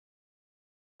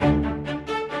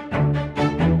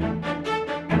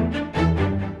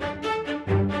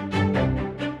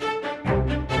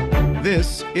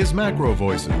This is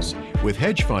MacroVoices with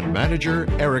hedge fund manager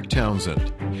Erik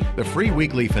Townsend, the free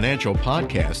weekly financial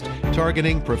podcast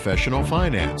targeting professional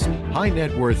finance, high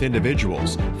net worth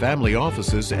individuals, family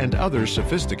offices, and other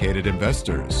sophisticated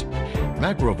investors.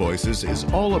 MacroVoices is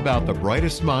all about the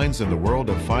brightest minds in the world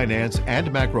of finance and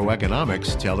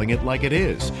macroeconomics telling it like it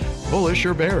is, bullish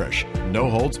or bearish, no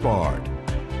holds barred.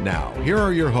 Now, here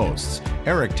are your hosts,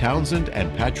 Erik Townsend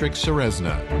and Patrick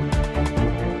Ceresna.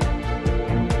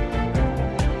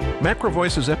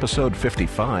 MacroVoices episode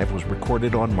 55 was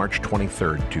recorded on March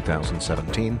 23,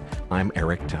 2017. I'm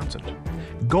Erik Townsend.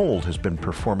 Gold has been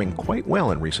performing quite well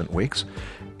in recent weeks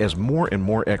as more and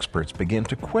more experts begin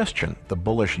to question the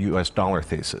bullish U.S. dollar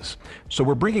thesis. So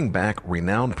we're bringing back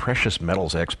renowned precious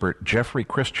metals expert Jeffrey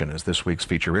Christian as this week's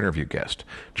feature interview guest.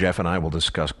 Jeff and I will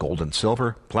discuss gold and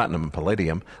silver, platinum and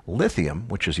palladium, lithium,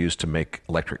 which is used to make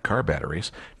electric car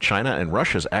batteries, China and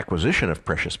Russia's acquisition of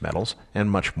precious metals, and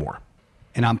much more.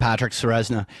 And I'm Patrick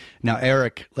Ceresna. Now,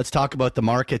 Erik, let's talk about the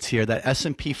markets here. That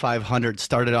S&P 500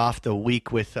 started off the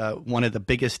week with one of the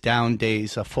biggest down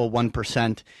days, a full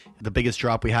 1%, the biggest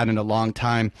drop we had in a long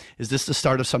time. Is this the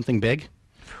start of something big?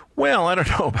 Well, I don't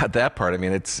know about that part. I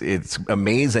mean, it's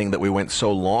amazing that we went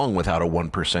so long without a 1%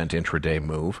 intraday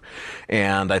move,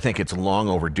 and I think it's long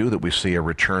overdue that we see a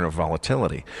return of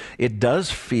volatility. It does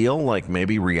feel like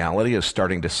maybe reality is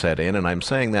starting to set in, and I'm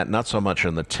saying that not so much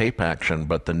in the tape action,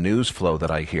 but the news flow that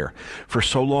I hear. For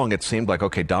so long, it seemed like,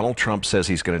 okay, Donald Trump says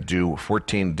he's going to do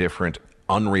 14 different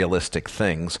unrealistic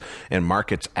things, and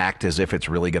markets act as if it's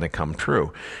really going to come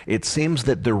true. It seems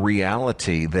that the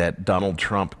reality that Donald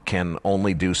Trump can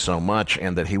only do so much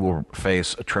and that he will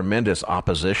face a tremendous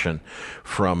opposition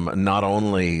from not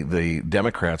only the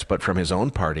Democrats but from his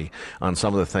own party on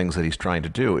some of the things that he's trying to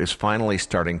do is finally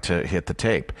starting to hit the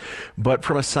tape. But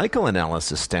from a cycle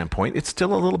analysis standpoint, it's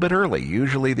still a little bit early.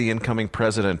 Usually the incoming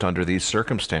president under these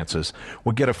circumstances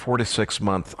will get a 4 to 6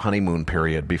 month honeymoon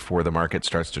period before the market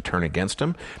starts to turn against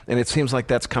him, and it seems like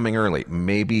that's coming early.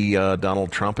 Maybe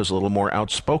Donald Trump is a little more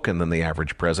outspoken than the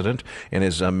average president and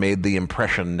has made the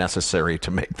impression necessary to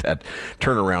make that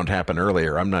turnaround happen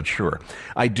earlier. I'm not sure.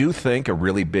 I do think a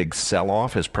really big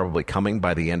sell-off is probably coming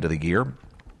by the end of the year.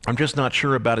 I'm just not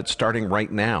sure about it starting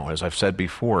right now. As I've said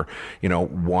before,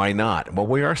 why not? Well,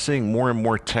 we are seeing more and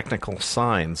more technical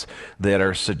signs that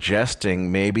are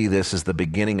suggesting maybe this is the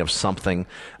beginning of something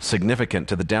significant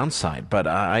to the downside. But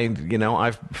I've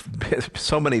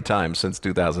so many times since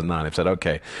 2009, I've said,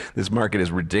 okay, this market is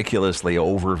ridiculously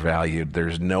overvalued.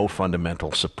 There's no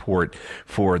fundamental support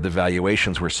for the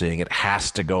valuations we're seeing. It has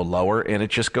to go lower, and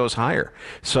it just goes higher.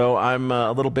 So I'm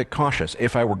a little bit cautious.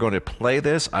 If I were going to play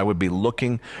this, I would be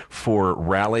looking for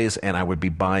rallies, and I would be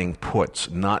buying puts,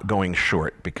 not going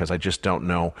short, because I just don't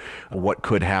know what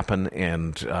could happen,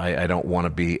 and I don't want to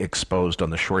be exposed on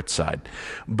the short side.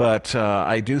 But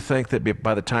I do think that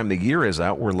by the time the year is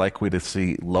out, we're likely to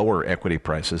see lower equity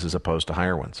prices as opposed to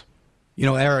higher ones.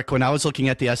 Erik, when I was looking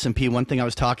at the S&P, one thing I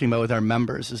was talking about with our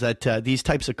members is that these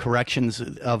types of corrections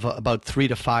of about 3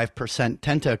 to 5%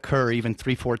 tend to occur even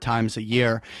 3-4 times a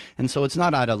year. And so it's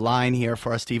not out of line here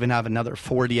for us to even have another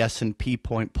 40 S&P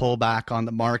point pullback on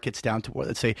the markets down to,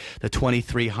 let's say, the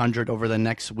 2,300 over the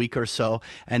next week or so.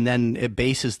 And then it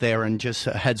bases there and just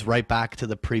heads right back to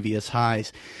the previous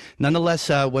highs. Nonetheless,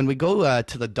 when we go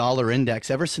to the dollar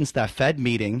index, ever since that Fed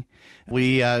meeting,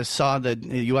 we saw the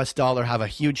U.S. dollar have a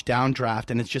huge downdraft,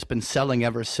 and it's just been selling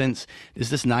ever since. Is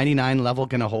this 99 level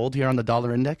going to hold here on the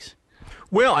dollar index?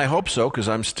 Well, I hope so, because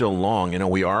I'm still long.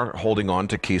 We are holding on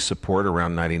to key support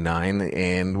around 99,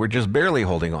 and we're just barely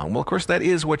holding on. Well, of course, that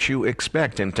is what you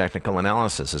expect in technical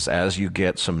analysis, is as you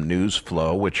get some news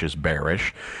flow, which is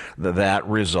bearish, that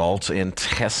results in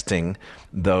testing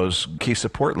those key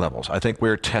support levels. I think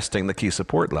we're testing the key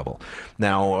support level.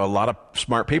 Now, a lot of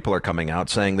smart people are coming out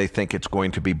saying they think it's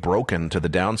going to be broken to the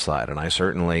downside, and I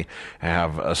certainly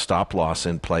have a stop loss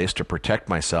in place to protect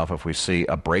myself if we see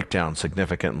a breakdown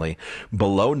significantly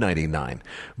below 99.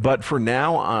 But for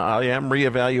now, I am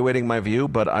reevaluating my view,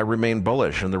 but I remain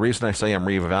bullish. And the reason I say I'm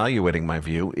reevaluating my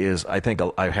view is I think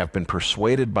I have been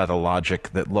persuaded by the logic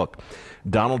that, look,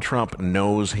 Donald Trump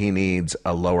knows he needs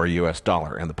a lower U.S.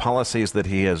 dollar, and the policies that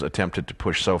he has attempted to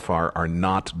push so far are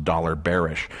not dollar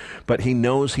bearish. But he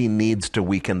knows he needs to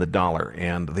weaken the dollar,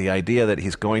 and the idea that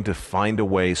he's going to find a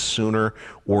way sooner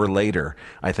or later,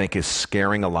 I think, is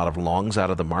scaring a lot of longs out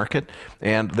of the market,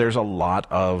 and there's a lot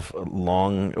of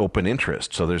long open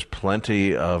interest. So there's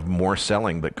plenty of more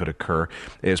selling that could occur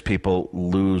as people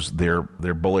lose their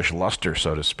bullish luster,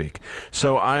 so to speak.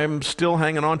 So I'm still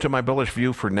hanging on to my bullish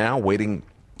view for now, waiting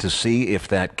to see if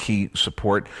that key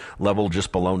support level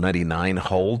just below 99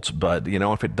 holds. But,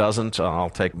 if it doesn't, I'll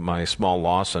take my small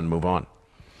loss and move on.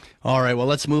 All right, well,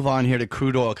 let's move on here to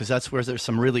crude oil because that's where there's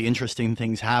some really interesting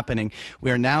things happening. We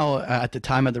are now, at the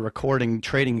time of the recording,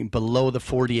 trading below the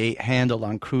 48 handle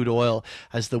on crude oil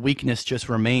as the weakness just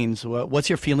remains. What's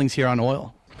your feelings here on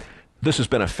oil? This has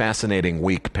been a fascinating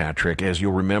week, Patrick. As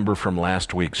you'll remember from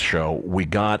last week's show, we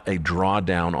got a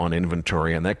drawdown on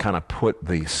inventory, and that kind of put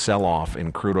the sell-off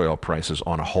in crude oil prices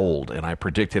on hold. And I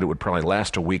predicted it would probably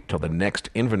last a week till the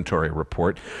next inventory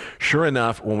report. Sure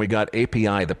enough, when we got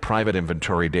API, the private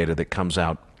inventory data that comes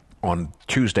out on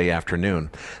Tuesday afternoon,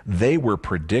 they were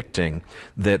predicting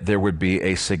that there would be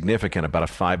a significant, about a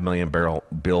 5 million barrel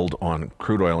build on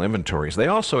crude oil inventories. They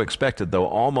also expected, though,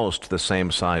 almost the same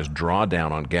size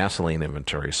drawdown on gasoline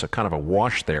inventories, so kind of a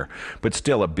wash there, but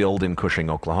still a build in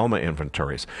Cushing, Oklahoma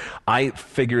inventories. I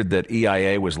figured that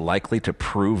EIA was likely to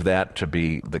prove that to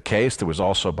be the case. There was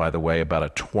also, by the way, about a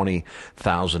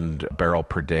 20,000 barrel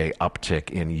per day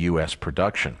uptick in U.S.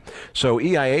 production. So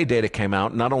EIA data came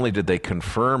out. Not only did they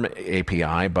confirm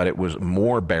API, but it was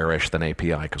more bearish than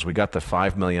API because we got the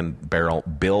 5 million barrel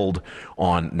build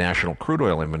on national crude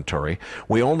oil inventory.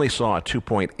 We only saw a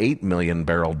 2.8 million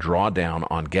barrel drawdown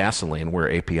on gasoline,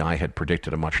 where API had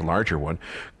predicted a much larger one.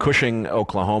 Cushing,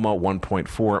 Oklahoma,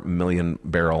 1.4 million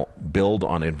barrel build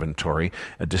on inventory.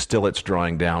 Distillates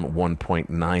drawing down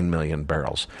 1.9 million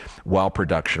barrels. While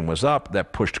production was up,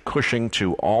 that pushed Cushing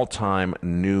to all-time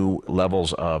new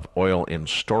levels of oil in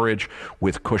storage,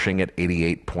 with Cushing at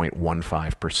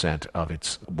 88.15% of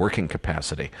its working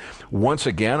capacity. Once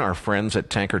again, our friends at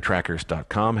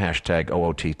tankertrackers.com, hashtag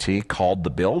OOTT, called the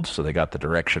build, so they got the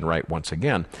direction right once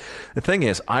again. The thing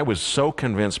is, I was so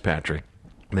convinced, Patrick,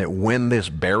 that when this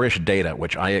bearish data,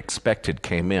 which I expected,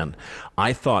 came in,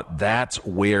 I thought that's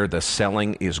where the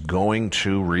selling is going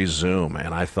to resume.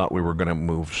 And I thought we were going to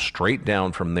move straight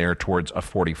down from there towards a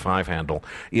 45 handle,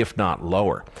 if not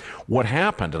lower. What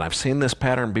happened, and I've seen this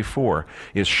pattern before,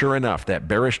 is sure enough, that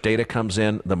bearish data comes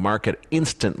in, the market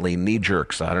instantly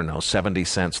knee-jerks, 70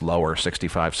 cents lower,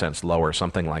 65 cents lower,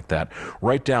 something like that,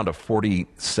 right down to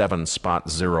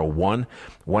 47.01.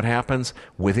 What happens?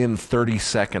 Within 30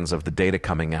 seconds of the data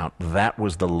coming out, that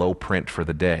was the low print for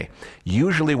the day.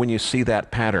 Usually when you see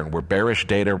that pattern where bearish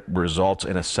data results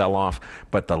in a sell-off,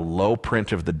 but the low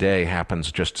print of the day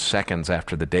happens just seconds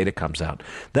after the data comes out,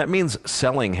 that means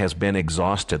selling has been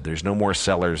exhausted. There's no more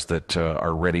sellers that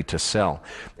are ready to sell.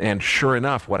 And sure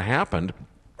enough, what happened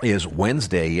is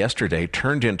Wednesday, yesterday,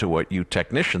 turned into what you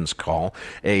technicians call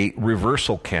a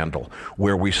reversal candle,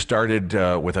 where we started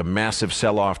with a massive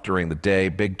sell-off during the day,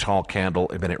 big tall candle,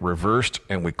 and then it reversed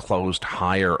and we closed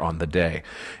higher on the day.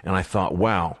 And I thought,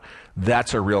 wow,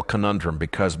 that's a real conundrum,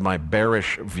 because my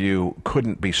bearish view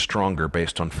couldn't be stronger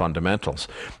based on fundamentals.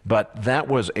 But that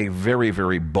was a very,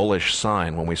 very bullish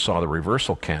sign when we saw the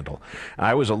reversal candle.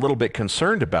 I was a little bit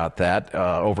concerned about that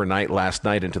overnight, last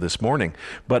night into this morning.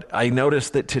 But I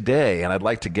noticed that today, and I'd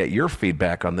like to get your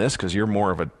feedback on this because you're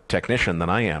more of a technician than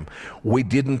I am, we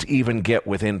didn't even get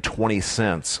within 20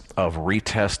 cents of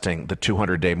retesting the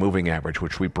 200-day moving average,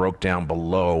 which we broke down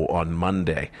below on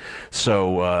Monday.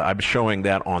 So I'm showing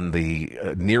that on the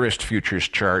nearest futures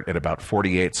chart at about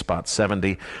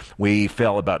 48.70. We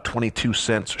fell about 22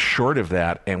 cents short of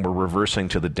that, and we're reversing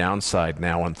to the downside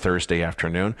now on Thursday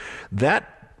afternoon.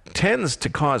 That tends to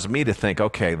cause me to think,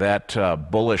 okay, that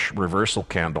bullish reversal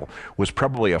candle was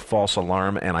probably a false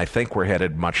alarm, and I think we're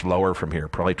headed much lower from here,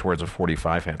 probably towards a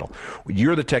 45 handle.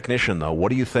 You're the technician, though.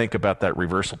 What do you think about that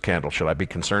reversal candle? Should I be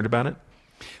concerned about it?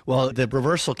 Well, the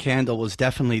reversal candle was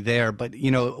definitely there, but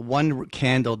one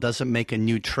candle doesn't make a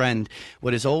new trend.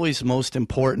 What is always most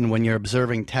important when you're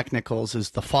observing technicals is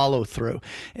the follow through.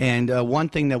 And one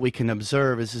thing that we can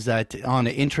observe is that on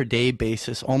an intraday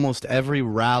basis, almost every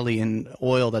rally in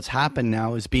oil that's happened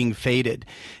now is being faded.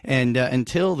 And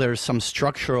until there's some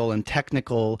structural and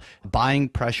technical buying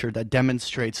pressure that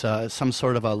demonstrates some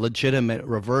sort of a legitimate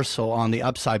reversal on the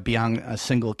upside beyond a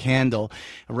single candle,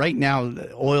 right now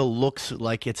oil looks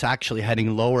like it's actually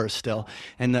heading lower still,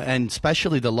 and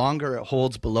especially the longer it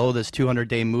holds below this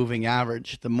 200-day moving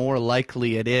average, the more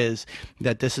likely it is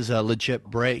that this is a legit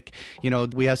break.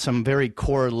 We have some very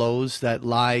core lows that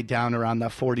lie down around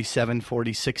that $47,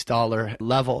 $46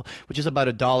 level, which is about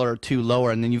 $1 or $2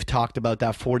 lower, and then you've talked about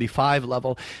that 45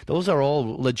 level. Those are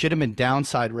all legitimate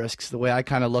downside risks. The way I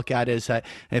kind of look at it is that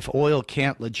if oil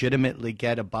can't legitimately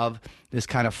get above this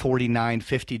kind of $49,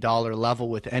 $50 level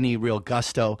with any real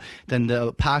gusto, then the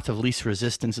the path of least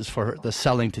resistance is for the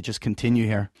selling to just continue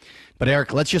here. But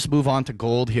Erik, let's just move on to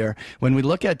gold here. When we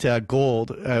look at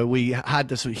gold, we had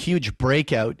this huge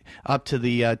breakout up to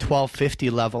the 1250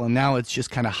 level, and now it's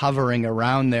just kind of hovering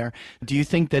around there. Do you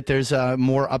think that there's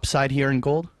more upside here in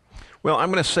gold? Well,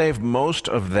 I'm going to save most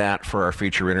of that for our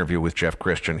feature interview with Jeff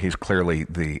Christian. He's clearly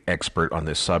the expert on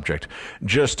this subject.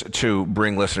 Just to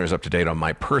bring listeners up to date on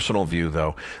my personal view,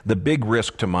 though, the big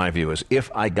risk to my view is if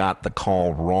I got the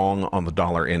call wrong on the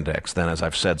dollar index, then as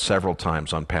I've said several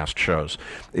times on past shows,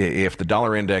 if the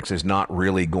dollar index is not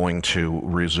really going to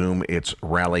resume its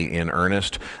rally in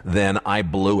earnest, then I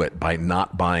blew it by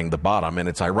not buying the bottom. And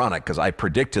it's ironic because I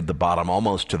predicted the bottom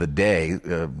almost to the day,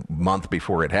 month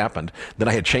before it happened. Then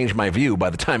I had changed my view by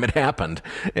the time it happened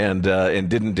and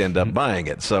didn't end up buying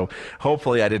it. So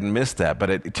hopefully I didn't miss that.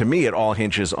 But to me, it all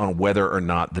hinges on whether or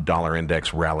not the dollar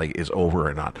index rally is over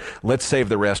or not. Let's save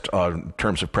the rest in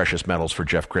terms of precious metals for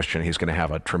Jeff Christian. He's going to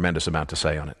have a tremendous amount to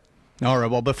say on it. All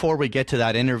right. Well, before we get to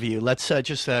that interview, let's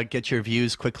just get your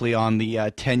views quickly on the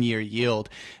 10-year yield.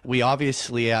 We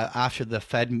obviously, after the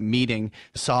Fed meeting,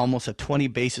 saw almost a 20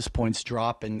 basis points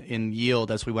drop in yield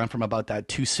as we went from about that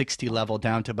 260 level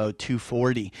down to about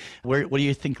 240. What do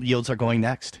you think yields are going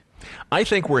next? I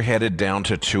think we're headed down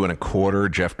to 2.25.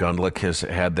 Jeff Gundlach has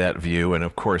had that view, and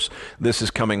of course, this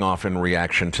is coming off in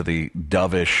reaction to the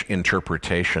dovish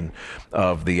interpretation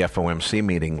of the FOMC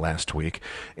meeting last week.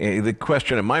 The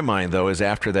question in my mind, though, is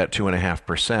after that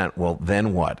 2.5%, well,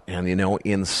 then what? And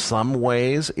in some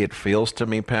ways, it feels to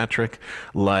me, Patrick,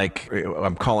 like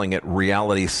I'm calling it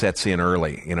reality sets in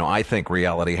early. I think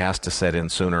reality has to set in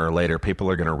sooner or later. People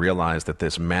are going to realize that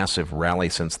this massive rally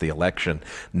since the election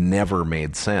never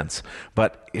made sense.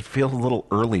 But it feels a little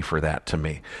early for that to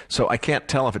me. So I can't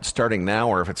tell if it's starting now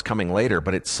or if it's coming later.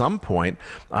 But at some point,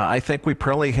 I think we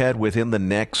probably head within the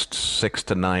next 6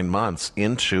 to 9 months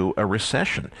into a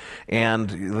recession. And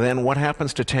then what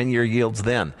happens to 10-year yields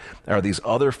then? Are these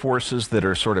other forces that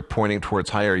are sort of pointing towards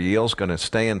higher yields going to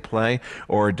stay in play?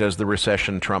 Or does the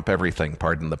recession trump everything,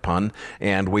 pardon the pun,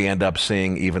 and we end up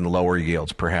seeing even lower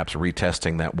yields, perhaps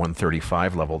retesting that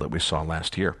 135 level that we saw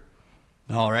last year?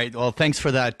 All right. Well, thanks for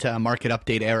that market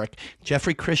update, Erik.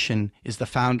 Jeffrey Christian is the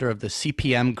founder of the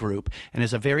CPM Group and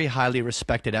is a very highly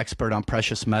respected expert on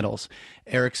precious metals.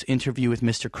 Erik's interview with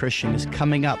Mr. Christian is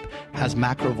coming up as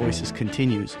MacroVoices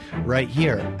continues right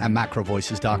here at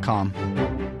MacroVoices.com.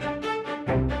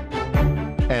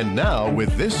 And now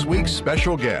with this week's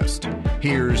special guest,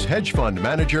 here's hedge fund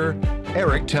manager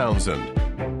Erik Townsend.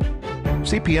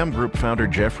 CPM Group founder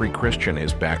Jeffrey Christian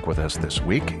is back with us this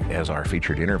week as our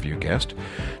featured interview guest.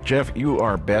 Jeff, you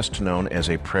are best known as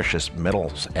a precious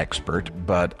metals expert,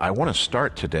 but I want to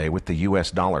start today with the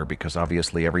U.S. dollar because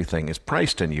obviously everything is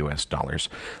priced in U.S. dollars.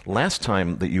 Last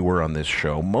time that you were on this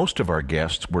show, most of our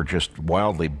guests were just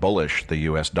wildly bullish the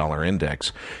U.S. dollar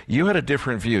index. You had a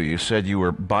different view. You said you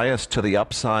were biased to the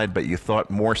upside, but you thought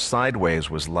more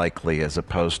sideways was likely as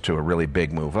opposed to a really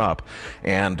big move up.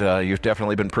 And you've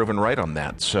definitely been proven right on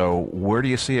that. So where do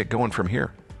you see it going from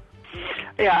here?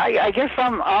 Yeah, I guess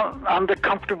I'm the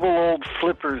comfortable old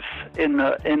flippers in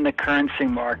the currency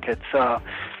markets.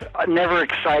 Never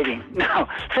exciting. No,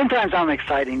 sometimes I'm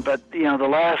exciting, but the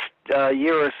last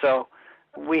year or so,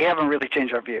 we haven't really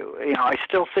changed our view. I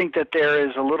still think that there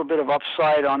is a little bit of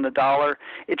upside on the dollar.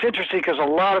 It's interesting because a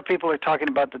lot of people are talking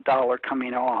about the dollar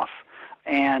coming off,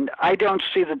 and I don't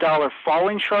see the dollar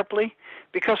falling sharply.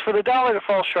 Because for the dollar to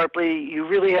fall sharply, you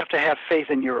really have to have faith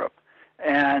in Europe.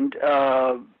 And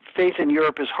faith in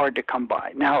Europe is hard to come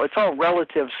by. Now, it's all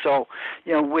relative. So,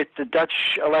 with the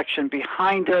Dutch election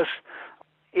behind us,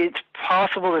 it's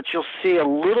possible that you'll see a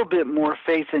little bit more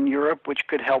faith in Europe, which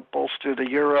could help bolster the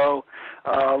euro,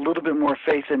 a little bit more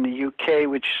faith in the UK,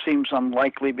 which seems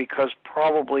unlikely because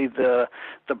probably the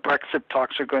Brexit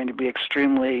talks are going to be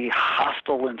extremely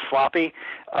hostile and sloppy,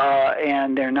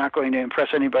 and they're not going to impress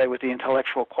anybody with the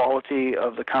intellectual quality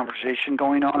of the conversation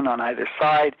going on either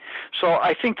side. So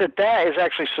I think that is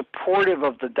actually supportive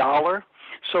of the dollar.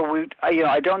 So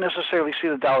I don't necessarily see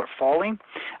the dollar falling,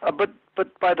 but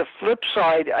by the flip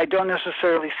side, I don't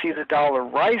necessarily see the dollar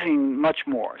rising much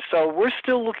more. So we're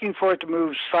still looking for it to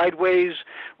move sideways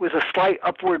with a slight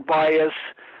upward bias,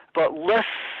 but less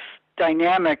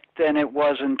dynamic than it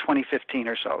was in 2015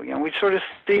 or so. We sort of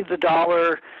see the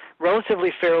dollar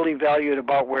relatively fairly valued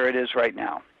about where it is right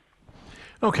now.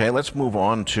 Okay, let's move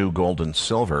on to gold and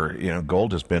silver. You know,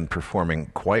 gold has been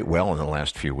performing quite well in the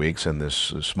last few weeks, and this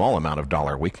small amount of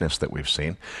dollar weakness that we've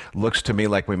seen looks to me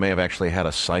like we may have actually had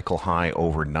a cycle high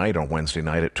overnight on Wednesday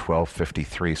night at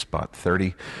 1253 spot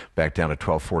 30, back down to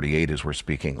 1248 as we're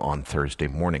speaking on Thursday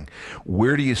morning.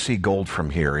 Where do you see gold from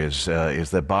here? Is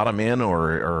the bottom in,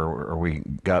 or we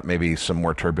got maybe some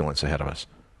more turbulence ahead of us?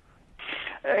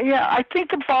 Yeah, I think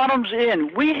the bottom's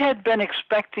in. We had been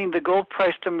expecting the gold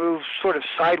price to move sort of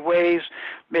sideways,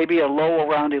 maybe a low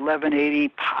around 1180,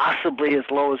 possibly as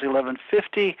low as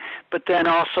 1150, but then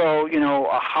also, you know,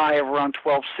 a high of around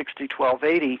 1260,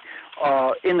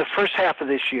 1280 in the first half of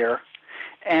this year,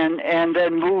 and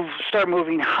then start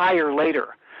moving higher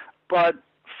later. But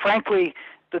frankly,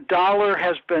 the dollar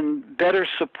has been better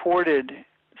supported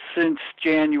since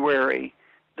January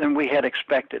than we had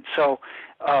expected. So,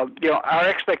 you know, our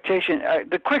expectation,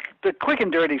 the quick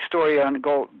and dirty story on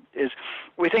gold is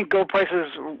we think gold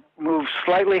prices move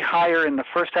slightly higher in the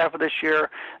first half of this year,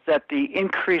 that the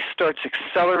increase starts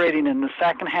accelerating in the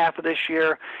second half of this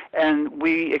year, and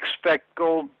we expect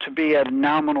gold to be at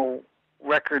nominal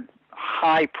record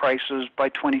high prices by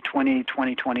 2020,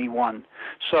 2021.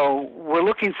 So we're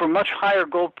looking for much higher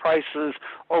gold prices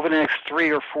over the next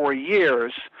 3 or 4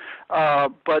 years,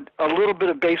 but a little bit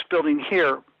of base building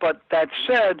here. But that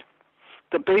said,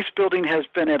 the base building has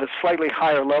been at a slightly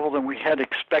higher level than we had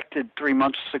expected 3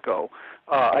 months ago,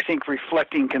 I think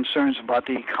reflecting concerns about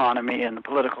the economy and the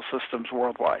political systems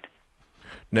worldwide.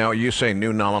 Now, you say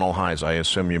new nominal highs. I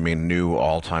assume you mean new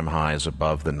all-time highs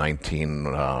above the 19,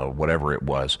 whatever it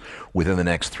was, within the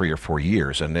next 3 or 4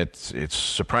 years. And it's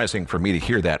surprising for me to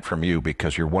hear that from you,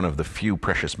 because you're one of the few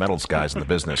precious metals guys in the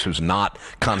business who's not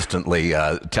constantly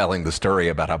telling the story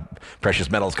about how precious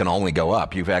metals can only go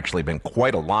up. You've actually been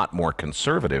quite a lot more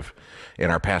conservative in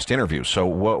our past interviews. So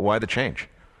why the change?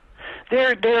 There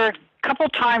are a couple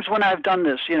times when I've done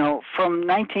this. You know, from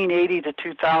 1980 to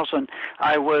 2000,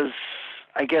 I was,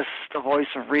 I guess, the voice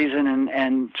of reason,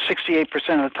 and 68%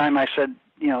 of the time I said,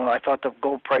 you know, I thought the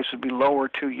gold price would be lower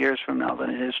 2 years from now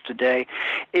than it is today.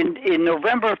 In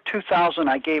November of 2000,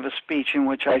 I gave a speech in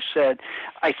which I said,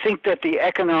 I think that the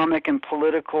economic and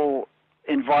political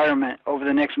environment over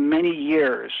the next many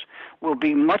years will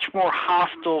be much more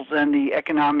hostile than the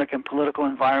economic and political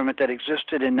environment that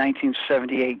existed in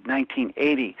 1978,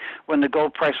 1980, when the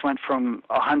gold price went from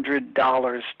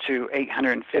 $100 to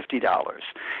 $850.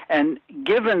 And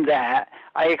given that,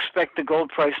 I expect the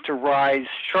gold price to rise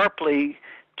sharply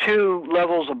to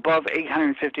levels above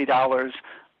 $850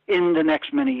 in the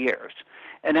next many years.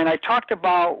 And then I talked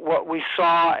about what we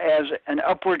saw as an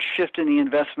upward shift in the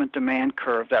investment demand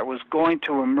curve that was going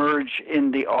to emerge in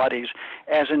the Audis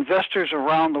as investors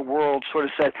around the world sort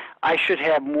of said, I should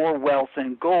have more wealth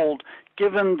in gold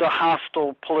given the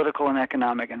hostile political and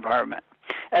economic environment.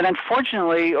 And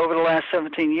unfortunately, over the last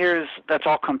 17 years, that's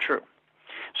all come true.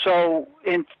 So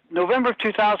in November of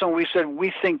 2000, we said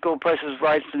we think gold prices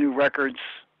rise to new records.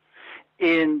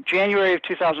 In January of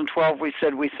 2012, we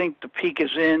said we think the peak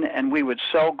is in, and we would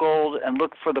sell gold and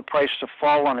look for the price to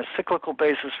fall on a cyclical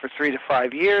basis for 3 to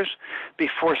 5 years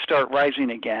before start rising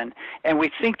again. And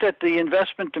we think that the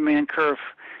investment demand curve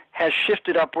has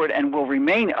shifted upward and will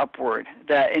remain upward,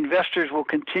 that investors will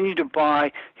continue to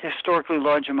buy historically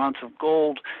large amounts of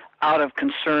gold out of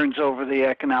concerns over the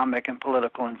economic and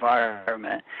political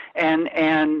environment.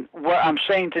 And what I'm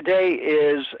saying today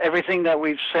is everything that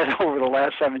we've said over the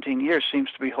last 17 years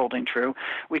seems to be holding true.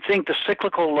 We think the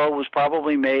cyclical low was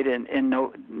probably made in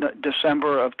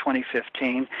December of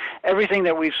 2015. Everything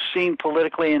that we've seen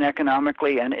politically and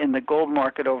economically and in the gold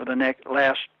market over the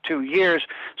last 2 years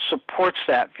supports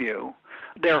that view.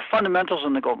 There are fundamentals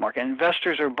in the gold market.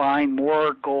 Investors are buying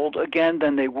more gold again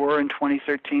than they were in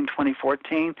 2013,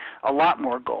 2014. A lot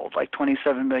more gold, like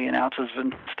 27 million ounces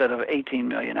instead of 18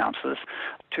 million ounces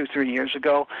 2-3 years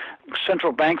ago.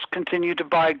 Central banks continue to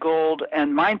buy gold,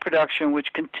 and mine production,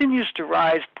 which continues to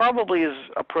rise, probably is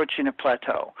approaching a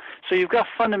plateau. So you've got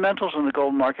fundamentals in the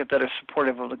gold market that are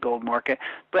supportive of the gold market.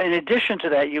 But in addition to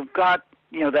that, you've got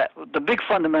that the big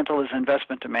fundamental is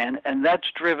investment demand, and that's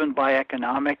driven by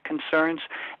economic concerns.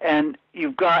 And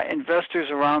you've got investors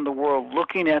around the world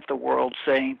looking at the world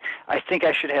saying, I think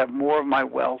I should have more of my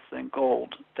wealth in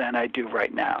gold than I do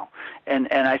right now. And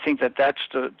I think that that's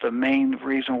the main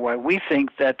reason why we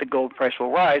think that the gold price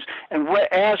will rise. And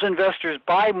as investors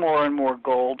buy more and more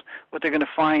gold, what they're going to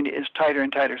find is tighter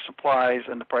and tighter supplies,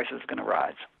 and the price is going to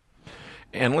rise.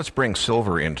 And let's bring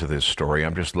silver into this story.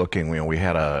 I'm just looking, we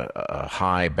had a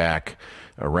high back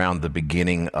around the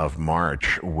beginning of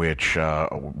March, which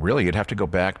really you'd have to go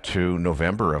back to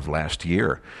November of last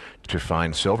year to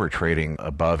find silver trading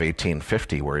above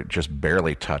 1850, where it just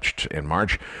barely touched in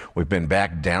March. We've been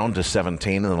back down to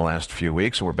 17 in the last few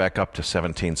weeks, and we're back up to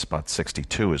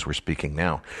 17.62 as we're speaking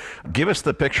now. Give us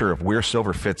the picture of where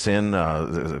silver fits in,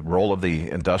 the role of the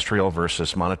industrial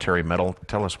versus monetary metal.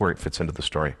 Tell us where it fits into the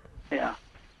story. Yeah.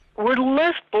 We're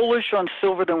less bullish on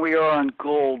silver than we are on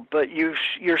gold, but you're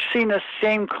seeing the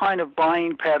same kind of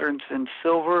buying patterns in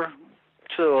silver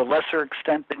to a lesser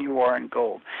extent than you are in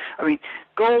gold. I mean,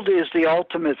 gold is the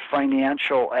ultimate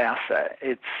financial asset.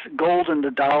 It's gold and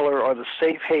the dollar are the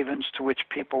safe havens to which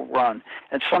people run.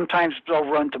 And sometimes they'll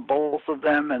run to both of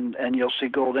them, and you'll see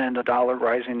gold and the dollar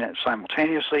rising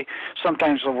simultaneously.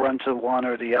 Sometimes they'll run to one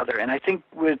or the other. And I think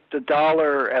with the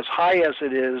dollar as high as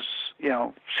it is,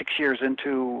 6 years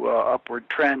into upward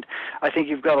trend, I think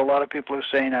you've got a lot of people who are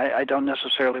saying, I don't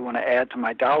necessarily want to add to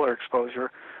my dollar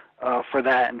exposure for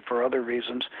that and for other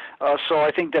reasons. So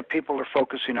I think that people are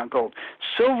focusing on gold.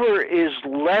 Silver is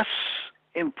less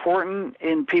important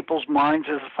in people's minds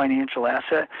as a financial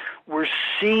asset. We're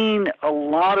seeing a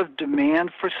lot of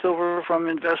demand for silver from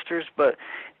investors, but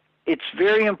it's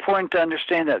very important to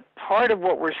understand that part of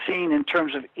what we're seeing in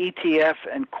terms of ETF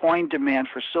and coin demand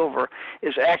for silver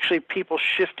is actually people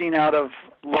shifting out of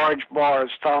large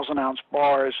bars, 1,000-ounce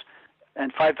bars,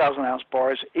 and 5,000-ounce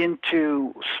bars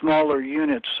into smaller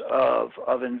units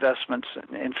of investments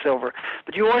in silver.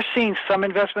 But you are seeing some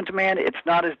investment demand. It's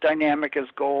not as dynamic as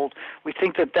gold. We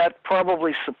think that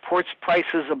probably supports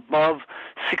prices above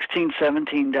 $16,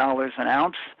 $17 an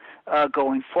ounce.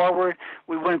 Going forward,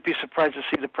 we wouldn't be surprised to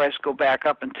see the price go back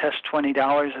up and test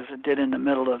 $20 as it did in the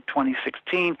middle of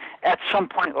 2016 at some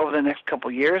point over the next couple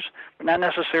of years. We're not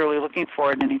necessarily looking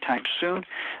for it anytime soon,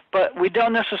 but we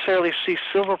don't necessarily see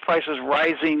silver prices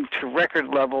rising to record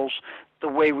levels the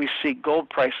way we see gold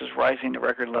prices rising to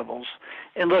record levels,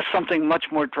 unless something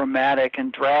much more dramatic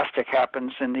and drastic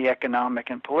happens in the economic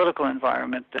and political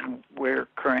environment than we're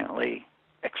currently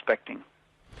expecting.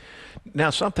 Now,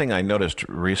 something I noticed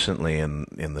recently in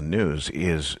the news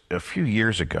is a few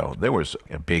years ago, there was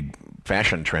a big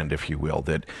fashion trend, if you will,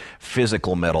 that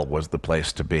physical metal was the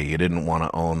place to be. You didn't want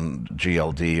to own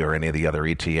GLD or any of the other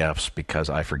ETFs because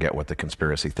I forget what the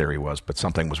conspiracy theory was, but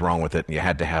something was wrong with it and you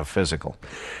had to have physical.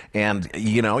 And,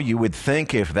 you would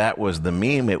think if that was the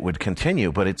meme, it would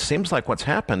continue, but it seems like what's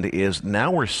happened is now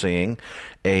we're seeing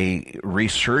a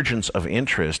resurgence of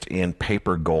interest in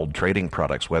paper gold trading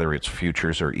products, whether it's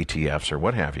futures or ETFs or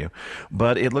what have you.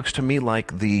 But it looks to me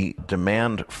like the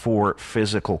demand for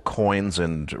physical coins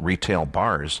and retail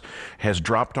bars has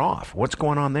dropped off. What's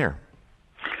going on there?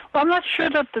 Well, I'm not sure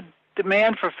that the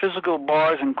demand for physical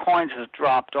bars and coins has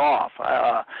dropped off.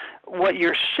 What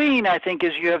you're seeing, I think,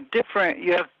 is you have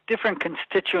different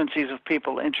constituencies of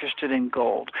people interested in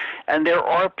gold. And there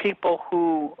are people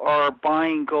who are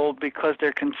buying gold because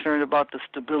they're concerned about the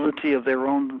stability of their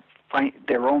own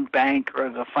bank or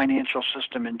the financial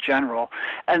system in general.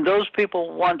 And those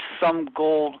people want some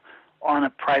gold on a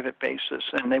private basis,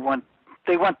 and they want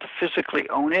to physically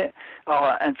own it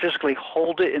and physically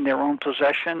hold it in their own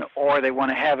possession, or they want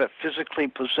to have it physically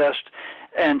possessed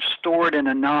and stored in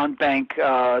a non-bank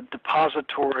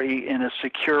depository in a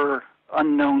secure,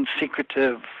 unknown,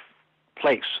 secretive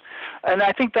place. And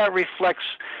I think that reflects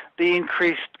the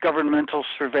increased governmental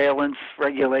surveillance,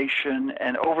 regulation,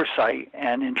 and oversight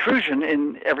and intrusion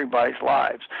in everybody's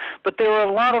lives. But there are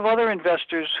a lot of other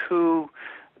investors who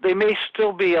they may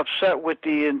still be upset with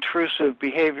the intrusive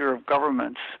behavior of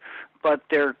governments, but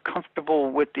they're comfortable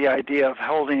with the idea of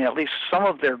holding at least some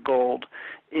of their gold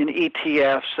in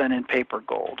ETFs and in paper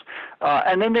gold.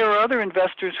 And then there are other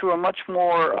investors who are much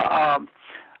more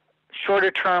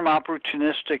shorter-term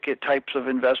opportunistic types of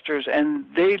investors, and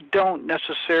they don't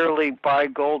necessarily buy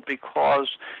gold because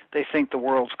they think the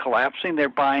world's collapsing. They're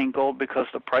buying gold because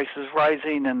the price is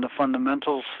rising and the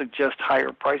fundamentals suggest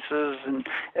higher prices, and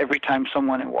every time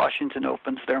someone in Washington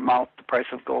opens their mouth, the price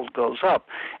of gold goes up.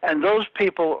 And those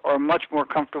people are much more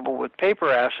comfortable with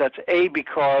paper assets, A,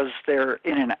 because they're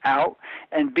in and out,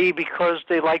 and B, because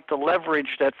they like the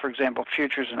leverage that, for example,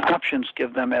 futures and options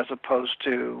give them as opposed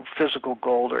to physical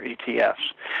gold or ETFs.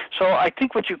 So I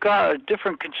think what you've got are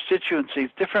different constituencies.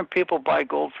 Different people buy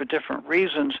gold for different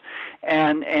reasons,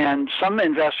 and some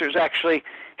investors actually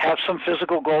have some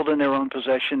physical gold in their own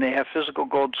possession. They have physical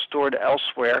gold stored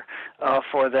elsewhere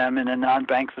for them in a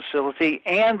non-bank facility,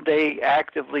 and they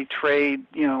actively trade,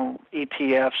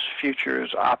 ETFs,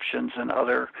 futures, options, and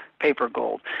other paper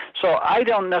gold. So I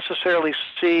don't necessarily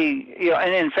see,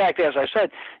 and in fact, as I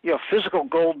said, physical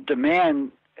gold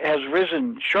demand has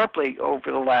risen sharply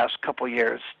over the last couple of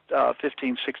years,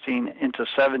 15, 16 into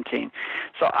 17.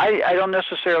 So I don't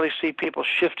necessarily see people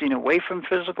shifting away from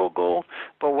physical gold,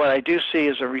 but what I do see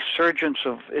is a resurgence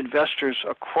of investors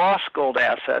across gold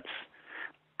assets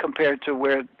compared to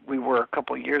where we were a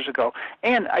couple of years ago.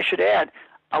 And I should add,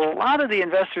 a lot of the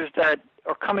investors that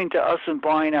are coming to us and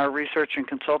buying our research and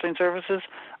consulting services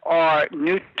are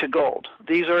new to gold.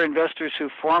 These are investors who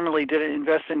formerly didn't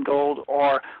invest in gold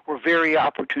or were very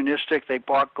opportunistic. They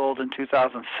bought gold in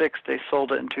 2006, they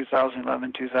sold it in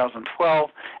 2011,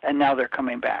 2012, and now they're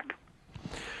coming back.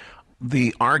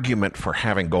 The argument for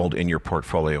having gold in your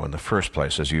portfolio in the first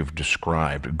place, as you've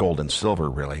described, gold and silver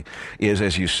really, is,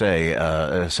 as you say,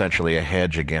 essentially a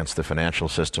hedge against the financial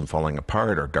system falling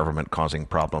apart or government causing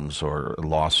problems or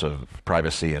loss of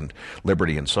privacy and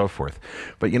liberty and so forth.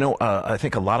 But, I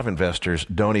think a lot of investors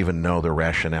don't even know the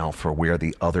rationale for where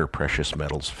the other precious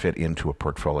metals fit into a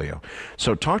portfolio.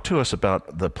 So talk to us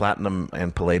about the platinum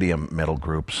and palladium metal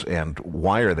groups and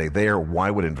why are they there? Why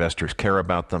would investors care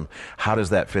about them? How does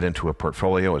that fit into a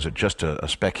portfolio? Is it just a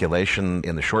speculation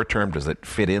in the short term? Does it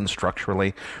fit in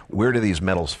structurally? Where do these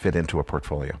metals fit into a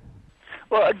portfolio?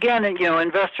 Well, again,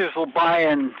 investors will buy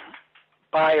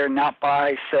or not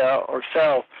buy,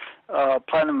 sell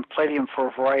platinum and palladium for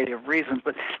a variety of reasons,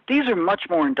 but these are much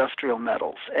more industrial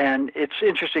metals. And it's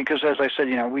interesting because, as I said,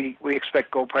 we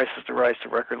expect gold prices to rise to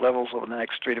record levels over the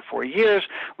next 3 to 4 years.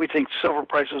 We think silver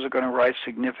prices are going to rise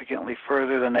significantly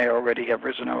further than they already have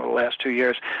risen over the last 2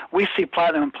 years. We see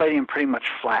platinum and palladium pretty much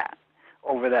flat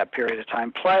over that period of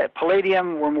time.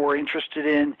 Palladium we're more interested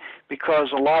in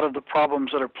because a lot of the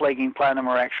problems that are plaguing platinum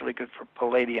are actually good for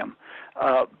palladium.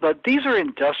 But these are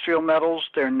industrial metals.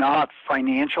 They're not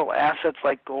financial assets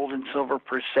like gold and silver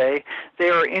per se. They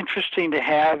are interesting to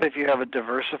have if you have a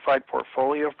diversified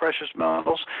portfolio of precious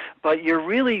metals, but you're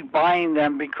really buying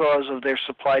them because of their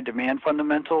supply-demand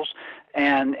fundamentals,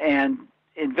 and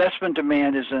investment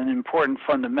demand is an important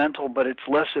fundamental, but it's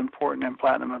less important in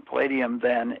platinum and palladium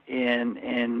than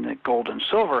in gold and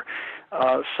silver.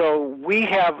 So we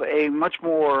have a much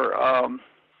more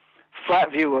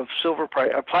flat view of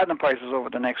platinum prices over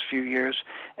the next few years,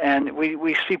 and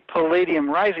we see palladium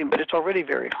rising, but it's already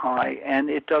very high, and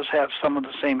it does have some of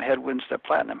the same headwinds that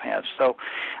platinum has. So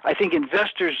I think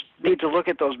investors need to look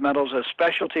at those metals as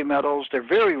specialty metals. They're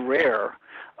very rare,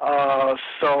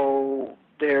 so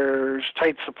there's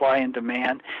tight supply and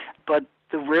demand, but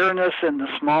the rareness and the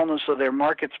smallness of their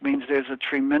markets means there's a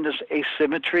tremendous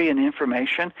asymmetry in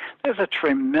information. There's a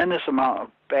tremendous amount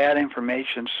of bad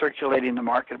information circulating in the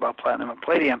market about platinum and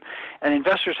palladium, and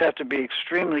investors have to be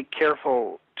extremely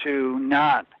careful to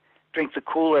not drink the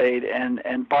Kool-Aid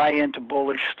and buy into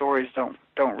bullish stories don't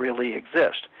really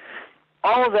exist.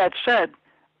 All of that said,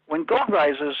 when gold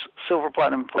rises, silver,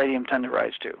 platinum, and palladium tend to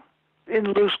rise too,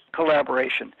 in loose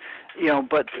collaboration.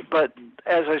 But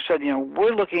as I said,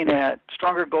 we're looking at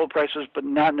stronger gold prices, but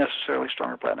not necessarily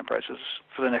stronger platinum prices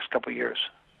for the next couple of years.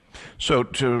 So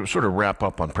to sort of wrap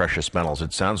up on precious metals,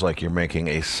 it sounds like you're making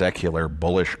a secular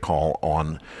bullish call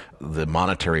on the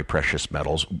monetary precious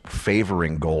metals,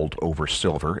 favoring gold over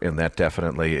silver, and that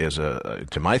definitely is,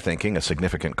 to my thinking, a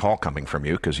significant call coming from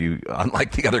you because you,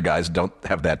 unlike the other guys, don't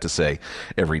have that to say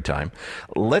every time.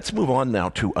 Let's move on now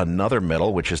to another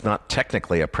metal, which is not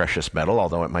technically a precious metal,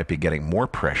 although it might be getting more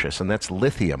precious, and that's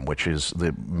lithium, which is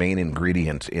the main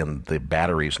ingredient in the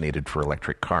batteries needed for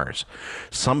electric cars.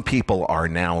 Some people are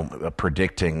now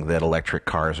predicting that electric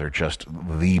cars are just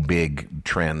the big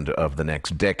trend of the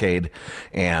next decade,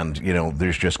 and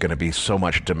there's just going to be so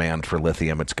much demand for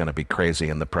lithium, it's going to be crazy,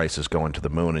 and the price is going to the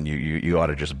moon, and you ought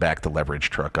to just back the leverage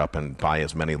truck up and buy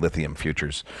as many lithium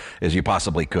futures as you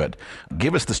possibly could.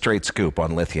 Give us the straight scoop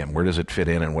on lithium. Where does it fit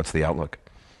in, and what's the outlook?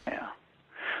 Yeah,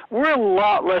 we're a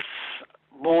lot less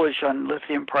bullish on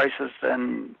lithium prices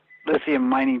than lithium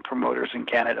mining promoters in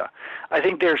Canada. I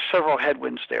think there are several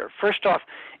headwinds there. First off,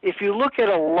 if you look at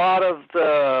a lot of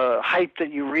the hype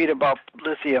that you read about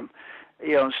lithium,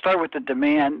 start with the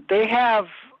demand. They have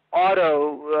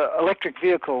electric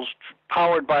vehicles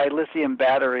powered by lithium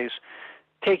batteries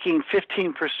taking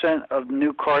 15% of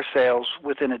new car sales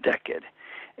within a decade.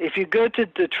 If you go to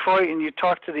Detroit and you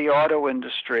talk to the auto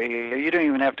industry, you don't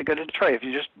even have to go to Detroit. If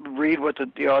you just read what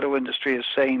the auto industry is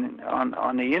saying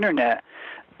on the internet,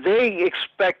 they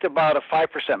expect about a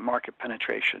 5% market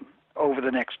penetration over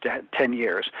the next 10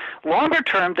 years. Longer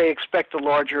term, they expect a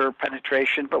larger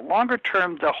penetration, but longer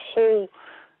term, the whole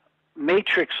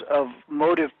matrix of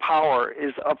motive power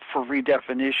is up for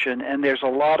redefinition, and there's a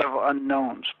lot of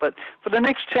unknowns. But for the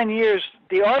next 10 years,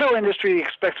 the auto industry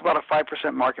expects about a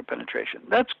 5% market penetration.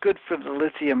 That's good for the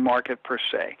lithium market per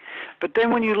se. But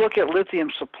then when you look at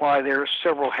lithium supply, there are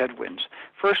several headwinds.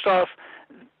 First off,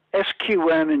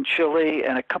 SQM in Chile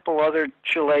and a couple other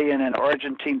Chilean and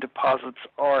Argentine deposits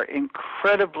are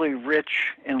incredibly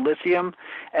rich in lithium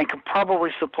and can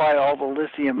probably supply all the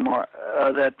lithium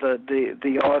that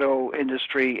the auto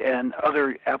industry and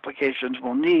other applications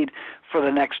will need for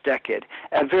the next decade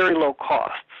at very low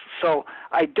costs. So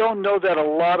I don't know that a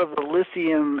lot of the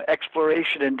lithium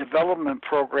exploration and development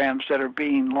programs that are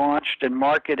being launched and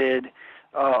marketed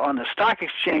on the stock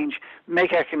exchange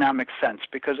make economic sense,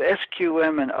 because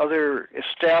SQM and other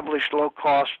established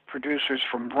low-cost producers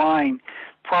from brine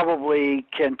probably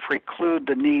can preclude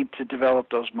the need to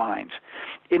develop those mines.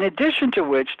 In addition to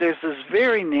which, there's this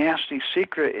very nasty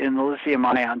secret in the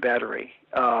lithium-ion battery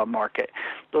market.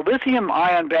 The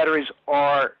lithium-ion batteries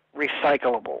are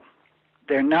recyclable.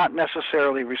 They're not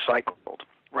necessarily recycled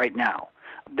right now.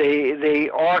 They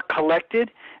are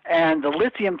collected, and the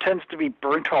lithium tends to be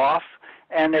burnt off,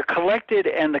 and they're collected,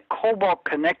 and the cobalt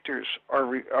connectors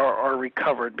are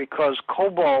recovered, because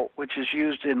cobalt, which is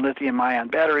used in lithium-ion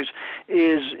batteries,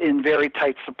 is in very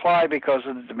tight supply because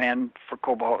of the demand for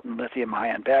cobalt in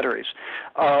lithium-ion batteries.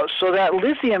 So that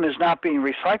lithium is not being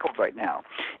recycled right now.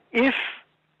 If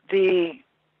the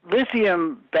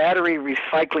lithium battery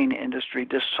recycling industry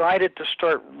decided to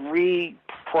start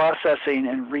reprocessing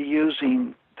and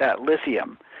reusing that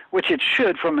lithium, which it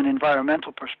should from an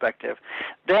environmental perspective,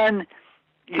 then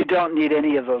you don't need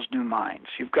any of those new mines.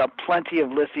 You've got plenty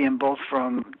of lithium both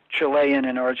from Chilean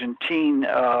and Argentine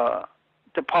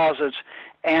deposits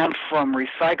and from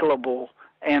recyclable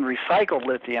and recycled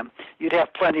lithium. You'd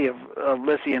have plenty of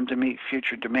lithium to meet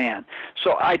future demand.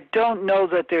 So I don't know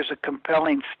that there's a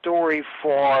compelling story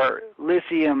for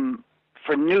lithium,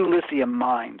 for new lithium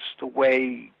mines, the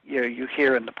way you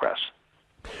hear in the press.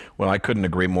 Well, I couldn't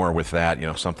agree more with that.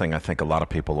 Something I think a lot of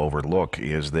people overlook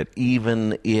is that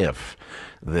even if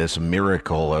this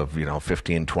miracle of,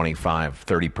 15, 25,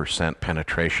 30%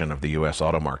 penetration of the U.S.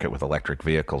 auto market with electric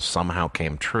vehicles somehow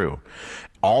came true,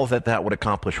 all that would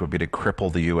accomplish would be to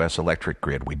cripple the U.S. electric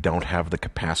grid. We don't have the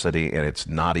capacity, and it's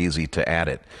not easy to add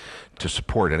it to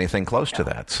support anything close to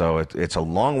that. So it's a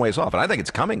long ways off. And I think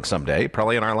it's coming someday,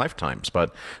 probably in our lifetimes,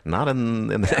 but not in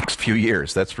the next few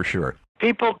years, that's for sure.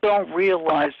 People don't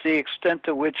realize the extent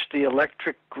to which the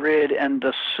electric grid and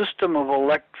the system of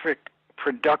electric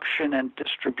production and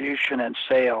distribution and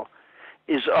sale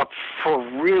is up for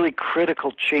really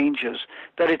critical changes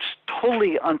that it's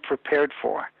totally unprepared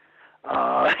for.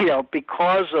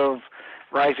 Because of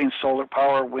rising solar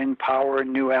power, wind power,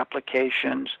 new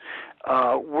applications.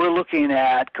 We're looking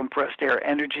at compressed air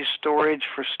energy storage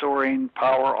for storing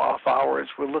power off hours.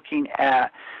 We're looking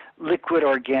at liquid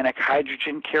organic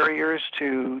hydrogen carriers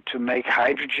to make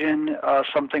hydrogen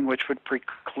something which would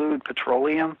preclude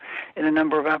petroleum in a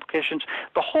number of applications.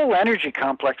 The whole energy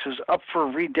complex is up for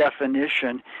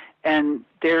redefinition, and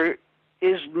there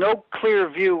is no clear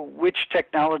view which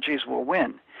technologies will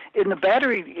win. In the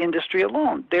battery industry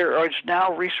alone, there is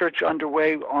now research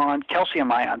underway on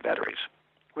calcium-ion batteries,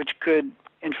 which could,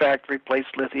 in fact, replace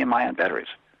lithium-ion batteries.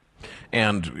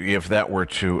 And if that were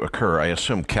to occur, I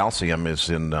assume calcium is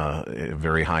in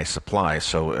very high supply.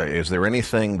 So is there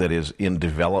anything that is in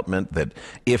development that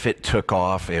if it took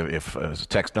off, if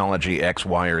technology X,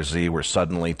 Y, or Z were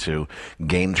suddenly to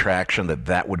gain traction,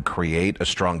 that would create a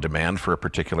strong demand for a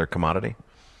particular commodity?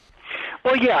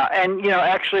 Well, yeah, and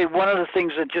actually one of the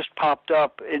things that just popped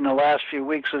up in the last few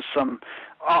weeks is some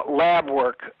lab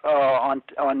work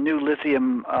on new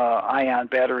lithium-ion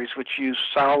batteries, which use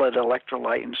solid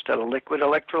electrolyte instead of liquid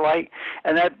electrolyte,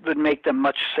 and that would make them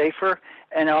much safer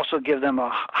and also give them a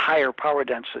higher power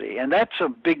density. And that's a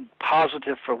big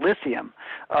positive for lithium.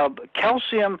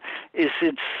 Calcium is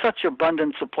in such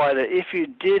abundant supply that if you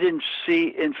did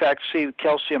in fact see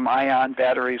calcium-ion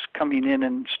batteries coming in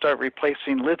and start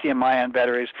replacing lithium-ion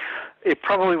batteries, it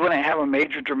probably wouldn't have a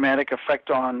major dramatic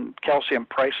effect on calcium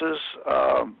prices,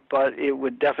 but it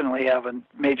would definitely have a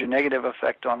major negative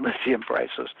effect on lithium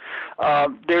prices.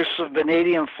 There's some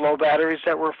vanadium flow batteries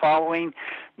that we're following.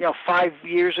 5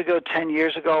 years ago, 10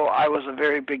 years ago, I was a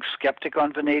very big skeptic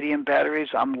on vanadium batteries.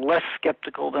 I'm less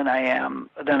skeptical than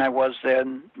I was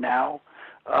then now.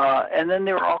 And then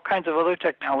there are all kinds of other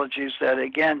technologies that,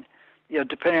 again,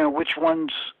 depending on which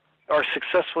ones are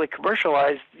successfully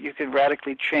commercialized, you could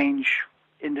radically change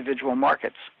individual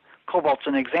markets. Cobalt's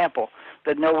an example.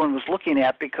 that no one was looking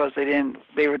at because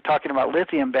they were talking about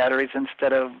lithium batteries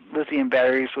instead of lithium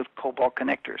batteries with cobalt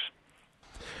connectors.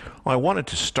 Well, I wanted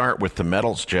to start with the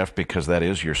metals, Jeff, because that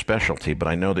is your specialty, but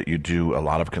I know that you do a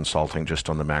lot of consulting just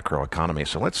on the macroeconomy.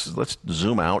 So let's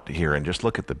zoom out here and just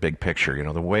look at the big picture. You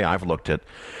know, the way I've looked at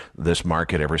this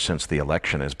market ever since the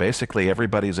election is basically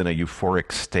everybody's in a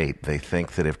euphoric state. They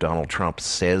think that if Donald Trump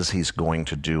says he's going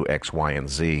to do X, Y, and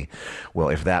Z, well,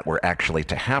 if that were actually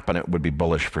to happen, it would be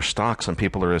bullish for stocks, and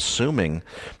people are assuming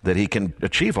that he can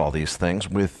achieve all these things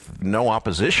with no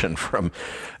opposition from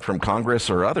Congress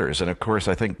or others. And of course,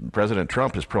 I think President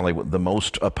Trump is probably the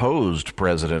most opposed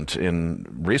president in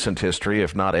recent history,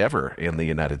 if not ever, in the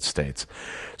United States.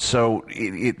 So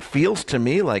it feels to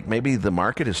me like maybe the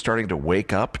market is starting to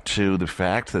wake up to the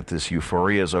fact that this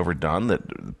euphoria is overdone,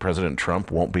 that President Trump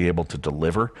won't be able to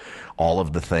deliver all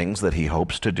of the things that he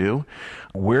hopes to do.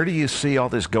 Where do you see all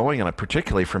this going? And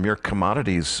particularly from your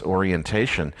commodities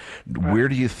orientation, where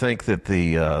do you think that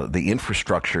the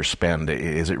infrastructure spend,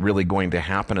 is it really going to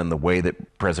happen in the way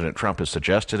that President Trump has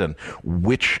suggested? And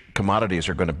which commodities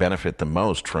are going to benefit the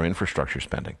most from infrastructure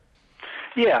spending?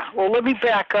 Yeah, well, let me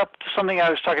back up to something I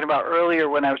was talking about earlier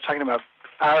when I was talking about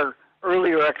our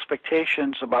earlier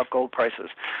expectations about gold prices.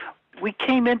 We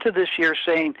came into this year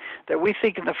saying that we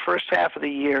think in the first half of the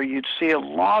year you'd see a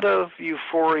lot of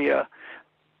euphoria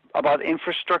about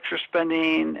infrastructure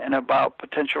spending and about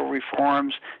potential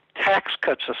reforms, tax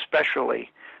cuts especially,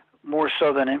 more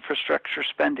so than infrastructure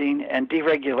spending, and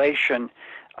deregulation.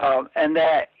 And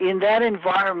that in that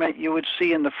environment, you would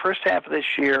see in the first half of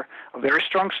this year a very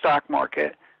strong stock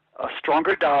market, a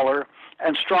stronger dollar,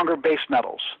 and stronger base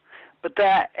metals. But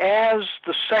that as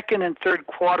the second and third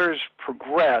quarters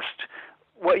progressed,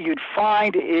 what you'd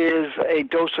find is a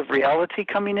dose of reality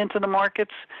coming into the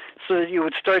markets, so that you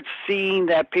would start seeing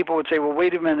that people would say, well,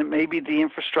 wait a minute, maybe the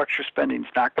infrastructure spending is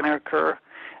not going to occur.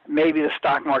 Maybe the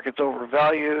stock market's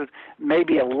overvalued.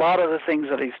 Maybe a lot of the things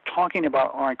that he's talking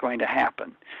about aren't going to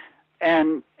happen.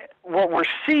 And what we're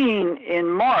seeing in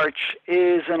March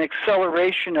is an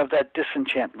acceleration of that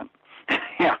disenchantment.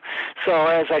 Yeah. So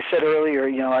as I said earlier,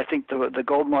 I think the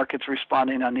gold market's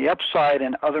responding on the upside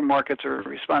and other markets are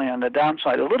responding on the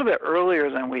downside a little bit earlier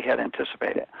than we had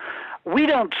anticipated. We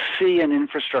don't see an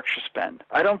infrastructure spend.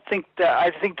 I think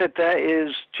that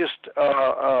is just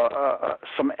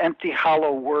some empty,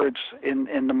 hollow words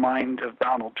in the mind of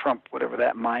Donald Trump, whatever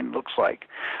that mind looks like.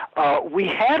 We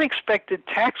had expected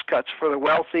tax cuts for the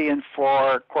wealthy and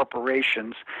for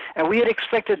corporations, and we had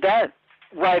expected that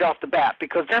right off the bat,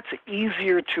 because that's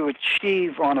easier to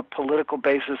achieve on a political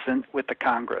basis with the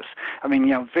Congress. I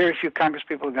mean, very few Congress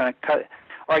people are going to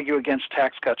argue against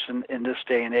tax cuts in this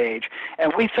day and age.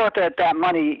 And we thought that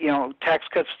money, tax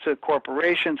cuts to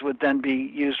corporations would then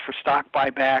be used for stock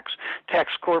buybacks.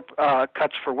 Tax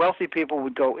cuts for wealthy people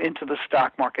would go into the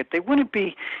stock market. They wouldn't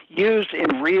be used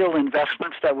in real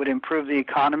investments that would improve the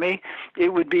economy.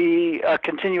 It would be a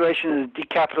continuation of the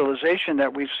decapitalization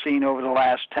that we've seen over the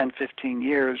last 10, 15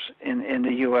 years in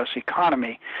the U.S.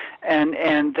 economy. And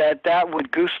that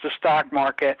would goose the stock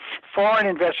market. Foreign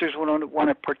investors would want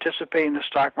to participate in the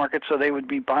stock market, so they would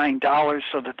be buying dollars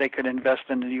so that they could invest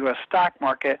in the U.S. stock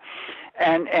market,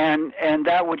 and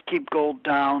that would keep gold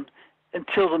down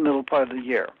until the middle part of the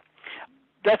year.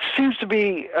 That seems to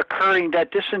be occurring.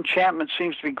 That disenchantment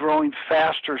seems to be growing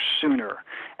faster sooner.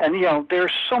 And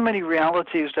there's so many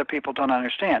realities that people don't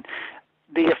understand.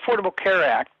 The Affordable Care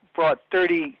Act brought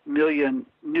 30 million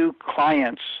new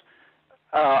clients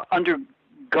under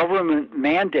government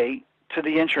mandate to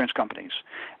the insurance companies.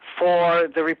 For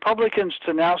the Republicans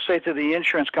to now say to the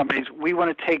insurance companies, we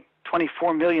want to take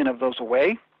 24 million of those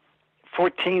away,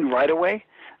 14 right away,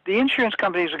 the insurance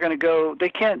companies are going to go, they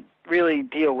can't really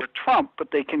deal with Trump,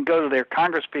 but they can go to their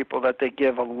Congress people that they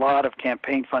give a lot of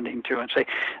campaign funding to and say,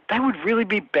 that would really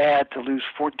be bad to lose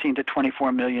 14 to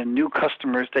 24 million new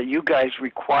customers that you guys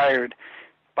required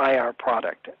by our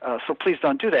product. So please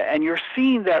don't do that. And you're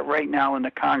seeing that right now in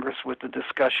the Congress with the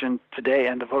discussion today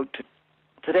and the vote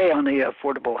today on the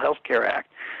Affordable Health Care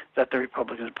Act that the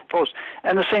Republicans proposed.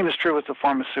 And the same is true with the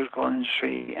pharmaceutical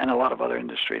industry and a lot of other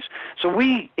industries. So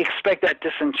we expect that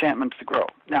disenchantment to grow.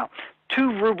 Now,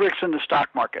 two rubrics in the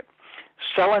stock market: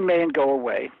 sell in May and go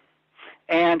away.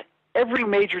 And every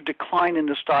major decline in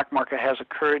the stock market has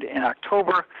occurred in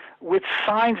October, with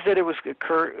signs that it was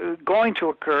going to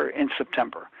occur in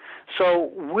September.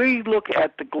 So we look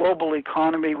at the global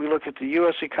economy, we look at the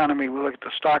U.S. economy, we look at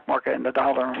the stock market and the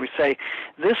dollar, and we say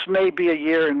this may be a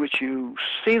year in which you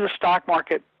see the stock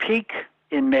market peak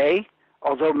in May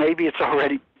although maybe it's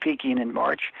already peaking in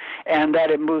March, and that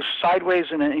it moves sideways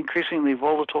in an increasingly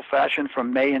volatile fashion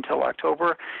from May until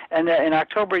October, and that in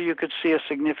October you could see a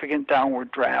significant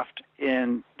downward draft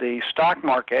in the stock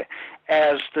market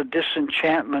as the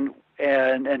disenchantment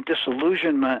and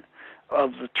disillusionment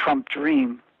of the Trump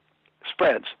dream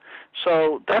spreads.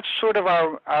 So that's sort of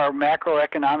our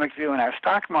macroeconomic view and our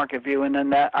stock market view, and then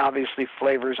that obviously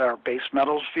flavors our base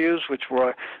metals views, which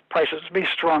were prices would be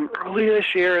strong early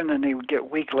this year and then they would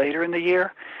get weak later in the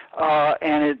year,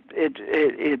 and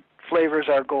it flavors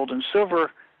our gold and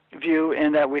silver view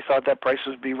in that we thought that prices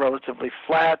would be relatively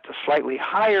flat to slightly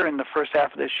higher in the first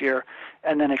half of this year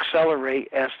and then accelerate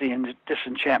as the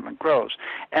disenchantment grows.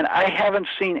 And I haven't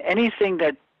seen anything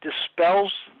that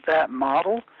dispels that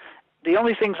model. The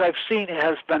only things I've seen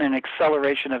has been an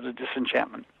acceleration of the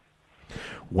disenchantment.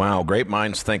 Wow, great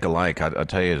minds think alike. I'll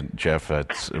tell you, Jeff,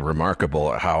 it's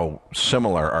remarkable how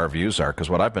similar our views are, because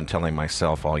what I've been telling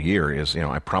myself all year is,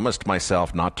 I promised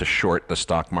myself not to short the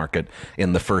stock market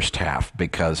in the first half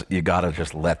because you got to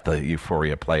just let the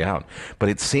euphoria play out. But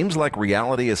it seems like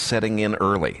reality is setting in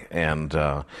early, and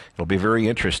it'll be very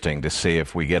interesting to see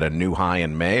if we get a new high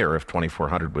in May or if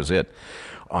 2,400 was it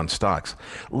on stocks.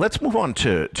 Let's move on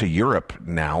to Europe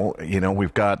now.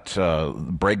 We've got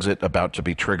Brexit about to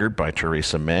be triggered by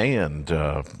Theresa May, and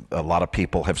a lot of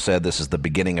people have said this is the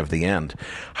beginning of the end.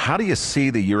 How do you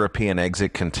see the European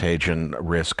exit contagion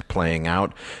risk playing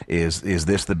out? Is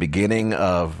this the beginning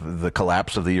of the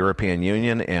collapse of the European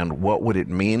Union, and what would it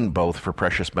mean both for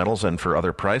precious metals and for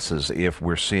other prices if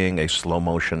we're seeing a slow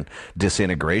motion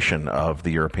disintegration of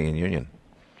the European Union?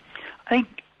 I think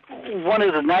one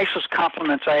of the nicest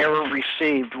compliments I ever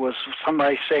received was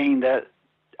somebody saying that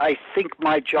I think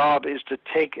my job is to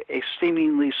take a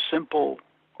seemingly simple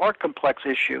or complex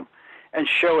issue and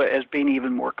show it as being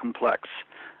even more complex.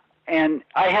 And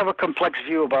I have a complex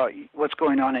view about what's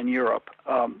going on in Europe.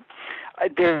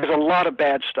 There's a lot of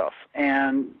bad stuff,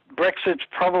 and Brexit's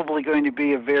probably going to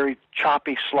be a very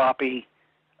choppy, sloppy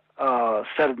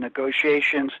set of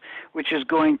negotiations, which is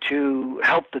going to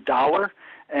help the dollar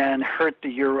and hurt the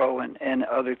euro and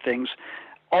other things.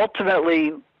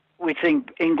 Ultimately, we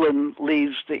think England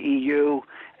leaves the EU,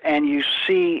 and you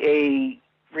see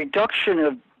a reduction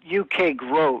of UK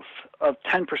growth of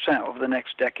 10% over the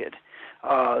next decade.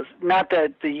 Not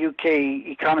that the UK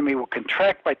economy will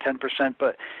contract by 10%,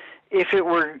 but if it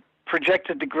were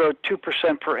projected to grow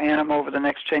 2% per annum over the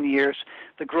next 10 years,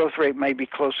 the growth rate may be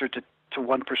closer to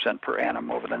 1% per annum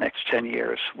over the next 10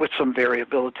 years, with some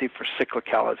variability for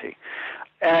cyclicality.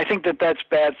 And I think that that's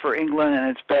bad for England, and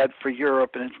it's bad for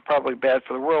Europe, and it's probably bad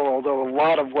for the world, although a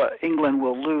lot of what England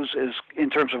will lose is, in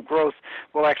terms of growth,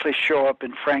 will actually show up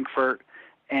in Frankfurt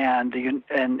and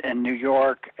New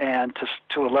York, and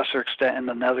to a lesser extent in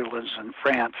the Netherlands and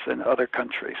France and other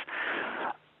countries.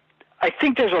 I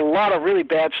think there's a lot of really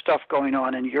bad stuff going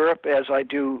on in Europe, as I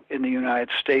do in the United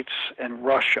States and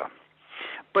Russia.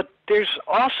 But there's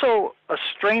also a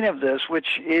strain of this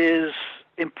which is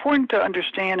important to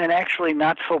understand and actually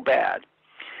not so bad.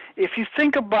 If you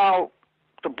think about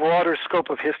the broader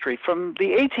scope of history, from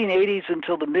the 1880s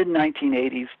until the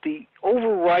mid-1980s, the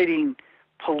overriding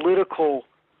political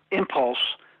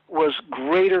impulse was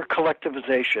greater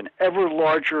collectivization, ever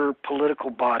larger political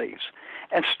bodies.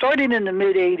 And starting in the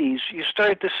mid-'80s, you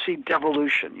started to see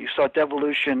devolution. You saw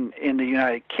devolution in the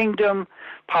United Kingdom,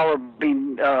 power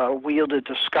being wielded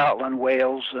to Scotland,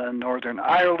 Wales, and Northern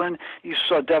Ireland. You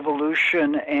saw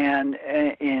devolution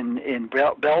in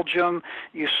Belgium.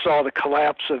 You saw the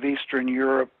collapse of Eastern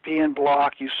European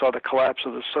bloc. You saw the collapse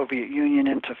of the Soviet Union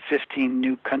into 15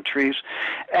 new countries.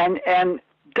 And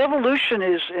devolution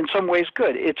is in some ways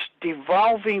good. It's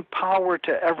devolving power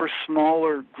to ever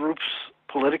smaller groups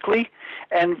politically,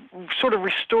 and sort of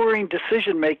restoring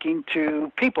decision-making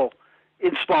to people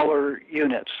in smaller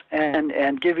units,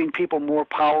 and giving people more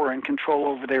power and control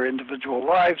over their individual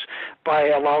lives by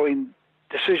allowing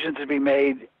decisions to be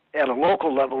made at a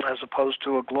local level as opposed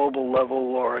to a global level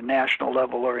or a national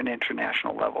level or an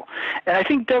international level. And I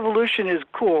think devolution is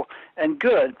cool and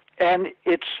good, and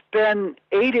it's been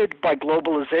aided by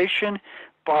globalization,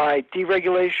 by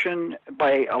deregulation,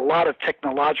 by a lot of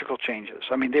technological changes.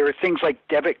 I mean, there are things like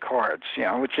debit cards,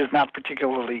 which is not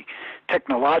particularly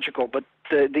technological, but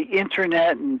the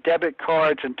internet and debit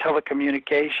cards and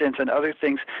telecommunications and other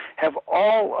things have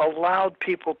all allowed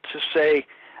people to say,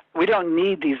 we don't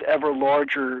need these ever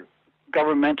larger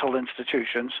governmental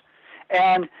institutions,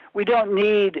 and we don't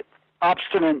need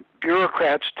obstinate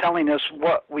bureaucrats telling us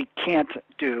what we can't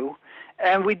do,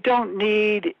 and we don't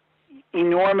need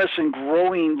enormous and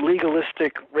growing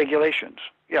legalistic regulations.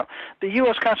 The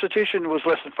U.S. Constitution was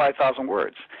less than 5,000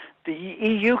 words. The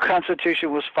EU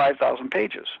Constitution was 5,000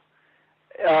 pages.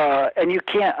 And you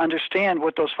can't understand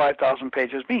what those 5,000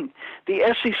 pages mean.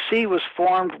 The SEC was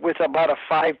formed with about a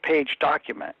 5-page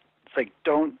document. It's like,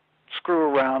 don't screw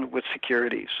around with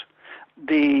securities.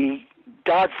 The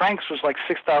Dodd-Frank's was like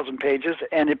 6,000 pages,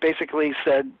 and it basically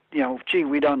said, gee,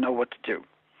 we don't know what to do.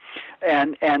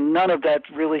 And none of that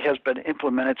really has been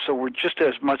implemented, so we're just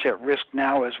as much at risk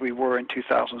now as we were in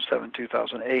 2007,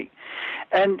 2008.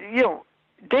 And,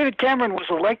 David Cameron was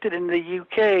elected in the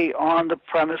UK on the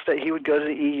premise that he would go to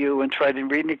the EU and try to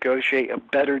renegotiate a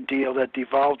better deal that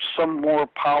devolved some more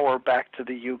power back to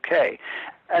the UK.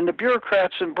 And the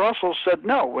bureaucrats in Brussels said,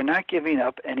 no, we're not giving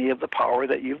up any of the power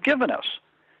that you've given us.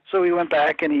 So he went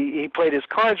back and he played his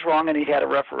cards wrong, and he had a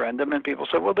referendum, and people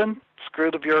said, well, then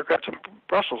screw the bureaucrats in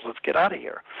Brussels. Let's get out of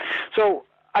here. So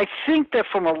I think that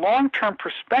from a long-term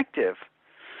perspective,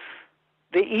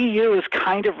 the EU is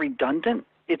kind of redundant.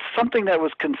 It's something that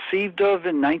was conceived of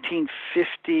in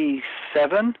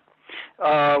 1957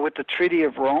 with the Treaty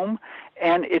of Rome,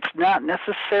 and it's not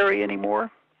necessary anymore.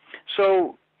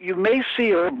 So you may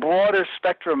see a broader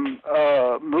spectrum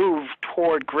move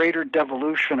toward greater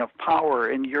devolution of power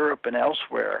in Europe and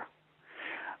elsewhere.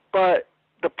 But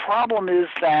the problem is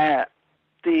that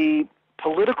the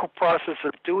political process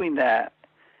of doing that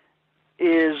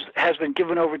has been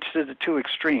given over to the two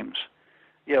extremes.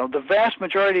 The vast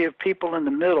majority of people in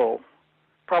the middle,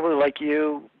 probably like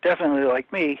you, definitely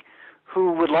like me,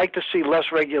 who would like to see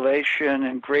less regulation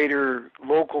and greater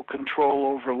local control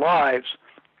over lives,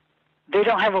 they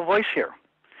don't have a voice here.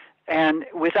 And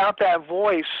without that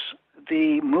voice,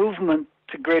 the movement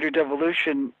to greater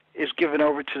devolution is given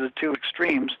over to the two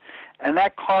extremes, and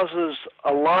that causes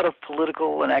a lot of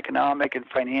political and economic and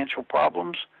financial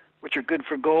problems, which are good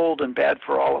for gold and bad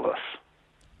for all of us.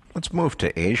 Let's move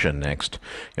to Asia next.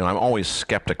 I'm always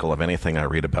skeptical of anything I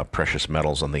read about precious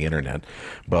metals on the internet,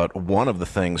 but one of the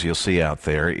things you'll see out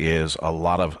there is a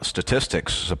lot of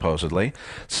statistics, supposedly,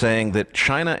 saying that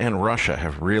China and Russia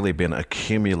have really been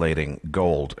accumulating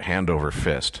gold hand over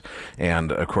fist.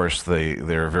 And, of course,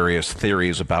 there are various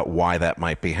theories about why that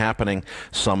might be happening.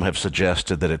 Some have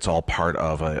suggested that it's all part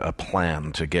of a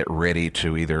plan to get ready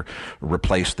to either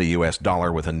replace the U.S.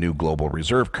 dollar with a new global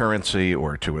reserve currency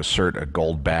or to assert a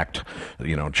gold-backed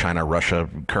China-Russia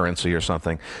currency or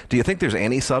something. Do you think there's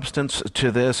any substance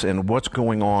to this, and what's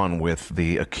going on with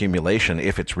the accumulation,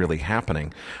 if it's really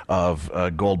happening, of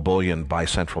gold bullion by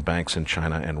central banks in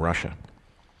China and Russia?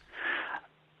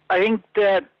 I think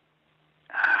that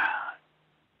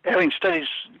having studied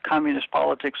communist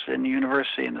politics in the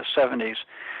university in the 70s,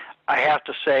 I have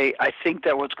to say I think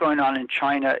that what's going on in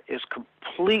China is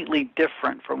completely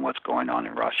different from what's going on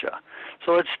in Russia.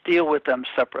 So let's deal with them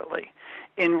separately.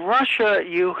 In Russia,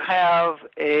 you have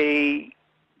a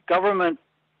government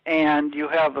and you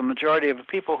have a majority of the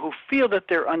people who feel that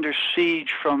they're under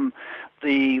siege from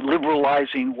the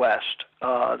liberalizing West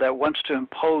that wants to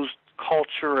impose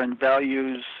culture and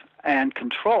values and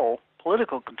control,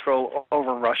 political control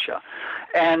over Russia.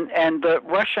 And the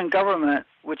Russian government,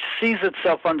 which sees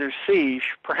itself under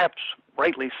siege, perhaps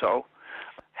rightly so,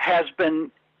 has been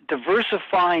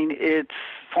diversifying its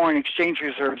foreign exchange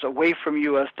reserves away from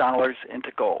U.S. dollars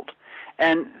into gold.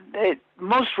 And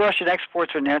most Russian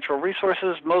exports are natural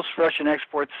resources. Most Russian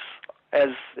exports, as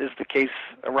is the case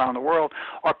around the world,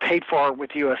 are paid for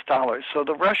with U.S. dollars. So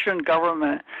the Russian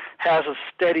government has a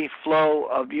steady flow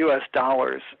of U.S.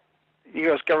 dollars. The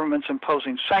U.S. government's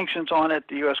imposing sanctions on it.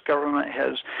 The U.S. government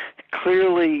has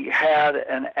clearly had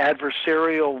an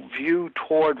adversarial view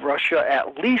toward Russia,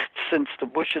 at least since the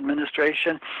Bush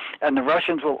administration. And the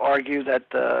Russians will argue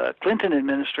that the Clinton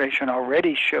administration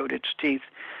already showed its teeth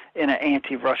in an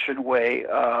anti-Russian way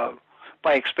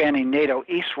by expanding NATO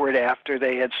eastward after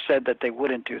they had said that they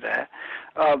wouldn't do that.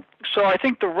 So I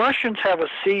think the Russians have a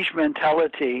siege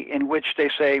mentality in which they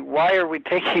say, why are we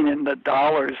taking in the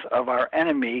dollars of our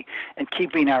enemy and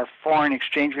keeping our foreign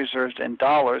exchange reserves in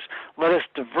dollars? Let us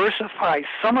diversify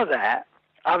some of that.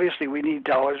 Obviously, we need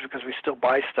dollars because we still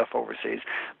buy stuff overseas,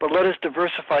 but let us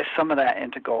diversify some of that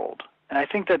into gold. And I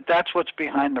think that that's what's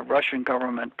behind the Russian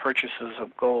government purchases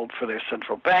of gold for their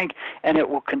central bank, and it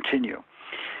will continue.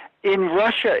 In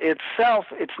Russia itself,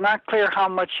 it's not clear how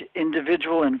much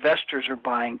individual investors are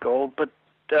buying gold, but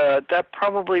that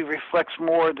probably reflects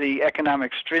more the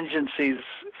economic stringencies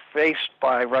faced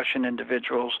by Russian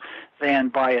individuals than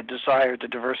by a desire to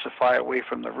diversify away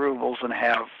from the rubles and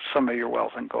have some of your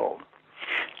wealth in gold.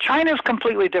 China is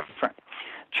completely different.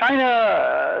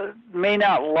 China may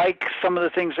not like some of the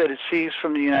things that it sees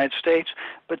from the United States,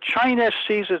 but China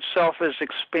sees itself as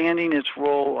expanding its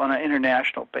role on an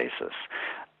international basis.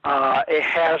 It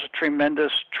has a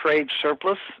tremendous trade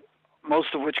surplus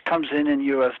most of which comes in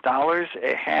U.S. dollars.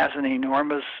 It has an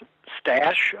enormous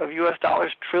stash of U.S.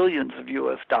 dollars, trillions of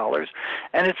U.S. dollars,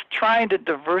 and it's trying to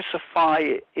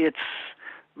diversify its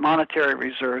monetary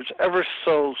reserves ever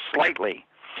so slightly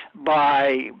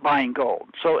by buying gold.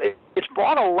 So it's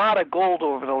bought a lot of gold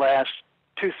over the last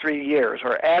 2-3 years,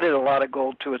 or added a lot of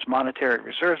gold to its monetary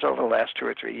reserves over the last 2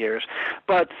 or 3 years.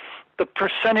 But the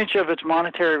percentage of its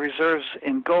monetary reserves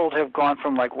in gold have gone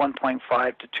from like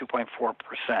 1.5 to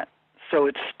 2.4%. So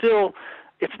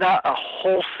it's not a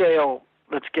wholesale,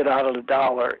 let's get out of the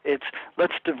dollar. It's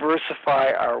let's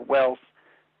diversify our wealth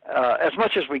as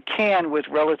much as we can with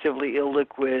relatively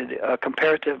illiquid,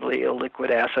 comparatively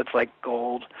illiquid assets like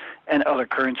gold and other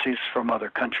currencies from other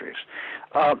countries.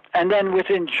 And then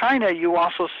within China, you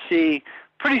also see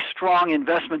pretty strong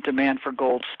investment demand for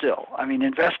gold still. I mean,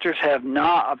 investors have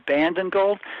not abandoned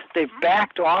gold. They've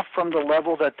backed off from the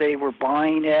level that they were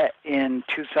buying at in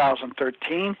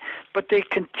 2013, but they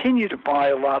continue to buy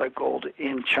a lot of gold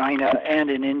in China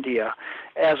and in India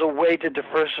as a way to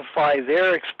diversify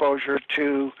their exposure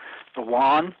to the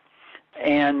yuan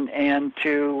and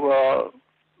to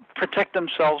protect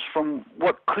themselves from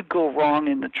what could go wrong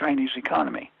in the Chinese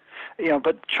economy.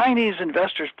 But Chinese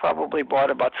investors probably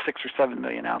bought about 6 or 7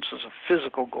 million ounces of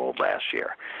physical gold last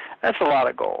year. That's a lot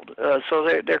of gold. So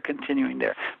they're continuing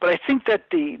there. But I think that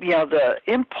the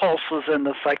impulses and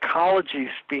the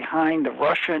psychologies behind the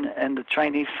Russian and the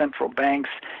Chinese central banks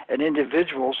and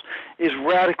individuals is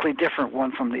radically different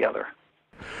one from the other.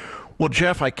 Well,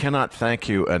 Jeff, I cannot thank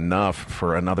you enough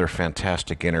for another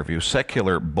fantastic interview.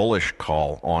 Secular bullish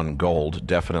call on gold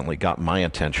definitely got my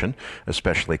attention,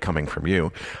 especially coming from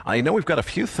you. I know we've got a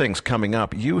few things coming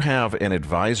up. You have an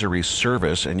advisory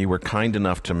service, and you were kind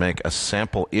enough to make a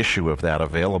sample issue of that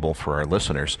available for our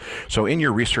listeners. So in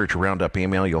your Research Roundup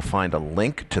email, you'll find a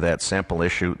link to that sample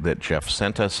issue that Jeff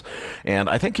sent us. And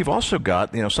I think you've also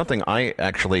got, something I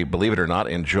actually, believe it or not,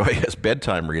 enjoy as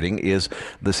bedtime reading is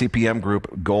the CPM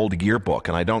Group Gold Yearbook,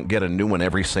 and I don't get a new one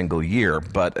every single year,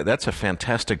 but that's a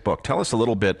fantastic book. Tell us a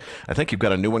little bit. I think you've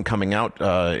got a new one coming out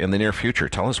in the near future.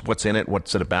 Tell us what's in it,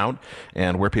 what's it about,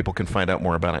 and where people can find out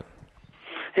more about it.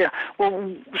 Yeah,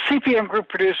 well, CPM Group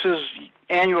produces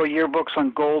annual yearbooks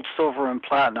on gold, silver, and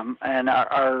platinum, and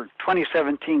our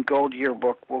 2017 Gold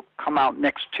Yearbook will come out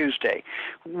next Tuesday.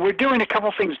 We're doing a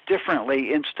couple things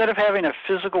differently. Instead of having a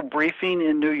physical briefing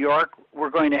in New York, we're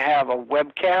going to have a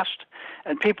webcast,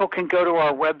 and people can go to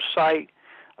our website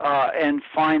and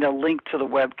find a link to the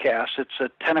webcast. It's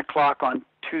at 10 o'clock on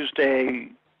Tuesday,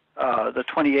 the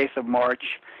 28th of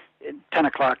March, 10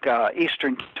 o'clock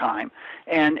Eastern time,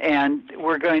 and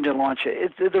we're going to launch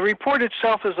it. The report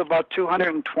itself is about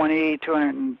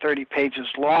 230 pages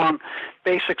long,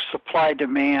 basic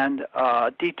supply-demand,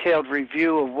 detailed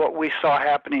review of what we saw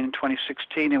happening in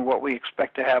 2016 and what we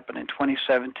expect to happen in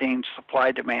 2017,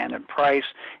 supply, demand, and price,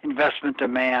 investment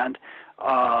demand,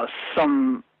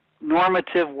 some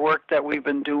normative work that we've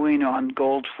been doing on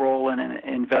gold's role in an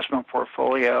investment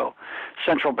portfolio,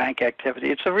 central bank activity.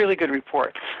 It's a really good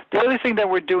report. The other thing that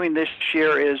we're doing this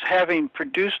year is, having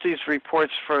produced these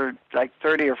reports for like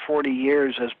 30 or 40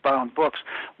 years as bound books,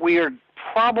 we are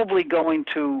probably going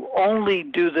to only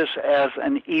do this as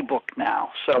an ebook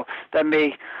now. So that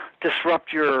may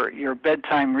disrupt your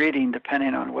bedtime reading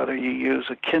depending on whether you use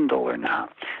a Kindle or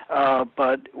not.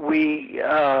 But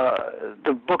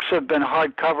the books have been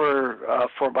hardcover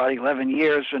for about 11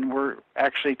 years, and we're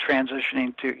actually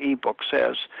transitioning to ebooks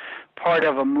as part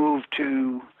of a move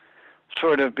to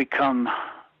sort of become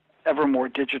ever more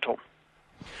digital.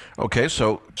 Okay,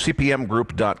 so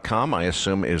cpmgroup.com, I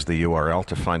assume, is the URL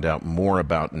to find out more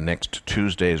about next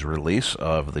Tuesday's release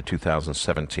of the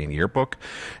 2017 yearbook.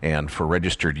 And for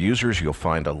registered users, you'll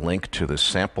find a link to the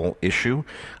sample issue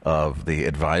of the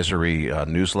advisory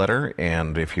newsletter.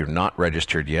 And if you're not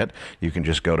registered yet, you can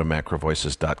just go to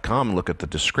macrovoices.com, look at the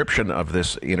description of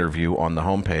this interview on the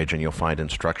homepage, and you'll find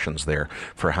instructions there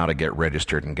for how to get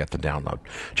registered and get the download.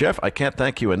 Jeff, I can't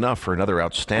thank you enough for another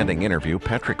outstanding interview.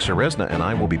 Patrick Ceresna and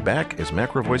I will be back as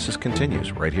Macro Voices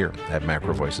continues right here at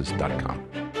macrovoices.com.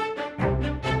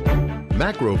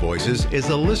 Macro Voices is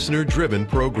a listener-driven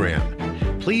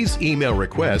program. Please email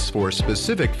requests for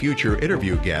specific future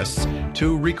interview guests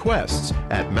to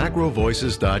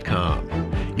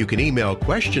requests@macrovoices.com. You can email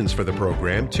questions for the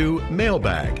program to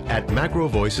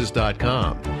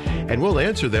mailbag@macrovoices.com, and we'll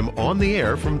answer them on the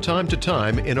air from time to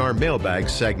time in our mailbag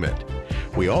segment.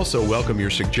 We also welcome your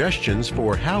suggestions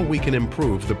for how we can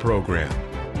improve the program.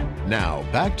 Now,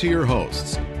 back to your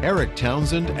hosts, Erik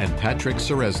Townsend and Patrick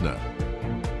Ceresna.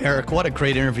 Erik, what a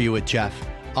great interview with Jeff.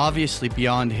 Obviously,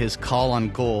 beyond his call on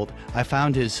gold, I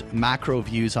found his macro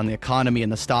views on the economy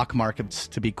and the stock markets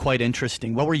to be quite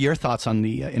interesting. What were your thoughts on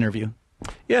the interview?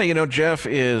 Yeah, Jeff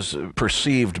is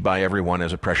perceived by everyone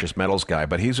as a precious metals guy,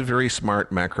 but he's a very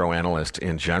smart macro analyst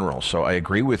in general. So I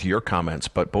agree with your comments,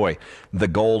 but boy, the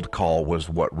gold call was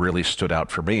what really stood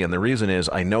out for me. And the reason is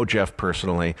I know Jeff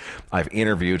personally. I've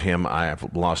interviewed him. I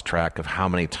have lost track of how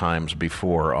many times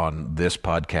before on this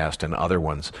podcast and other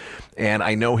ones. And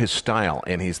I know his style,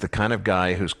 and he's the kind of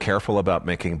guy who's careful about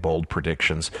making bold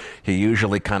predictions. He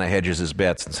usually kind of hedges his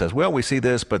bets and says, well, we see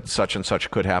this, but such and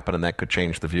such could happen, and that could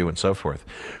change the view and so forth.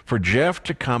 For Jeff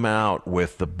to come out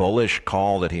with the bullish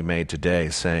call that he made today,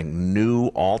 saying new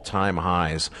all-time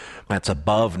highs, that's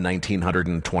above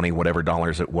 1,920 whatever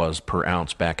dollars it was per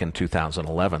ounce back in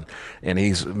 2011, and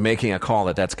he's making a call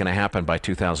that that's going to happen by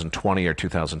 2020 or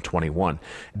 2021.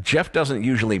 Jeff doesn't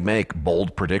usually make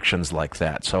bold predictions like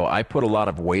that, so I put a lot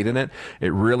of weight in it.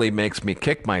 It really makes me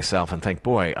kick myself and think,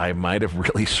 boy, I might have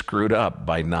really screwed up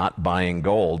by not buying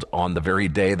gold on the very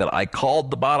day that I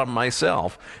called the bottom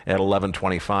myself at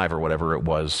 11.25 or whatever it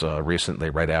was recently,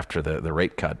 right after the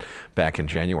rate cut back in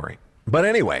January. But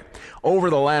anyway, over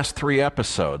the last 3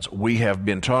 episodes, we have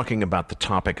been talking about the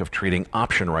topic of treating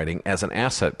option writing as an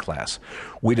asset class.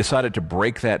 We decided to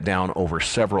break that down over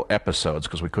several episodes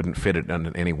because we couldn't fit it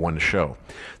in any one show.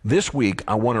 This week,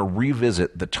 I want to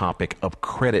revisit the topic of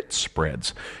credit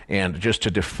spreads. And just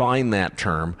to define that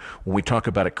term, when we talk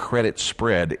about a credit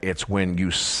spread, it's when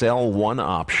you sell one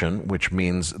option, which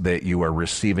means that you are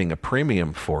receiving a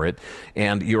premium for it,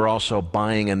 and you're also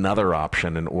buying another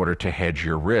option in order to hedge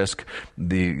your risk.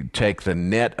 Take the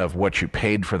net of what you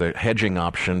paid for the hedging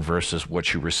option versus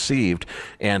what you received,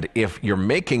 and if you're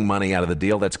making money out of the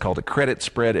deal, that's called a credit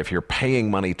spread. If you're paying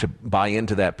money to buy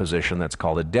into that position, that's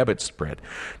called a debit spread.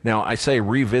 Now, I say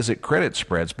revisit credit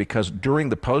spreads because during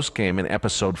the postgame in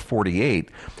episode 48,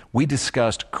 we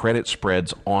discussed credit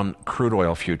spreads on crude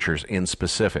oil futures in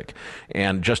specific.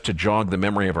 And just to jog the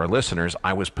memory of our listeners,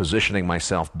 I was positioning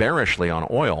myself bearishly on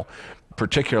oil,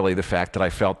 particularly the fact that I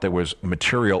felt there was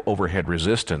material overhead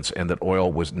resistance and that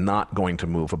oil was not going to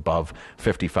move above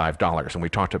 $55. And we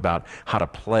talked about how to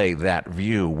play that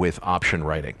view with option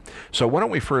writing. So why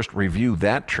don't we first review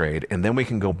that trade, and then we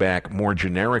can go back more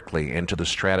generically into the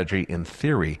strategy in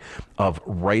theory of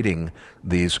writing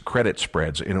these credit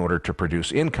spreads in order to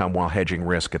produce income while hedging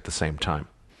risk at the same time.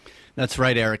 That's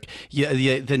right, Erik. Yeah,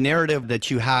 the narrative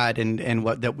that you had and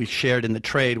what that we shared in the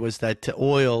trade was that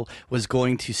oil was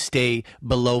going to stay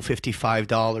below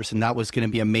 $55, and that was going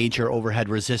to be a major overhead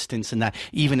resistance, and that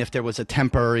even if there was a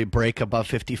temporary break above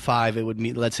 55, it would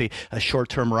mean, let's say, a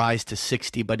short-term rise to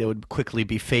 60, but it would quickly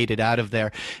be faded out of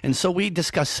there. And so we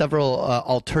discussed several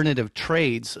alternative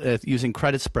trades using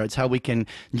credit spreads, how we can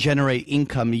generate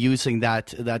income using that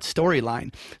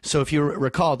storyline. So if you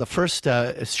recall, the first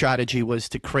strategy was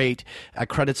to create a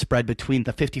credit spread between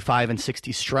the 55 and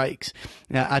 60 strikes.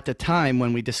 Now, at the time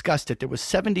when we discussed it, there was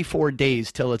 74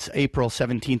 days till its April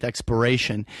 17th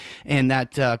expiration, and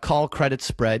that call credit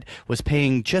spread was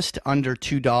paying just under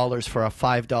 $2 for a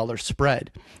 $5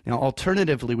 spread. Now,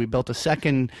 alternatively, we built a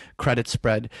second credit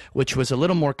spread, which was a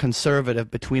little more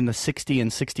conservative between the $60 and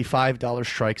 $65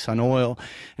 strikes on oil.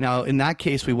 Now, in that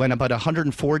case, we went about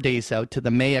 104 days out to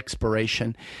the May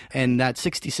expiration, and that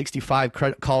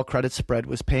 60-65 call credit spread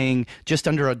was paying just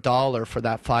under $1 for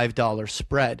that $5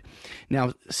 spread.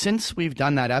 Now, since we've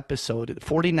done that episode,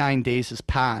 49 days has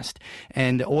passed,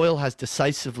 and oil has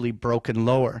decisively broken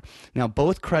lower. Now,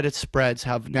 both credit spreads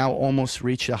have now almost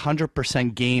reached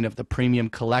 100% gain of the premium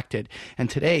collected, and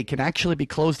today can actually be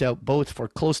closed out both for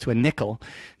close to a nickel.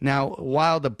 Now,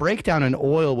 while the breakdown in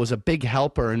oil was a big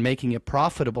helper in making it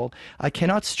profitable, I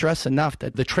cannot stress enough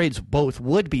that the trades both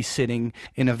would be sitting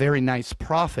in a very nice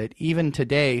profit, even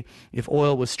today, if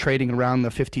oil was trading around the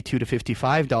 $52 to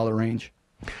 $55 range.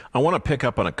 I want to pick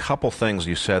up on a couple things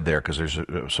you said there because there's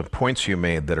some points you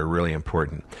made that are really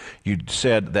important. You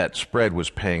said that spread was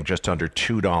paying just under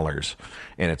 $2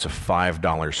 and it's a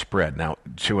 $5 spread. Now,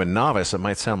 to a novice, it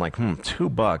might sound like,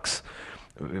 $2,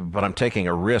 but I'm taking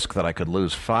a risk that I could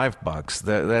lose $5.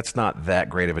 That's not that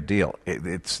great of a deal.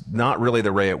 It's not really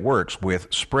the way it works with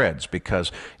spreads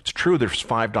because it's true there's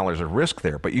 $5 of risk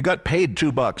there, but you got paid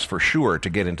 $2 for sure to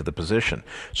get into the position.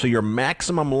 So your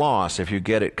maximum loss if you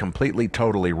get it completely,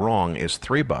 totally wrong is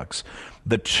 $3.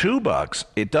 The $2,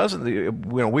 it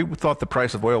doesn't, we thought the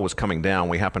price of oil was coming down.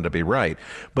 We happened to be right.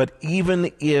 But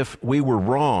even if we were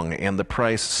wrong and the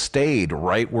price stayed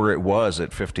right where it was at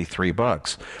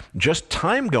 $53, just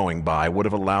time going by would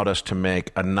have allowed us to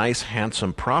make a nice,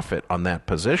 handsome profit on that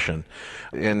position.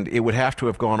 And it would have to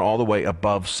have gone all the way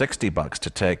above $60 to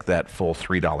take that full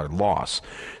 $3 loss.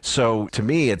 So to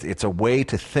me, it's a way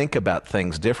to think about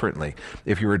things differently.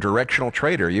 If you're a directional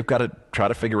trader, you've got to try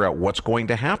to figure out what's going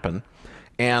to happen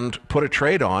and put a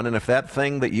trade on, and if that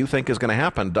thing that you think is going to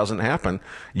happen doesn't happen,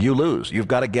 you lose. You've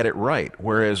got to get it right.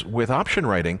 Whereas with option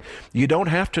writing, you don't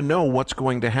have to know what's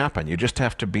going to happen. You just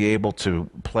have to be able to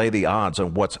play the odds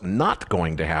on what's not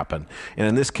going to happen. And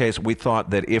in this case, we thought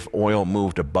that if oil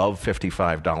moved above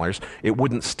 $55, it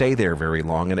wouldn't stay there very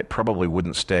long, and it probably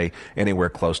wouldn't stay anywhere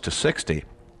close to 60.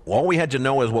 All we had to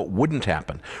know is what wouldn't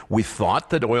happen. We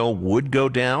thought that oil would go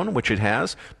down, which it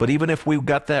has, but even if we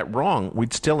got that wrong,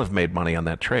 we'd still have made money on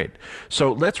that trade.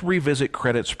 So let's revisit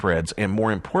credit spreads, and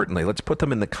more importantly, let's put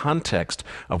them in the context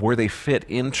of where they fit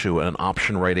into an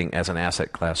option writing as an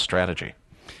asset class strategy.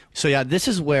 So yeah, this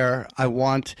is where I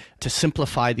want to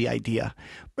simplify the idea.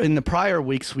 In the prior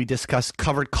weeks, we discussed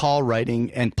covered call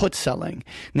writing and put selling.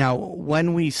 Now,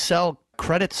 when we sell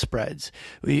credit spreads,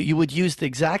 you would use the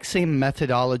exact same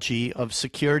methodology of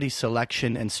security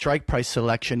selection and strike price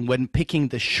selection when picking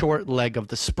the short leg of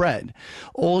the spread.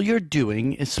 All you're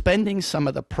doing is spending some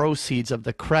of the proceeds of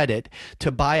the credit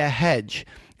to buy a hedge,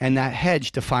 and that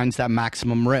hedge defines that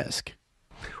maximum risk.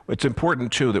 It's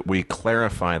important, too, that we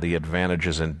clarify the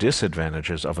advantages and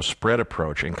disadvantages of a spread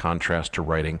approach in contrast to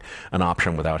writing an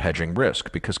option without hedging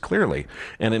risk, because clearly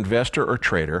an investor or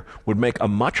trader would make a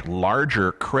much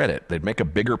larger credit. They'd make a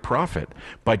bigger profit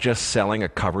by just selling a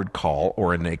covered call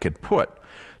or a naked put.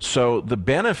 So the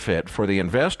benefit for the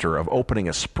investor of opening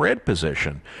a spread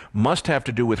position must have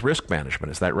to do with risk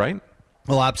management. Is that right?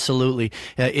 Well, absolutely.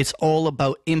 It's all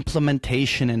about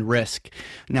implementation and risk.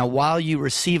 Now, while you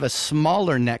receive a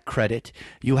smaller net credit,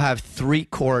 you have three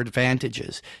core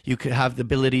advantages. You could have the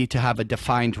ability to have a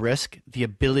defined risk, the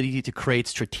ability to create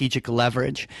strategic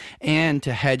leverage, and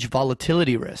to hedge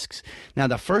volatility risks. Now,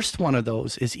 the first one of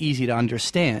those is easy to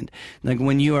understand. Like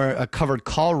when you are a covered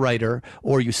call writer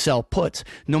or you sell puts,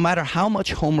 no matter how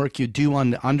much homework you do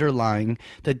on the underlying,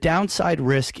 the downside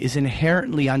risk is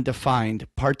inherently undefined,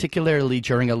 particularly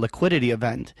during a liquidity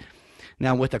event.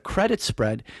 Now, with a credit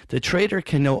spread, the trader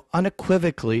can know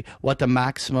unequivocally what the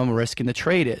maximum risk in the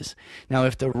trade is. Now,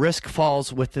 if the risk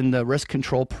falls within the risk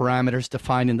control parameters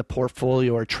defined in the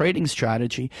portfolio or trading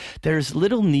strategy, there's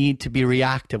little need to be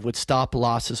reactive with stop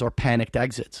losses or panicked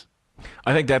exits.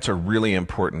 I think that's a really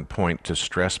important point to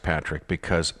stress, Patrick,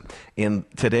 because in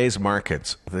today's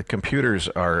markets, the computers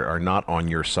are not on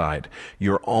your side.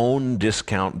 Your own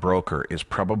discount broker is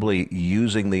probably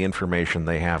using the information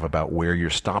they have about where your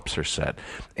stops are set,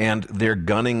 and they're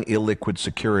gunning illiquid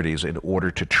securities in order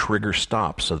to trigger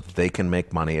stops so that they can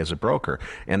make money as a broker,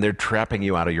 and they're trapping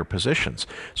you out of your positions.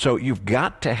 So you've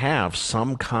got to have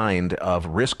some kind of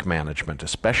risk management,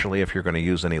 especially if you're going to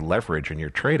use any leverage in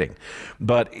your trading.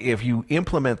 But if you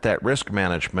implement that risk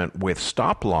management with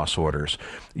stop loss orders,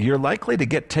 you're likely to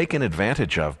get taken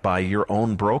advantage of by your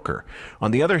own broker.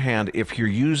 On the other hand, if you're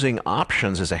using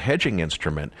options as a hedging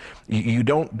instrument, you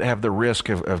don't have the risk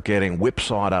of getting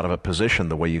whipsawed out of a position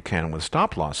the way you can with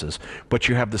stop losses, but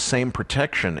you have the same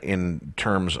protection in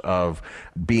terms of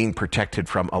being protected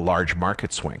from a large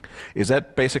market swing. Is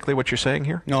that basically what you're saying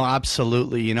here? No,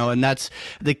 absolutely. And that's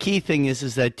the key thing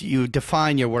is that you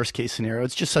define your worst case scenario.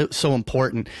 It's just so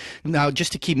important. Now,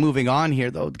 just to keep moving on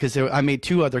here, though, because I made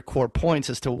two other core points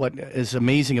as to what is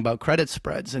amazing about credit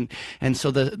spreads. And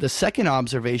so the second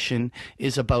observation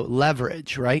is about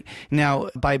leverage, right? Now,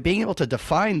 by being able to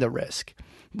define the risk,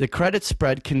 the credit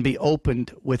spread can be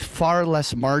opened with far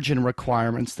less margin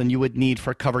requirements than you would need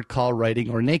for covered call writing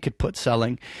or naked put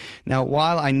selling. Now,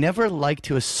 while I never like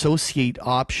to associate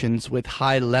options with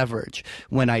high leverage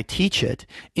when I teach it,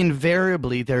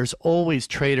 invariably there's always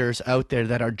traders out there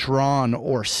that are drawn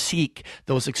or seek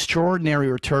those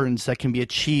extraordinary returns that can be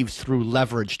achieved through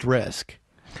leveraged risk.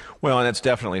 Well, and it's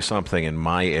definitely something in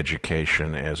my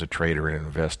education as a trader and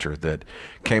investor that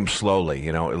came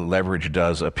slowly. Leverage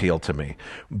does appeal to me.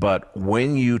 But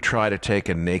when you try to take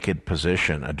a naked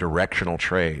position, a directional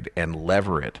trade, and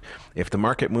lever it, if the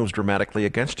market moves dramatically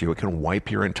against you, it can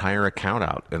wipe your entire account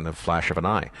out in the flash of an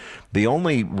eye. The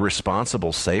only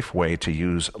responsible, safe way to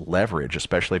use leverage,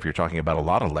 especially if you're talking about a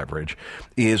lot of leverage,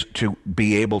 is to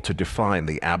be able to define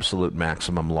the absolute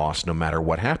maximum loss no matter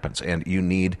what happens. And you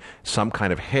need some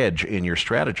kind of hedge hedge in your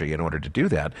strategy in order to do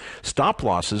that. Stop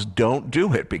losses don't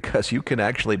do it because you can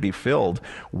actually be filled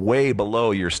way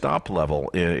below your stop level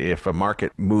if a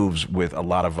market moves with a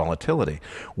lot of volatility.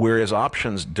 Whereas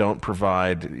options don't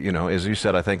provide, as you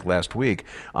said, I think last week,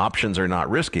 options are not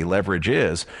risky, leverage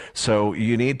is. So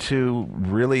you need to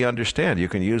really understand you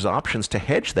can use options to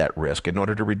hedge that risk in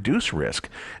order to reduce risk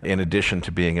in addition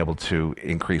to being able to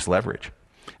increase leverage.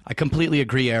 I completely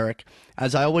agree, Erik.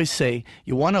 As I always say,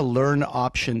 you want to learn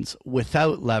options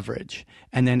without leverage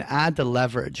and then add the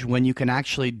leverage when you can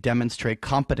actually demonstrate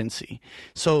competency.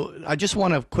 So I just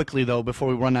want to quickly, though, before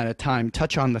we run out of time,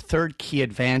 touch on the third key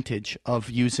advantage of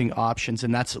using options,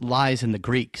 and that lies in the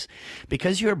Greeks.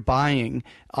 Because you're buying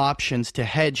options to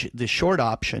hedge the short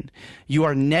option, you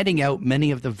are netting out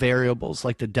many of the variables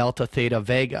like the delta, theta,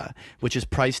 vega, which is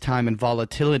price, time, and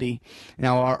volatility.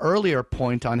 Now, our earlier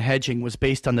point on hedging was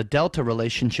based on the delta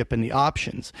relationship in the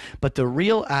options, but the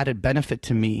real added benefit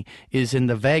to me is in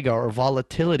the vega or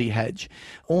volatility hedge.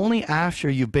 Only after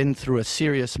you've been through a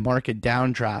serious market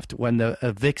downdraft, when the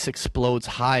VIX explodes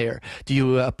higher, do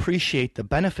you appreciate the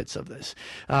benefits of this.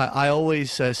 I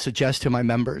always suggest to my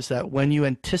members that when you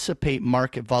anticipate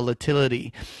market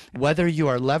volatility, whether you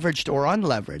are leveraged or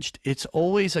unleveraged, it's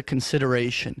always a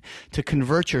consideration to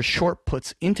convert your short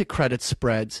puts into credit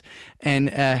spreads and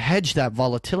hedge that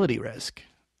volatility risk.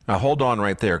 Now hold on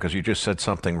right there, because you just said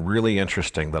something really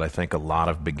interesting that I think a lot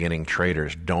of beginning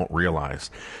traders don't realize.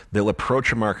 They'll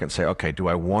approach a market and say, okay, do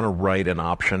I want to write an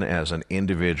option as an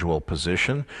individual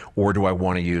position, or do I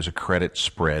want to use a credit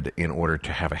spread in order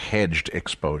to have a hedged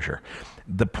exposure?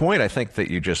 The point I think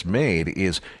that you just made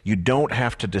is you don't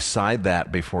have to decide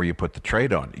that before you put the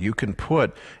trade on. You can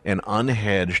put an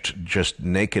unhedged, just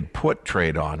naked put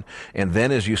trade on, and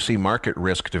then as you see market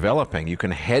risk developing, you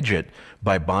can hedge it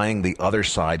by buying the other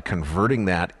side, converting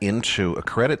that into a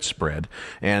credit spread,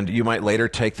 and you might later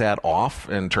take that off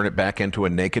and turn it back into a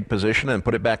naked position and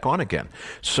put it back on again.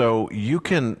 So you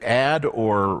can add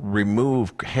or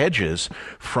remove hedges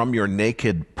from your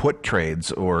naked put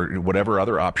trades or whatever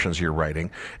other options you're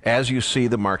writing as you see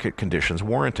the market conditions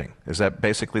warranting. Is that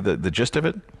basically the gist of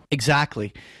it?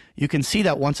 Exactly. You can see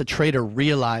that once a trader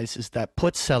realizes that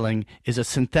put selling is a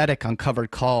synthetic on covered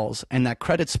calls and that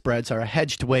credit spreads are a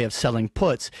hedged way of selling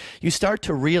puts, you start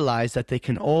to realize that they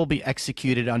can all be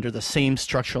executed under the same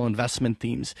structural investment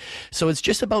themes. So it's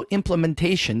just about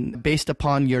implementation based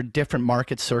upon your different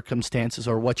market circumstances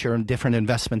or what your different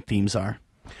investment themes are.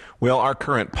 Well, our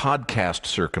current podcast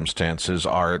circumstances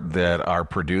are that our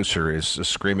producer is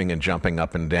screaming and jumping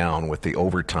up and down with the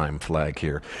overtime flag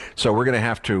here. So we're going to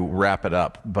have to wrap it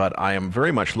up. But I am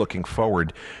very much looking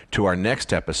forward to our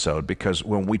next episode, because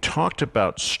when we talked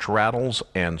about straddles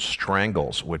and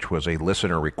strangles, which was a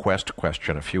listener request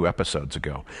question a few episodes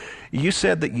ago, you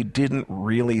said that you didn't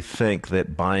really think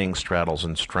that buying straddles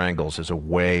and strangles is a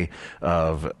way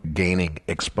of gaining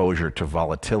exposure to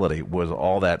volatility was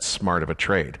all that smart of a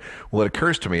trade. Well, it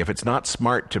occurs to me, if it's not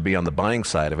smart to be on the buying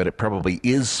side of it, it probably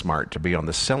is smart to be on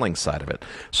the selling side of it.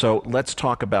 So let's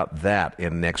talk about that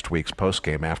in next week's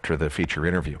postgame after the feature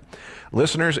interview.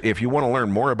 Listeners, if you want to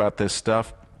learn more about this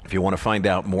stuff, if you want to find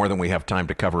out more than we have time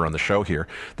to cover on the show here,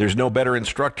 there's no better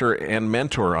instructor and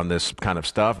mentor on this kind of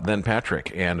stuff than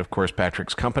Patrick. And of course,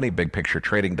 Patrick's company,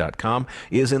 bigpicturetrading.com,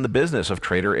 is in the business of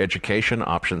trader education.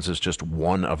 Options is just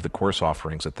one of the course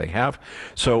offerings that they have.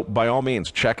 So by all means,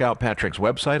 check out Patrick's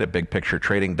website at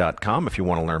bigpicturetrading.com if you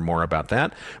want to learn more about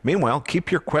that. Meanwhile,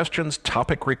 keep your questions,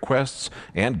 topic requests,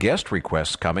 and guest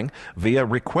requests coming via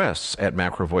requests at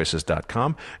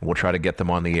macrovoices.com, and we'll try to get them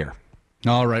on the air.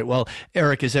 All right. Well,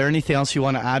 Erik, is there anything else you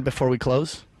want to add before we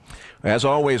close? As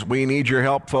always, we need your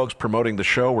help, folks, promoting the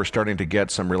show. We're starting to get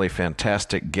some really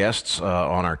fantastic guests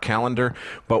on our calendar,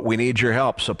 but we need your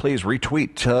help. So please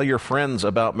retweet, tell your friends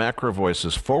about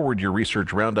MacroVoices, forward your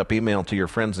research roundup email to your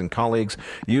friends and colleagues.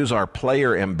 Use our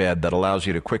player embed that allows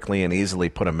you to quickly and easily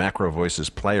put a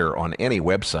MacroVoices player on any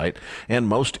website. And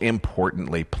most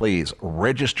importantly, please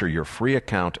register your free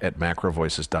account at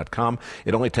macrovoices.com.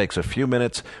 It only takes a few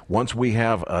minutes. Once we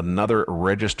have another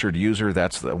registered user,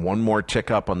 that's one more tick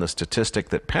up on the statistic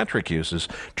that Patrick uses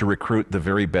to recruit the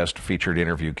very best featured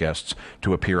interview guests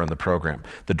to appear on the program.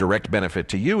 The direct benefit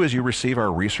to you is you receive our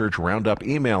Research Roundup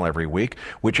email every week,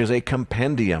 which is a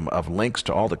compendium of links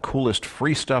to all the coolest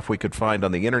free stuff we could find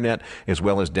on the internet, as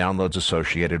well as downloads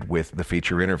associated with the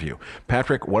feature interview.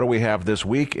 Patrick, what do we have this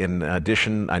week? In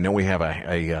addition, I know we have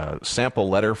a sample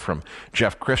letter from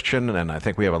Jeff Christian, and I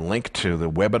think we have a link to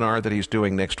the webinar that he's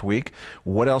doing next week.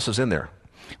 What else is in there?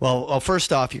 Well,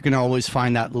 first off, you can always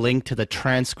find that link to the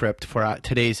transcript for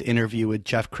today's interview with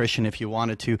Jeff Christian if you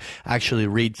wanted to actually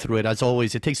read through it. As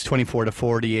always, it takes 24 to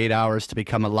 48 hours to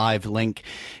become a live link.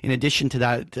 In addition to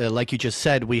that, like you just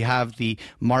said, we have the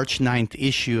March 9th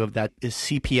issue of that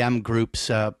CPM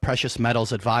Group's Precious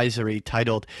Metals Advisory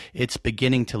titled "It's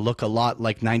Beginning to Look a Lot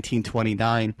Like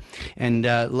 1929." And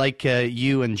like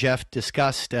you and Jeff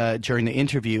discussed during the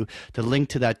interview, the link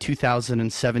to that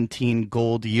 2017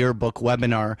 Gold Yearbook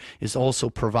webinar is also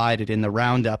provided in the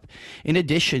roundup. In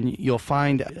addition, you'll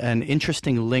find an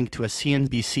interesting link to a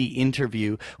CNBC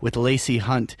interview with Lacey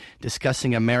Hunt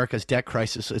discussing America's debt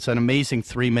crisis. It's an amazing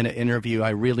 3-minute interview.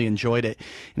 I really enjoyed it.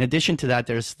 In addition to that,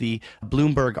 there's the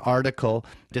Bloomberg article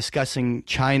discussing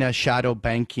China shadow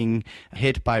banking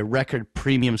hit by record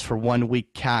premiums for 1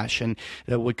 week cash, and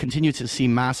we continue to see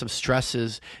massive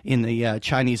stresses in the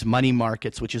Chinese money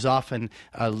markets, which is often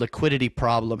a liquidity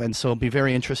problem, and so it'll be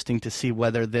very interesting to see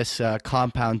whether this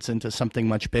compounds into something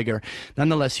much bigger.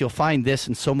 Nonetheless, you'll find this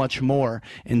and so much more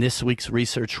in this week's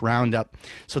Research Roundup.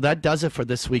 So that does it for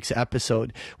this week's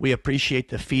episode. We appreciate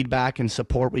the feedback and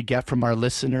support we get from our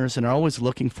listeners and are always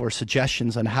looking for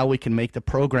suggestions on how we can make the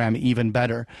program even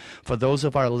better. For those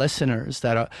of our listeners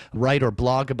that write or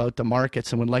blog about the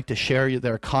markets and would like to share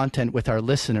their content with our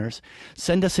listeners,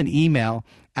 send us an email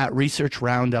at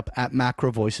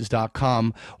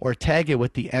researchroundup@macrovoices.com or tag it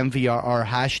with the MVRR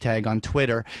hashtag on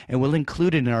Twitter, and we'll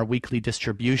include it in our weekly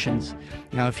distributions.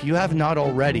 Now, if you have not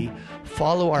already,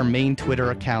 follow our main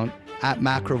Twitter account at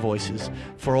MacroVoices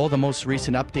for all the most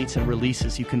recent updates and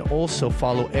releases. You can also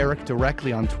follow Erik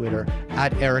directly on Twitter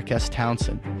at Erik S.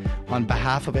 Townsend. On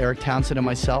behalf of Erik Townsend and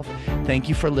myself, thank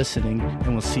you for listening,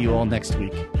 and we'll see you all next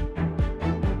week.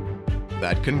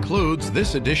 That concludes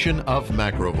this edition of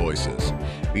MacroVoices.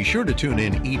 Be sure to tune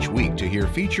in each week to hear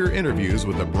feature interviews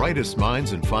with the brightest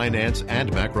minds in finance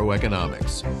and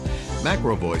macroeconomics.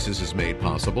 MacroVoices is made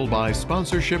possible by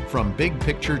sponsorship from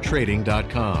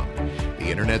BigPictureTrading.com, the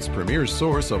Internet's premier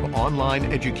source of online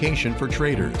education for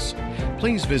traders.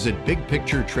 Please visit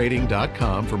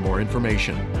BigPictureTrading.com for more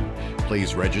information.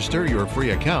 Please register your free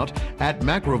account at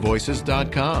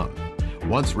MacroVoices.com.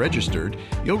 Once registered,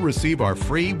 you'll receive our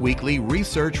free weekly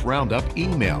Research Roundup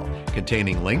email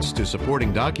containing links to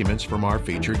supporting documents from our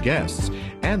featured guests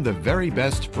and the very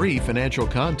best free financial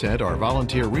content our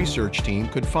volunteer research team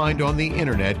could find on the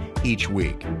internet each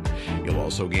week. You'll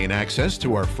also gain access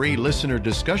to our free listener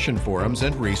discussion forums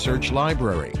and research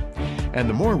library. And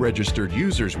the more registered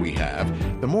users we have,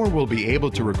 the more we'll be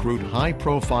able to recruit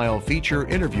high-profile feature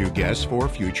interview guests for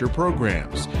future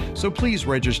programs. So please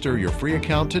register your free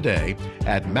account today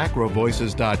at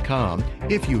macrovoices.com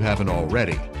if you haven't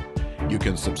already. You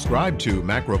can subscribe to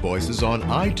MacroVoices on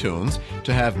iTunes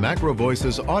to have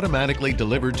MacroVoices automatically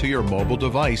delivered to your mobile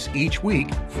device each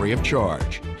week free of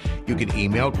charge. You can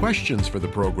email questions for the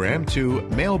program to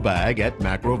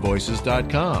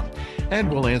mailbag@macrovoices.com, and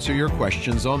we'll answer your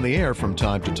questions on the air from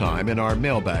time to time in our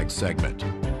mailbag segment.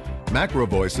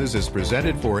 MacroVoices is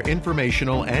presented for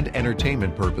informational and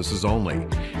entertainment purposes only.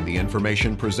 The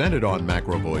information presented on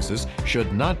MacroVoices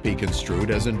should not be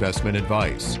construed as investment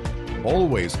advice.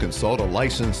 Always consult a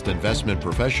licensed investment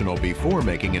professional before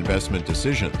making investment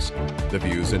decisions. The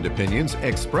views and opinions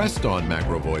expressed on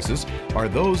MacroVoices are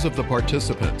those of the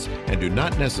participants and do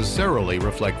not necessarily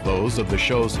reflect those of the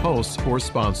show's hosts or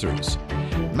sponsors.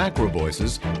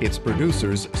 MacroVoices, its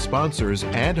producers, sponsors,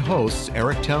 and hosts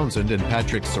Erik Townsend and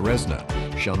Patrick Ceresna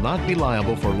shall not be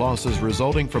liable for losses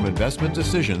resulting from investment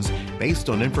decisions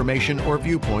based on information or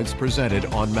viewpoints presented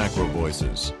on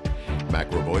MacroVoices.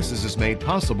 MacroVoices is made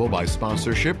possible by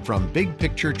sponsorship from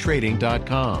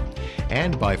BigPictureTrading.com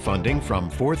and by funding from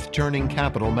Fourth Turning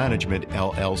Capital Management,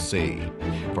 LLC.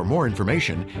 For more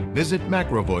information, visit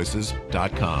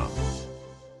MacroVoices.com.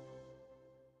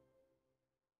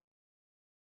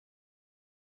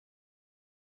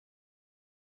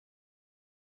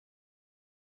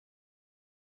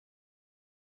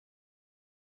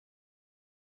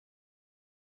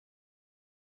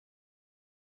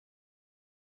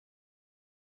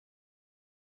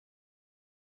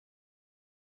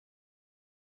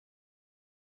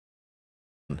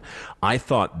 I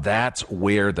thought that's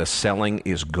where the selling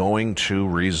is going to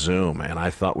resume, and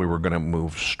I thought we were going to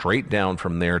move straight down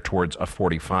from there towards a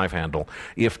 45 handle,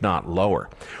 if not lower.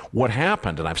 What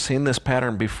happened, and I've seen this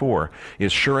pattern before,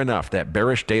 is sure enough, that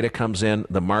bearish data comes in,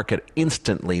 the market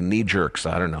instantly knee-jerks,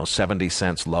 70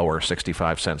 cents lower,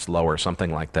 65 cents lower,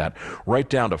 something like that, right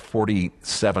down to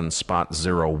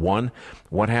 47.01.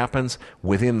 What happens?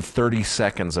 Within 30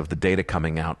 seconds of the data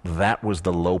coming out, that was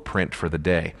the low print for the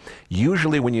day.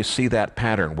 Usually when you see that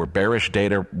pattern where bearish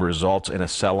data results in a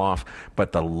sell-off,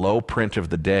 but the low print of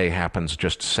the day happens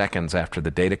just seconds after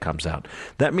the data comes out,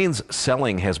 that means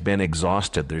selling has been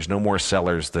exhausted. There's no more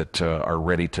sellers that are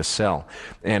ready to sell.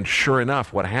 And sure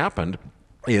enough, what happened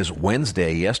is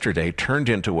Wednesday, yesterday, turned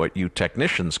into what you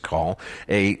technicians call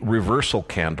a reversal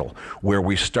candle, where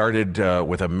we started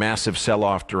with a massive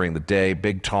sell-off during the day,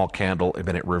 big tall candle, and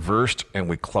then it reversed and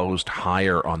we closed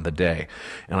higher on the day.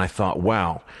 And I thought,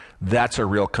 wow, that's a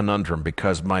real conundrum,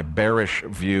 because my bearish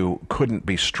view couldn't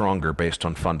be stronger based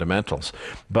on fundamentals.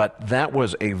 But that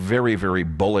was a very, very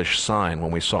bullish sign when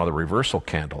we saw the reversal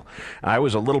candle. I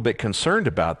was a little bit concerned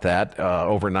about that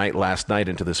overnight, last night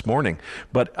into this morning.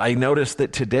 But I noticed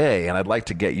that today, and I'd like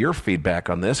to get your feedback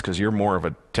on this because you're more of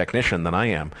a technician than I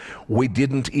am, we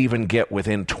didn't even get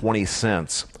within 20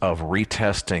 cents of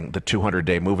retesting the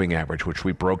 200-day moving average, which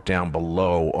we broke down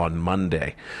below on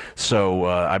Monday. So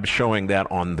I'm showing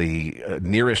that on the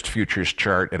nearest futures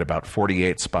chart at about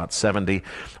 48.70.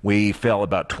 We fell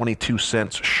about 22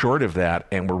 cents short of that,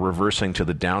 and we're reversing to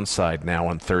the downside now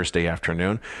on Thursday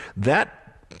afternoon. That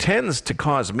tends to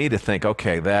cause me to think,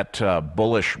 okay, that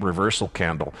bullish reversal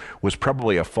candle was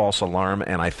probably a false alarm,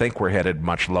 and I think we're headed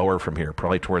much lower from here,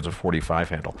 probably towards a 45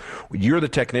 handle. You're the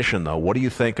technician, though. What do you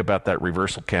think about that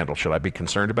reversal candle? Should I be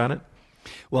concerned about it?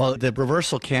 Well, the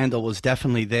reversal candle was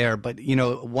definitely there, but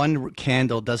one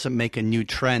candle doesn't make a new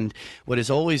trend. What is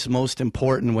always most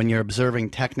important when you're observing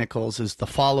technicals is the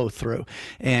follow through.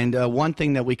 And one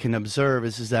thing that we can observe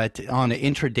is that on an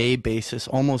intraday basis,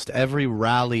 almost every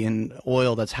rally in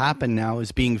oil that's happened now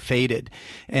is being faded.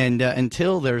 And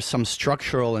until there's some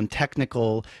structural and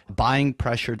technical buying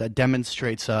pressure that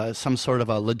demonstrates some sort of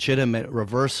a legitimate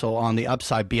reversal on the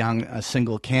upside beyond a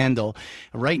single candle,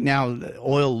 right now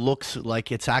oil looks like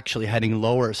it's actually heading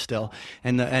lower still,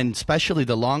 and especially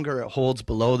the longer it holds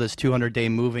below this 200-day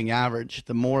moving average,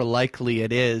 the more likely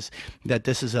it is that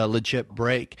this is a legit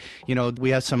break.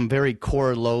 We have some very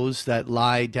core lows that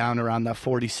lie down around that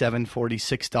 $47,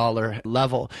 $46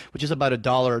 level, which is about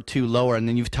 $1 or $2 lower, and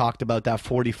then you've talked about that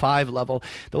 45 level.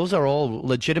 Those are all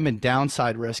legitimate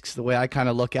downside risks. The way I kind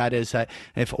of look at it is that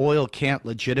if oil can't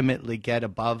legitimately get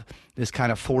above this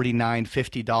kind of $49,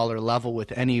 $50 level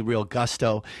with any real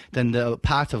gusto, then the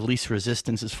path of least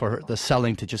resistance is for the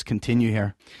selling to just continue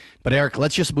here. But Erik,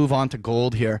 let's just move on to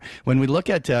gold here. When we look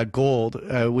at gold,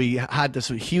 we had this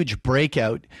huge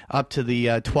breakout up to the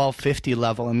 1250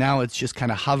 level, and now it's just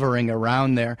kind of hovering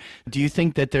around there. Do you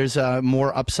think that there's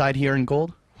more upside here in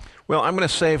gold? Well, I'm going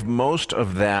to save most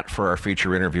of that for our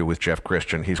feature interview with Jeff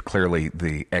Christian. He's clearly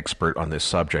the expert on this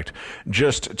subject.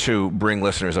 Just to bring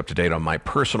listeners up to date on my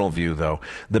personal view, though,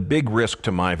 the big risk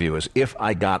to my view is if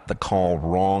I got the call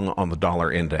wrong on the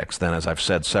dollar index, then as I've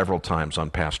said several times on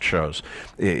past shows,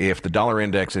 if the dollar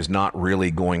index is not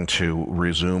really going to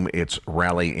resume its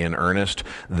rally in earnest,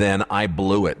 then I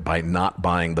blew it by not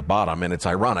buying the bottom. And it's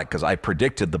ironic because I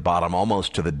predicted the bottom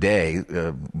almost to the day,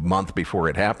 month before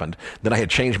it happened. Then I had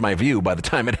changed my view by the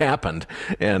time it happened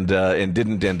and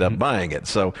didn't end up buying it.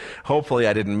 So hopefully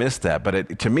I didn't miss that.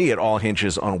 But to me, it all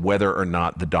hinges on whether or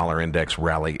not the dollar index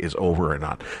rally is over or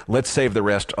not. Let's save the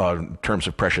rest in terms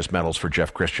of precious metals for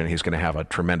Jeff Christian. He's going to have a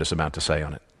tremendous amount to say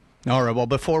on it. All right. Well,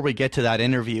 before we get to that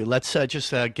interview, let's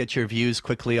just get your views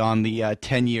quickly on the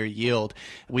 10-year yield.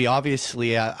 We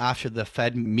obviously, after the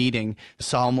Fed meeting,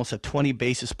 saw almost a 20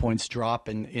 basis points drop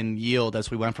in yield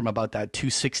as we went from about that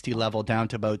 260 level down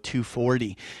to about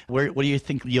 240. What do you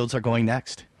think yields are going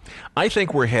next? I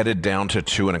think we're headed down to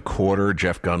 2.25.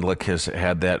 Jeff Gundlach has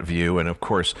had that view, and of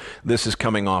course, this is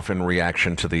coming off in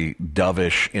reaction to the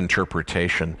dovish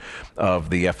interpretation of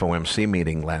the FOMC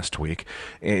meeting last week.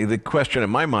 The question in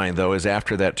my mind, though, is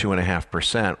after that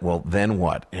 2.5%, well, then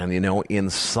what? And in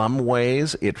some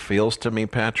ways, it feels to me,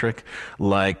 Patrick,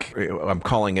 like I'm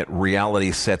calling it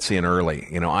reality sets in early.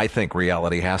 I think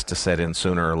reality has to set in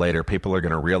sooner or later. People are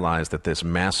going to realize that this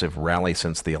massive rally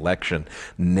since the election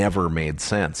never made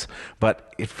sense.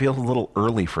 But it feels a little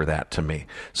early for that to me.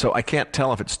 So I can't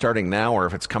tell if it's starting now or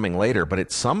if it's coming later. But at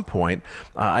some point,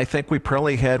 I think we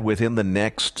probably head within the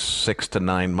next 6 to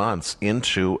 9 months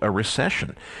into a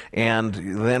recession. And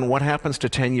then what happens to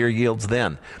 10-year yields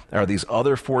then? Are these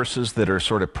other forces that are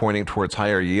sort of pointing towards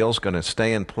higher yields going to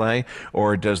stay in play?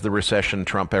 Or does the recession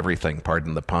trump everything,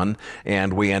 pardon the pun,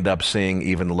 and we end up seeing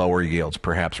even lower yields,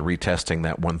 perhaps retesting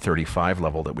that 135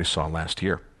 level that we saw last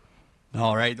year?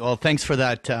 All right. Well, thanks for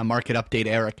that market update,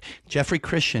 Erik. Jeffrey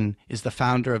Christian is the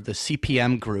founder of the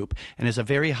CPM Group and is a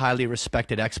very highly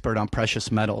respected expert on precious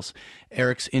metals.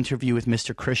 Erik's interview with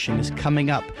Mr. Christian is coming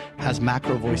up as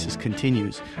MacroVoices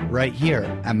continues right here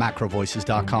at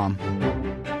macrovoices.com.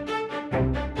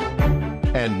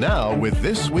 And now with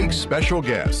this week's special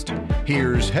guest,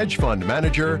 here's hedge fund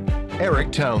manager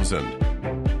Erik Townsend.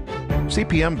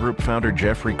 CPM Group founder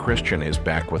Jeffrey Christian is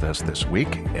back with us this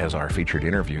week as our featured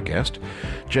interview guest.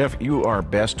 Jeff, you are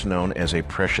best known as a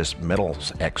precious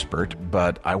metals expert,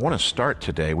 but I want to start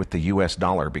today with the U.S.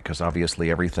 dollar because obviously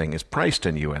everything is priced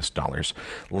in U.S. dollars.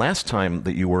 Last time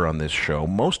that you were on this show,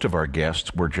 most of our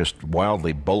guests were just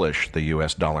wildly bullish the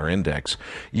U.S. dollar index.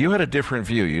 You had a different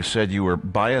view. You said you were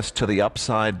biased to the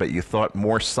upside, but you thought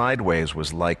more sideways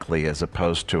was likely as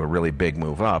opposed to a really big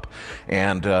move up,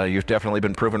 and you've definitely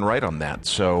been proven right on that.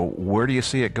 So where do you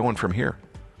see it going from here?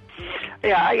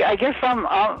 Yeah, I guess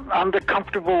I'm the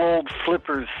comfortable old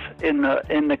flippers in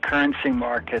the currency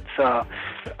markets.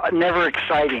 Never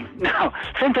exciting. No,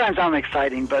 sometimes I'm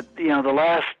exciting, but the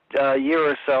last year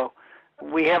or so,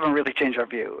 we haven't really changed our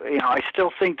view. I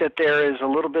still think that there is a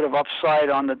little bit of upside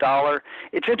on the dollar.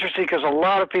 It's interesting because a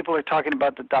lot of people are talking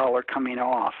about the dollar coming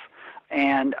off,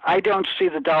 and I don't see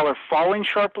the dollar falling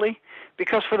sharply.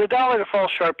 Because for the dollar to fall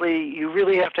sharply, you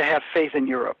really have to have faith in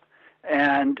Europe.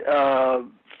 And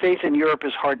faith in Europe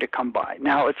is hard to come by.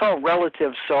 Now, it's all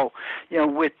relative, so,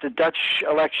 with the Dutch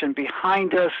election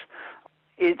behind us,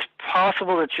 it's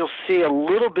possible that you'll see a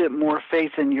little bit more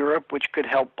faith in Europe, which could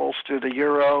help bolster the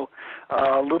euro,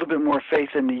 a little bit more faith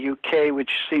in the UK,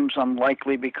 which seems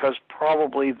unlikely because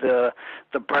probably the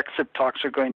Brexit talks are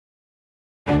going.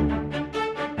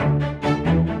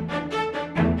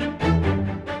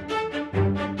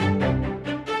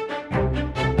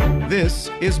 This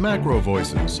is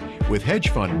MacroVoices with hedge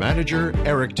fund manager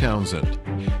Erik Townsend,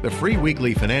 the free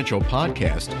weekly financial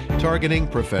podcast targeting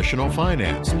professional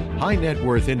finance, high net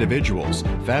worth individuals,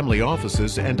 family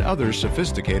offices, and other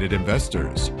sophisticated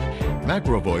investors.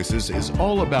 MacroVoices is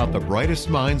all about the brightest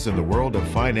minds in the world of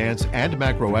finance and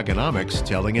macroeconomics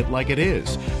telling it like it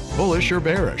is, bullish or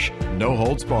bearish, no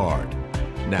holds barred.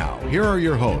 Now, here are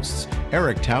your hosts,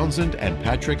 Erik Townsend and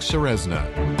Patrick Serezna.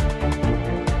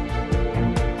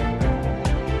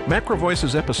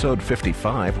 MacroVoices episode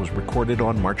 55 was recorded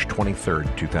on March 23,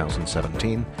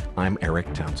 2017. I'm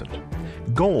Erik Townsend.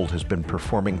 Gold has been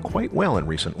performing quite well in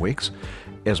recent weeks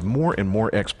as more and more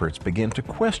experts begin to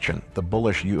question the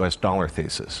bullish U.S. dollar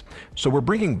thesis. So we're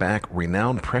bringing back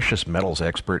renowned precious metals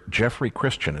expert Jeffrey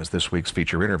Christian as this week's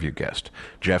feature interview guest.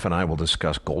 Jeff and I will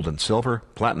discuss gold and silver,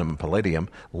 platinum and palladium,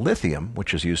 lithium,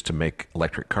 which is used to make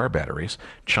electric car batteries,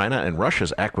 China and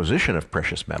Russia's acquisition of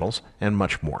precious metals, and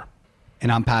much more.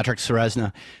 And I'm Patrick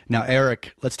Serezna. Now,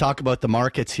 Erik, let's talk about the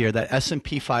markets here. That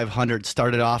S&P 500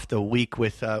 started off the week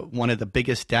with one of the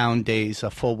biggest down days, a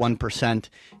full 1%,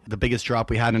 the biggest drop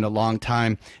we had in a long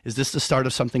time. Is this the start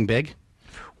of something big?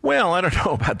 Well, I don't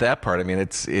know about that part. I mean,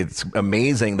 it's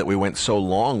amazing that we went so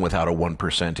long without a 1%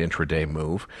 intraday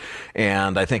move,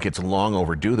 and I think it's long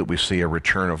overdue that we see a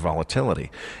return of volatility.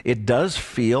 It does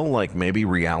feel like maybe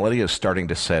reality is starting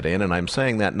to set in, and I'm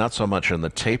saying that not so much in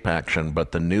the tape action,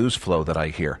 but the news flow that I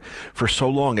hear. For so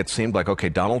long, it seemed like, okay,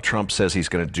 Donald Trump says he's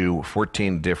going to do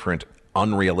 14 different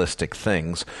unrealistic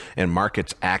things, and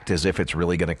markets act as if it's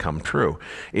really going to come true.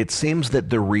 It seems that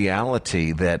the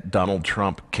reality that Donald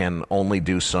Trump can only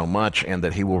do so much and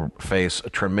that he will face a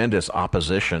tremendous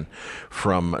opposition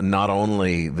from not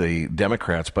only the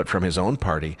Democrats but from his own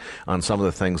party on some of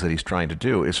the things that he's trying to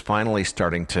do is finally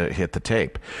starting to hit the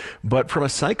tape. But from a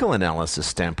cycle analysis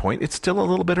standpoint, it's still a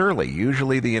little bit early.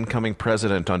 Usually the incoming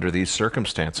president under these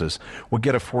circumstances will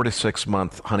get a 4 to 6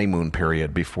 month honeymoon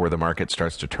period before the market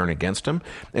starts to turn against him,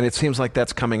 and it seems like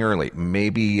that's coming early.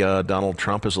 Maybe Donald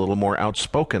Trump is a little more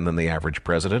outspoken than the average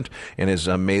president and has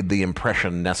made the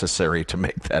impression necessary to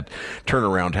make that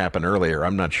turnaround happen earlier.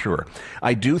 I'm not sure.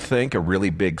 I do think a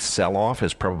really big sell-off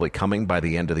is probably coming by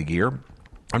the end of the year.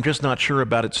 I'm just not sure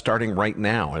about it starting right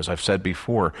now. As I've said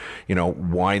before,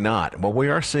 why not? Well, we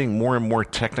are seeing more and more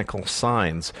technical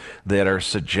signs that are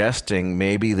suggesting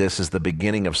maybe this is the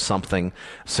beginning of something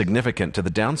significant to the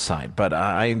downside. But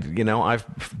I've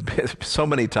so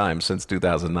many times since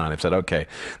 2009, I've said, okay,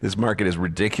 this market is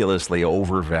ridiculously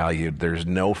overvalued. There's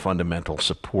no fundamental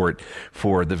support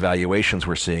for the valuations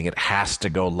we're seeing. It has to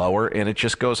go lower, and it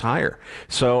just goes higher.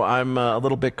 So I'm a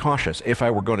little bit cautious. If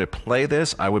I were going to play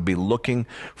this, I would be looking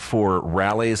for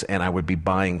rallies, and I would be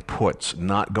buying puts,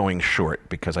 not going short,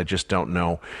 because I just don't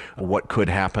know what could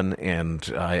happen,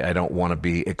 and I don't want to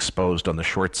be exposed on the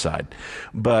short side.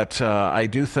 But I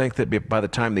do think that by the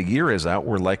time the year is out,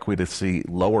 we're likely to see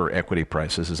lower equity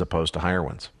prices as opposed to higher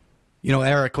ones. You know,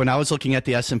 Erik, when I was looking at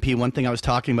the S&P, one thing I was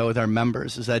talking about with our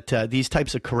members is that these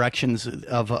types of corrections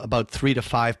of about 3 to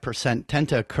 5% tend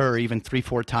to occur even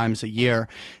 3-4 times a year.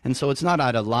 And so it's not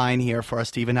out of line here for us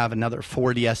to even have another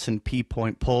 40 S&P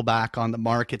point pullback on the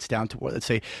markets down to, let's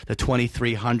say, the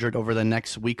 2,300 over the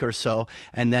next week or so.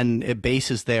 And then it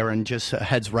bases there and just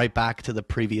heads right back to the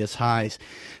previous highs.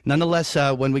 Nonetheless,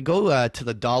 when we go to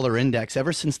the dollar index,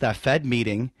 ever since that Fed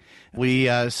meeting, we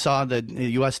saw the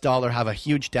U.S. dollar have a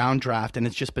huge downdraft, and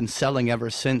it's just been selling ever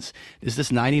since. Is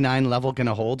this 99 level going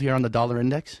to hold here on the dollar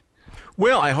index?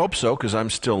 Well, I hope so, because I'm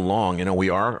still long. You know, we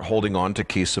are holding on to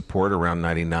key support around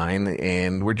 99,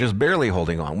 and we're just barely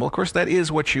holding on. Well, of course, that is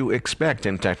what you expect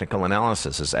in technical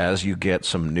analysis, is as you get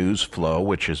some news flow,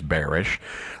 which is bearish,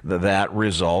 that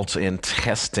results in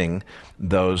testing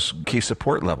those key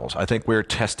support levels. I think we're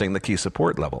testing the key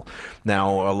support level.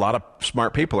 Now, a lot of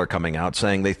smart people are coming out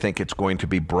saying they think it's going to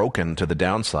be broken to the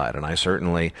downside, and I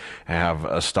certainly have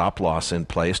a stop loss in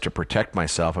place to protect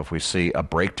myself if we see a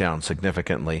breakdown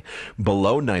significantly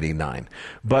below 99.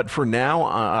 But for now,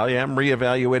 I am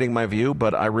reevaluating my view,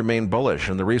 but I remain bullish.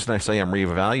 And the reason I say I'm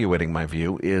reevaluating my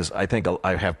view is I think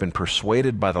I have been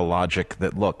persuaded by the logic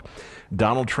that, look,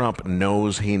 Donald Trump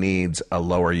knows he needs a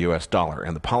lower U.S. dollar,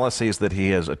 and the policies that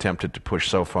he has attempted to push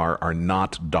so far are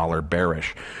not dollar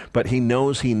bearish. But he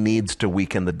knows he needs to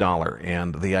weaken the dollar,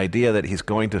 and the idea that he's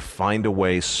going to find a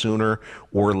way sooner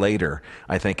or later,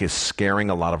 I think, is scaring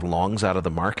a lot of longs out of the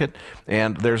market,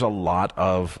 and there's a lot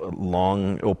of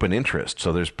long open interest.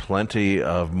 So there's plenty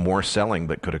of more selling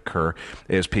that could occur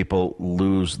as people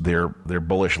lose their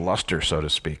bullish luster, so to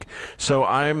speak. So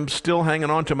I'm still hanging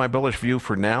on to my bullish view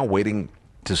for now, waiting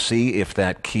to see if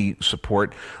that key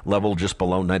support level just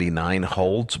below 99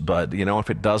 holds. But, you know, if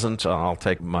it doesn't, I'll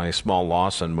take my small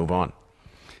loss and move on.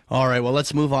 All right, well,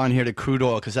 let's move on here to crude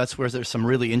oil, because that's where there's some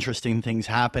really interesting things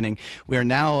happening. We are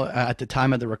now, at the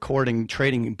time of the recording,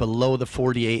 trading below the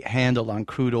 48 handle on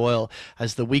crude oil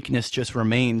as the weakness just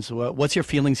remains. What's your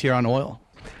feelings here on oil?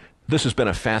 This has been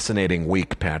a fascinating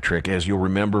week, Patrick. As you'll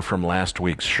remember from last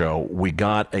week's show, we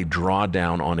got a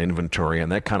drawdown on inventory,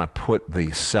 and that kind of put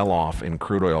the sell-off in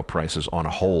crude oil prices on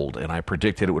hold. And I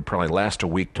predicted it would probably last a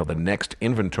week till the next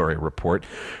inventory report.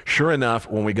 Sure enough,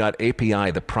 when we got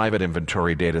API, the private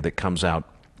inventory data that comes out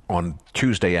on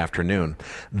Tuesday afternoon,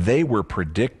 they were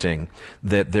predicting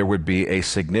that there would be a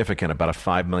significant, about a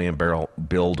 5 million barrel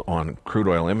build on crude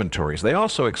oil inventories. They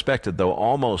also expected, though,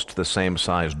 almost the same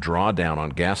size drawdown on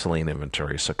gasoline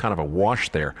inventories, so kind of a wash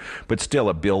there, but still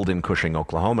a build in Cushing,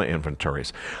 Oklahoma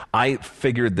inventories. I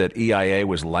figured that EIA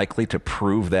was likely to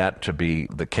prove that to be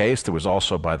the case. There was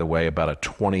also, by the way, about a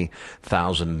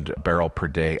 20,000 barrel per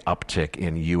day uptick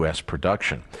in U.S.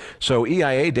 production. So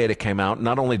EIA data came out.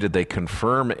 Not only did they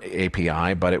confirm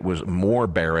API, but it was more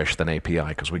bearish than API,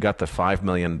 because we got the 5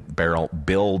 million barrel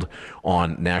build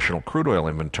on national crude oil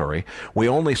inventory. We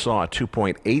only saw a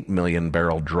 2.8 million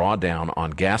barrel drawdown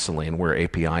on gasoline, where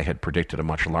API had predicted a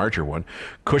much larger one.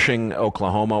 Cushing,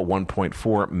 Oklahoma,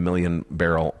 1.4 million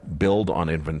barrel build on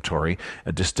inventory.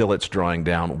 Distillates drawing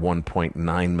down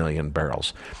 1.9 million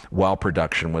barrels. While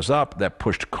production was up, that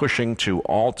pushed Cushing to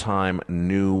all-time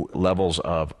new levels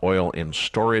of oil in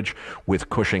storage, with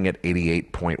Cushing at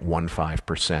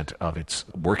 88.15% of its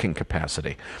working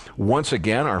capacity. Once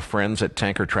again, our friends at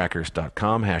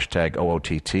tankertrackers.com, hashtag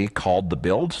OOTT, called the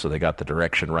build, so they got the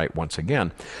direction right once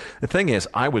again. The thing is,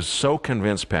 I was so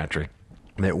convinced, Patrick,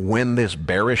 that when this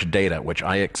bearish data, which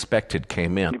I expected,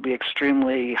 came in, it'd be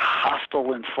extremely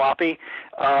hostile and sloppy,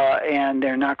 and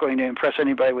they're not going to impress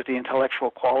anybody with the intellectual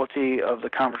quality of the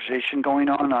conversation going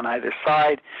on either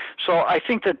side. So I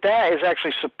think that is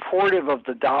actually supportive of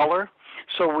the dollar.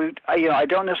 So I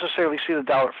don't necessarily see the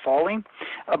dollar falling,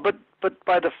 but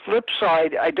by the flip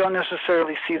side, I don't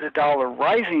necessarily see the dollar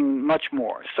rising much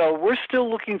more. So we're still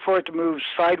looking for it to move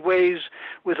sideways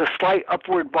with a slight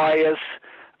upward bias,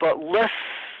 but less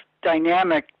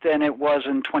dynamic than it was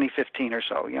in 2015 or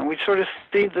so. We sort of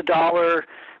see the dollar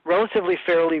relatively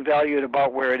fairly valued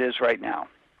about where it is right now.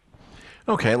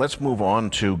 Okay, let's move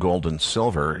on to gold and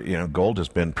silver. Gold has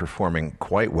been performing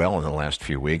quite well in the last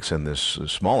few weeks, and this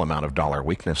small amount of dollar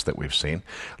weakness that we've seen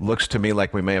looks to me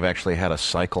like we may have actually had a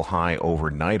cycle high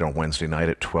overnight on Wednesday night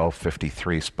at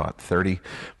 1253 spot 30,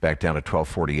 back down to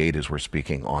 1248 as we're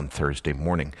speaking on Thursday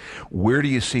morning. Where do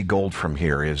you see gold from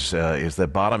here? Is the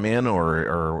bottom in,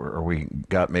 or we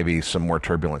got maybe some more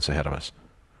turbulence ahead of us?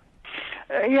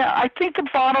 Yeah, I think the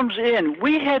bottom's in.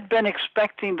 We had been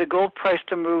expecting the gold price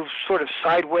to move sort of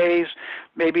sideways,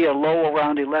 maybe a low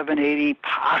around 1180,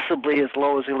 possibly as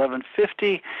low as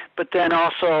 1150, but then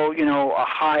also, a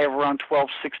high of around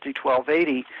 1260,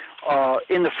 1280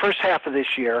 in the first half of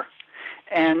this year.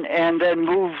 and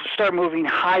then start moving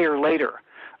higher later.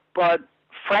 But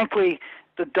frankly,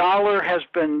 the dollar has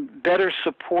been better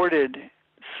supported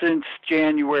since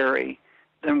January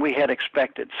than we had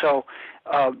expected. So,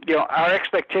 our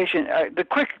expectation, the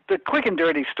quick and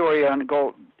dirty story on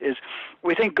gold is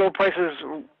we think gold prices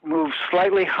move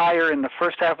slightly higher in the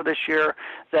first half of this year,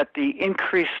 that the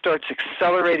increase starts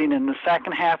accelerating in the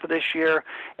second half of this year,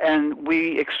 and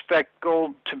we expect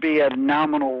gold to be at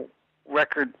nominal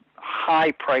record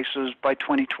high prices by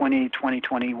 2020,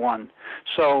 2021.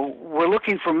 So we're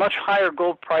looking for much higher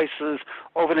gold prices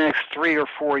over the next 3 or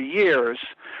 4 years,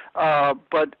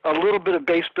 but a little bit of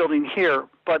base building here.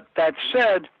 But that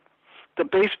said, the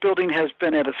base building has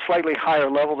been at a slightly higher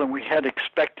level than we had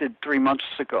expected 3 months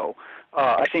ago,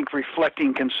 I think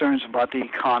reflecting concerns about the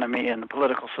economy and the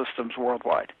political systems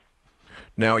worldwide.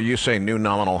 Now, you say new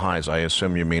nominal highs. I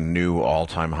assume you mean new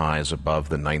all-time highs above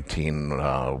the 19,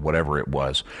 whatever it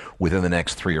was, within the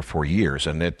next 3 or 4 years.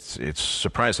 And it's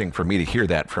surprising for me to hear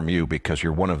that from you, because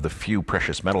you're one of the few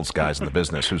precious metals guys in the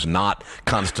business who's not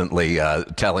constantly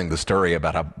telling the story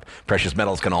about how precious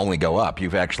metals can only go up.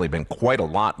 You've actually been quite a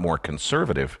lot more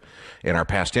conservative in our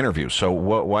past interviews. So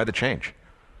why the change?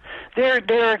 There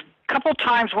are a couple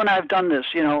times when I've done this.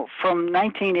 From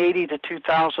 1980 to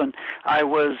 2000, I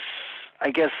was, I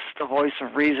guess, the voice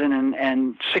of reason,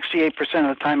 and 68%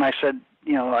 of the time I said,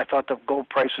 I thought the gold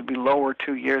price would be lower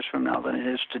 2 years from now than it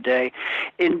is today.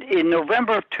 In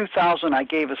November of 2000, I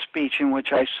gave a speech in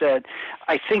which I said,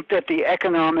 I think that the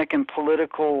economic and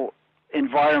political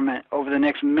environment over the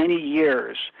next many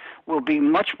years will be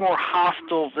much more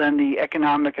hostile than the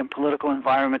economic and political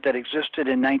environment that existed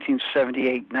in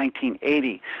 1978,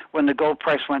 1980, when the gold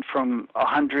price went from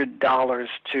 $100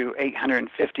 to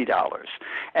 $850.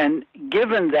 And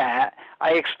given that,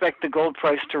 I expect the gold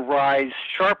price to rise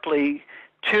sharply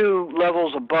to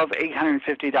levels above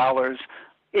 $850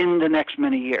 in the next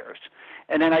many years.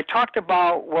 And then I talked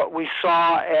about what we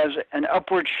saw as an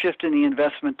upward shift in the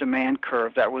investment demand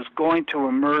curve that was going to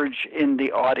emerge in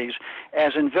the Audis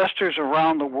as investors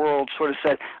around the world sort of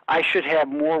said, I should have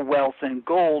more wealth in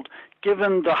gold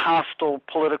given the hostile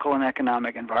political and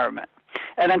economic environment.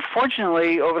 And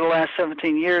unfortunately, over the last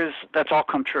 17 years, that's all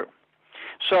come true.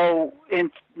 So in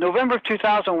November of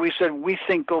 2000, we said we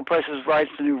think gold prices rise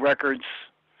to new records.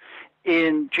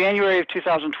 In January of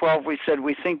 2012, we said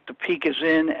we think the peak is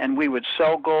in, and we would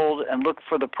sell gold and look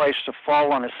for the price to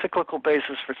fall on a cyclical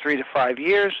basis for 3 to 5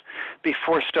 years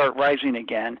before start rising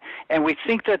again. And we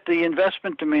think that the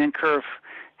investment demand curve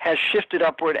has shifted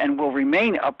upward and will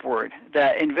remain upward,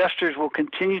 that investors will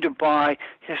continue to buy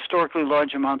historically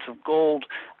large amounts of gold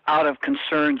out of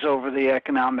concerns over the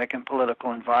economic and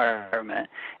political environment.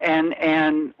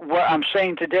 And what I'm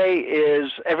saying today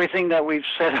is everything that we've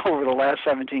said over the last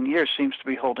 17 years seems to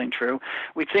be holding true.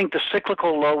 We think the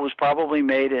cyclical low was probably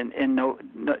made in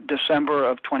December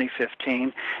of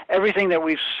 2015. Everything that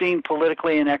we've seen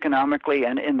politically and economically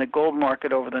and in the gold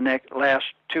market over the last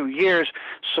 2 years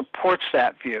supports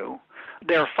that view.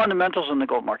 There are fundamentals in the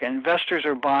gold market. Investors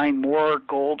are buying more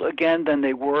gold again than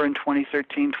they were in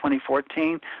 2013,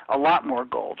 2014, a lot more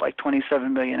gold, like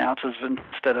 27 million ounces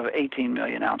instead of 18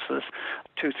 million ounces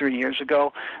 2-3 years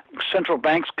ago. Central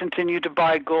banks continue to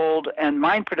buy gold, and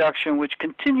mine production, which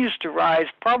continues to rise,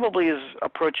 probably is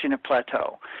approaching a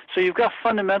plateau. So you've got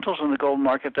fundamentals in the gold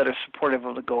market that are supportive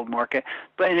of the gold market.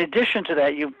 But in addition to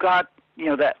that, you've got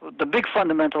that the big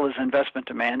fundamental is investment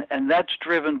demand, and that's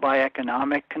driven by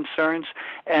economic concerns.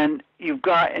 And you've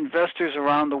got investors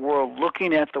around the world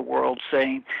looking at the world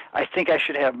saying, I think I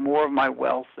should have more of my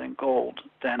wealth in gold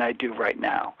than I do right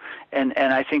now. And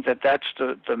I think that that's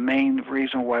the main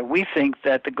reason why we think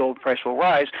that the gold price will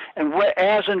rise. And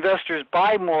as investors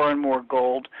buy more and more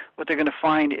gold, what they're going to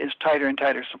find is tighter and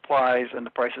tighter supplies, and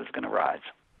the price is going to rise.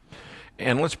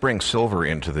 And let's bring silver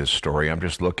into this story. I'm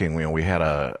just looking, we had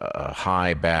a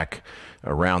high back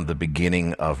around the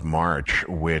beginning of March,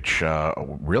 which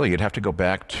really you'd have to go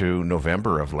back to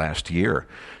November of last year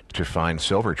to find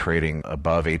silver trading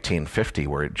above 1850,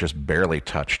 where it just barely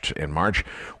touched in March.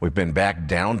 We've been back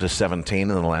down to 17 in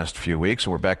the last few weeks,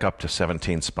 and we're back up to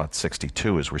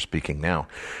 17.62 as we're speaking now.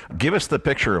 Give us the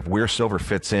picture of where silver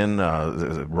fits in,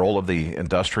 the role of the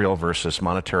industrial versus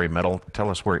monetary metal. Tell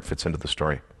us where it fits into the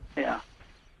story. Yeah.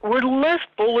 We're less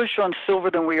bullish on silver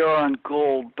than we are on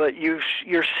gold, but you're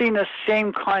seeing the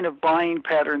same kind of buying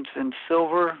patterns in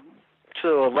silver,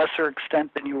 to a lesser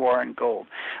extent than you are in gold.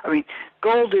 I mean,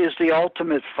 gold is the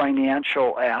ultimate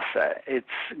financial asset. It's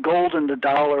gold and the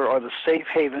dollar are the safe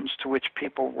havens to which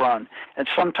people run. And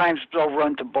sometimes they'll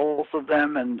run to both of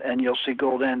them, and you'll see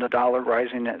gold and the dollar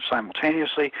rising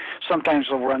simultaneously. Sometimes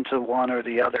they'll run to one or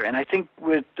the other. And I think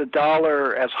with the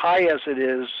dollar as high as it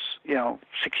is,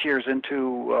 6 years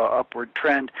into upward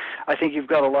trend, I think you've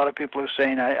got a lot of people who are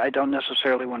saying, I don't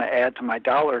necessarily want to add to my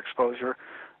dollar exposure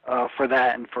for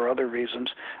that and for other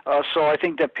reasons. So I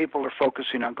think that people are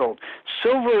focusing on gold.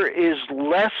 Silver is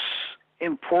less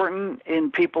important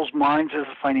in people's minds as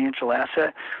a financial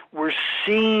asset. We're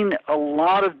seeing a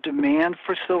lot of demand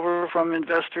for silver from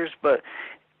investors, but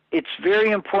it's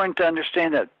very important to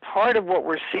understand that part of what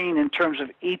we're seeing in terms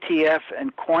of ETF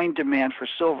and coin demand for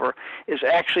silver is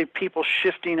actually people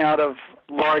shifting out of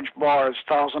large bars,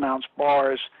 1,000-ounce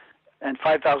bars, and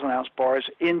 5,000-ounce bars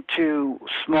into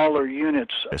smaller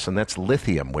units. Yes, and that's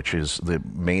lithium, which is the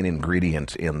main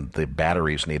ingredient in the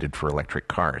batteries needed for electric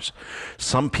cars.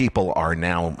 Some people are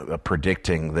now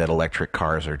predicting that electric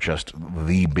cars are just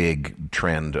the big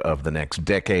trend of the next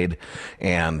decade,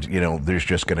 and there's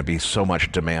just going to be so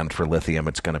much demand for lithium,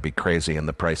 it's going to be crazy, and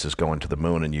the price is going to the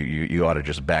moon, and you ought to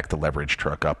just back the leverage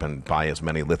truck up and buy as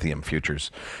many lithium futures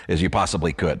as you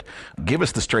possibly could. Give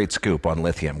us the straight scoop on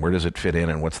lithium. Where does it fit in,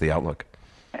 and what's the outlook?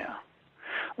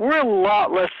 We're a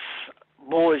lot less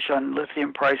bullish on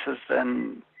lithium prices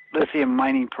than lithium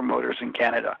mining promoters in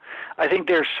Canada. I think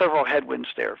there are several headwinds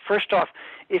there. First off,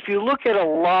 if you look at a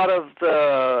lot of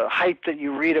the hype that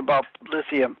you read about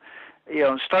lithium,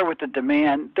 start with the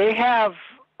demand, they have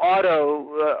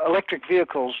electric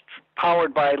vehicles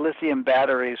powered by lithium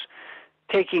batteries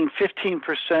taking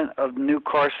 15% of new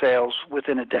car sales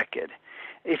within a decade.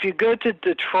 If you go to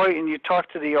Detroit and you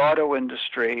talk to the auto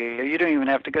industry, you don't even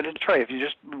have to go to Detroit. If you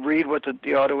just read what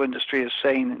the auto industry is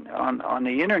saying on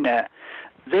the internet,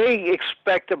 they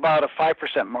expect about a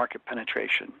 5% market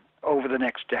penetration over the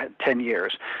next 10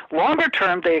 years. Longer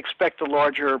term, they expect a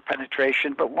larger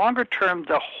penetration, but longer term,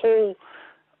 the whole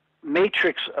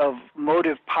matrix of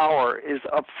motive power is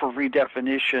up for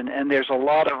redefinition, and there's a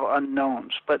lot of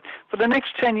unknowns. But for the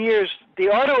next 10 years, the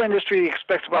auto industry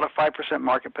expects about a 5%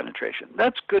 market penetration.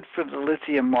 That's good for the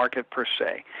lithium market per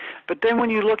se. But then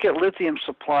when you look at lithium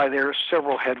supply, there are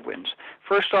several headwinds.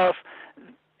 First off,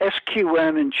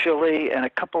 SQM in Chile and a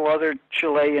couple other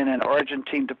Chilean and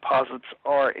Argentine deposits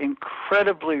are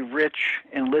incredibly rich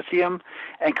in lithium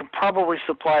and can probably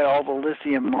supply all the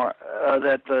lithium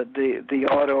that the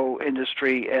auto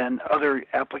industry and other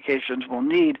applications will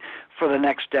need for the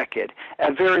next decade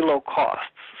at very low costs.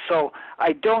 So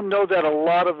I don't know that a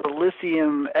lot of the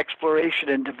lithium exploration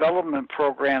and development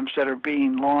programs that are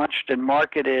being launched and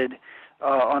marketed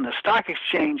on the stock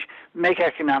exchange make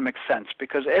economic sense,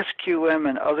 because SQM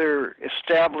and other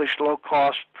established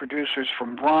low-cost producers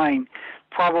from brine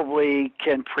probably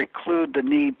can preclude the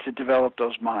need to develop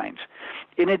those mines.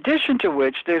 In addition to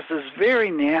which, there's this very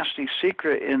nasty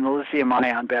secret in the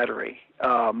lithium-ion battery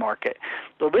market.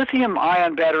 The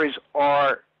lithium-ion batteries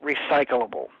are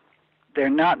recyclable. They're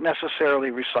not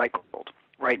necessarily recycled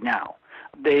right now.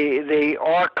 They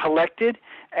are collected,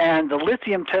 and the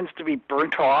lithium tends to be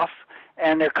burnt off,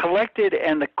 and they're collected,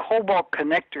 and the cobalt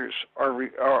connectors are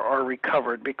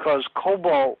recovered, because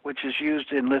cobalt, which is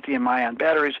used in lithium-ion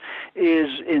batteries, is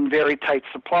in very tight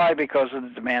supply because of the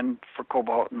demand for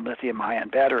cobalt in lithium-ion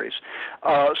batteries.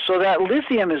 So that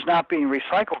lithium is not being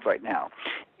recycled right now.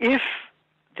 If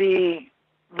the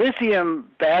lithium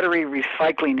battery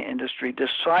recycling industry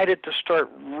decided to start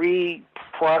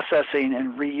reprocessing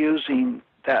and reusing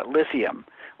that lithium,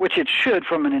 which it should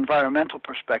from an environmental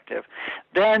perspective,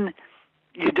 then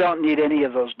you don't need any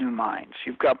of those new mines.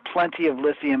 You've got plenty of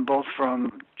lithium both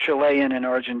from Chilean and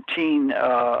Argentine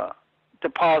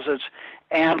deposits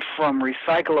and from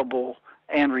recyclable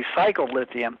and recycled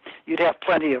lithium. You'd have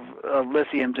plenty of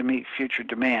lithium to meet future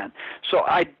demand. So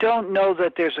I don't know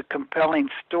that there's a compelling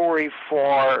story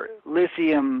for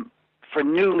lithium, for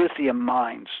new lithium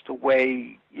mines, the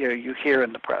way you hear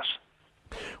in the press.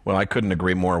 Well, I couldn't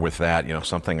agree more with that.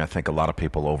 Something I think a lot of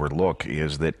people overlook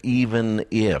is that even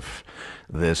if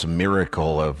this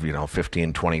miracle of,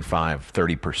 15, 25,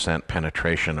 30%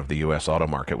 penetration of the U.S. auto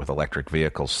market with electric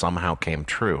vehicles somehow came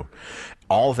true,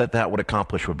 all that would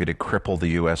accomplish would be to cripple the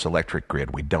U.S. electric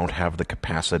grid. We don't have the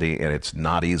capacity, and it's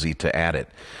not easy to add it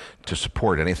to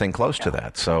support anything close to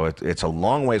that. So it's a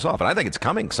long ways off. And I think it's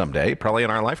coming someday, probably in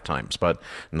our lifetimes, but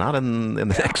not in the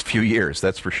next few years,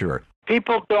 that's for sure.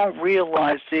 People don't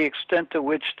realize the extent to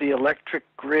which the electric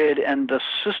grid and the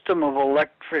system of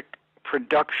electric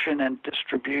production and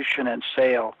distribution and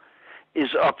sale is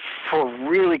up for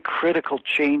really critical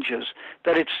changes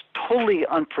that it's totally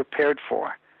unprepared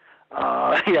for.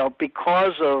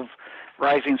 Because of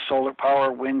rising solar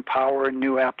power, wind power,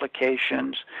 new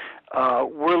applications.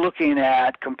 We're looking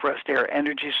at compressed air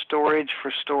energy storage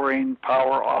for storing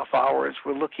power off hours.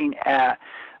 We're looking at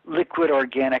liquid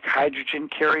organic hydrogen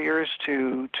carriers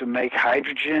to make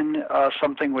hydrogen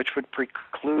something which would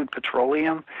preclude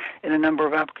petroleum in a number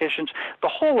of applications. The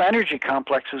whole energy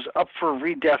complex is up for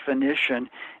redefinition,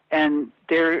 and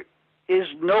there is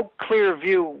no clear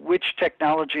view which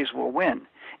technologies will win.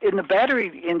 In the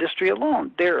battery industry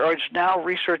alone, there is now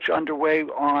research underway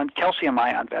on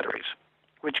calcium-ion batteries,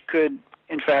 which could,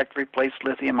 in fact, replace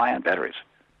lithium-ion batteries.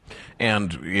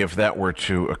 And if that were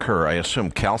to occur, I assume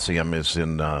calcium is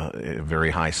in very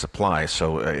high supply.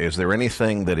 So is there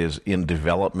anything that is in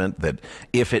development that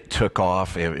if it took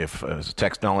off, if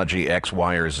technology X,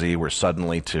 Y, or Z were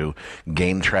suddenly to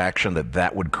gain traction,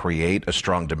 that would create a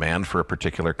strong demand for a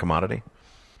particular commodity?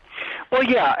 Well,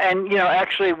 yeah, and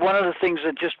actually, one of the things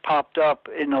that just popped up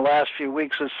in the last few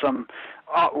weeks is some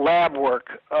lab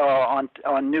work on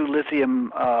new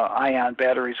lithium-ion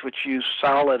batteries, which use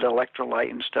solid electrolyte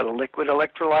instead of liquid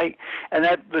electrolyte, and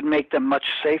that would make them much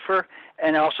safer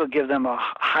and also give them a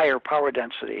higher power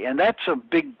density. And that's a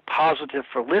big positive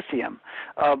for lithium.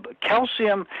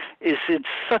 Calcium is in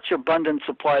such abundant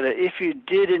supply that if you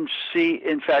did in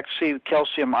fact see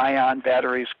calcium-ion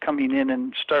batteries coming in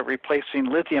and start replacing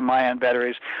lithium-ion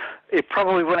batteries, it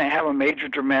probably wouldn't have a major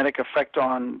dramatic effect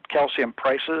on calcium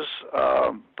prices,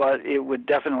 but it would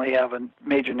definitely have a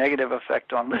major negative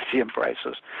effect on lithium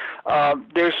prices.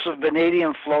 There's some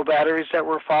vanadium flow batteries that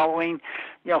we're following.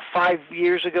 5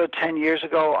 years ago, 10 years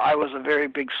ago, I was a very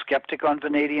big skeptic on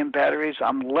vanadium batteries.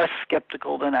 I'm less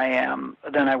skeptical than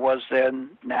I was then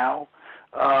now.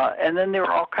 And then there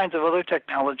are all kinds of other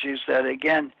technologies that,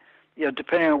 again,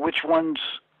 depending on which ones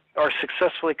are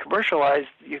successfully commercialized,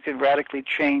 you could radically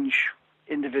change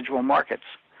individual markets.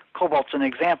 Cobalt's an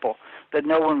example that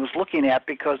no one was looking at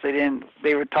because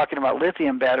they were talking about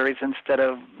lithium batteries instead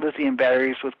of lithium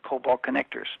batteries with cobalt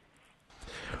connectors.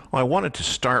 Well, I wanted to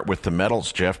start with the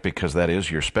metals, Jeff, because that is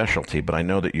your specialty, but I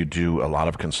know that you do a lot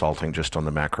of consulting just on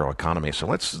the macroeconomy. So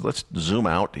let's zoom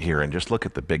out here and just look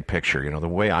at the big picture. The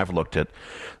way I've looked at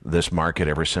this market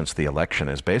ever since the election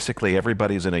is basically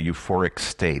everybody's in a euphoric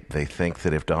state. They think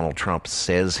that if Donald Trump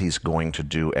says he's going to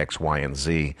do X, Y, and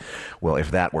Z, well,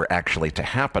 if that were actually to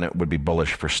happen, it would be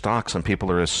bullish for stocks, and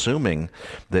people are assuming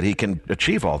that he can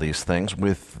achieve all these things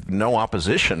with no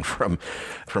opposition from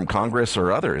Congress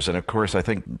or others. And of course, I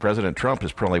think President Trump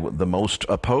is probably the most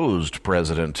opposed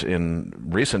president in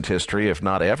recent history, if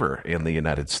not ever, in the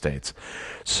United States.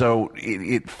 So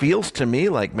it feels to me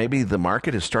like maybe the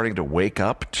market is starting to wake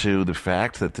up to the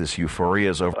fact that this euphoria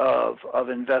is over. Of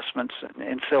investments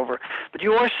in silver. But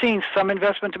you are seeing some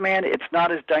investment demand. It's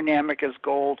not as dynamic as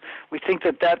gold. We think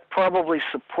that probably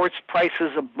supports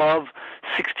prices above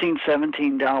 $16,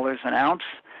 $17 an ounce.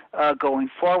 Going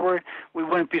forward, we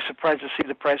wouldn't be surprised to see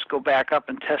the price go back up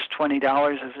and test $20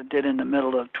 as it did in the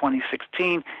middle of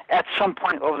 2016 at some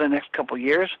point over the next couple of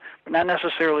years. We're not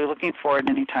necessarily looking for it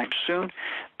anytime soon,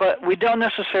 but we don't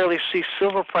necessarily see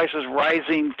silver prices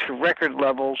rising to record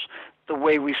levels the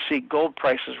way we see gold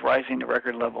prices rising to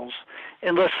record levels,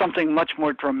 unless something much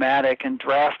more dramatic and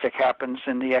drastic happens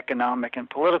in the economic and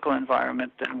political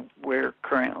environment than we're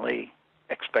currently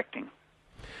expecting.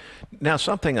 Now,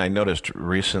 something I noticed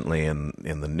recently in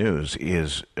the news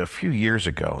is a few years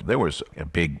ago, there was a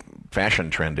big fashion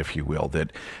trend, if you will,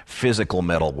 that physical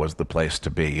metal was the place to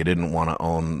be. You didn't want to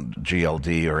own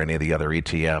GLD or any of the other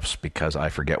ETFs because I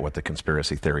forget what the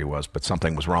conspiracy theory was, but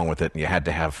something was wrong with it and you had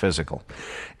to have physical.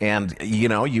 And,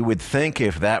 you would think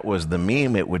if that was the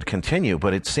meme, it would continue.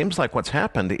 But it seems like what's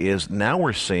happened is now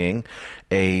we're seeing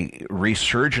a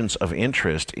resurgence of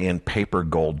interest in paper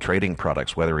gold trading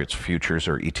products, whether it's futures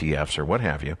or ETFs or what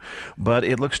have you. But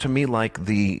it looks to me like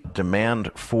the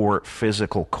demand for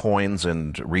physical coins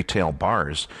and retail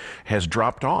bars has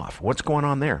dropped off. What's going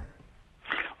on there?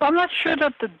 Well, I'm not sure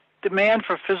that the demand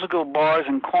for physical bars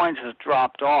and coins has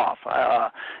dropped off.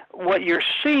 What you're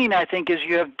seeing, I think, is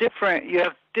you have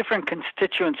different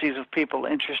constituencies of people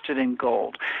interested in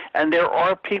gold. And there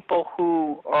are people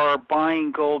who are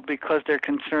buying gold because they're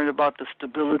concerned about the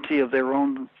stability of their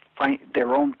own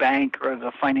bank or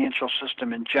the financial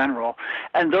system in general.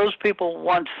 And those people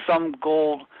want some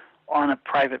gold on a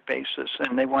private basis,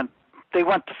 and they want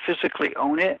to physically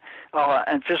own it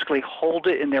and physically hold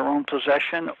it in their own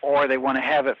possession, or they want to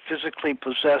have it physically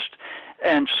possessed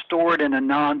and stored in a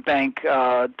non-bank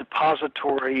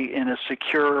depository in a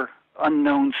secure,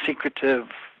 unknown, secretive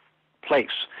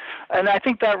place. And I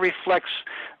think that reflects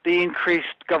the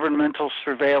increased governmental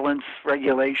surveillance,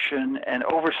 regulation, and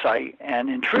oversight and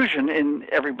intrusion in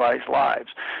everybody's lives.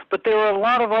 But there are a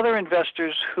lot of other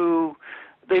investors who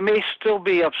they may still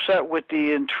be upset with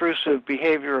the intrusive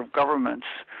behavior of governments,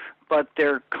 but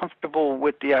they're comfortable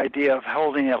with the idea of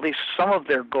holding at least some of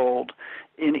their gold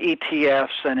in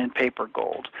ETFs and in paper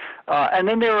gold. And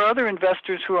then there are other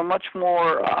investors who are much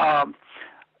more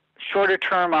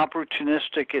shorter-term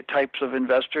opportunistic types of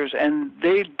investors, and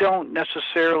they don't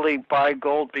necessarily buy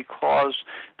gold because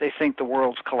they think the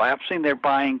world's collapsing. They're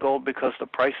buying gold because the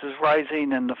price is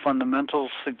rising and the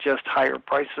fundamentals suggest higher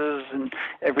prices, and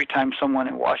every time someone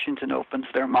in Washington opens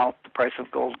their mouth, the price of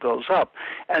gold goes up.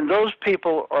 And those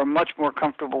people are much more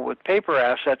comfortable with paper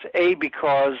assets, A,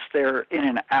 because they're in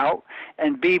and out,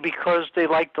 and B, because they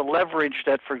like the leverage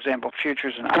that, for example,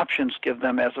 futures and options give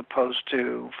them as opposed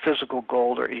to physical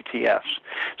gold or ETFs.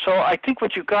 So I think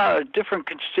what you got are different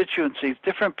constituencies.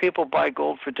 Different people buy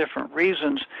gold for different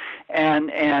reasons,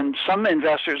 and some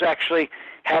investors actually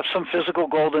have some physical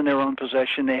gold in their own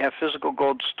possession. They have physical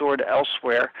gold stored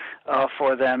elsewhere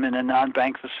for them in a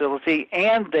non-bank facility,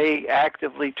 and they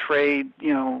actively trade,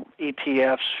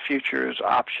 ETFs, futures,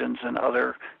 options, and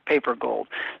other paper gold.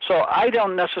 So I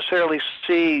don't necessarily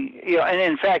see, and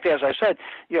in fact, as I said,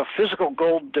 physical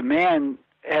gold demand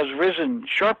has risen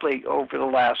sharply over the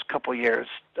last couple years,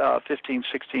 15,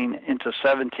 16 into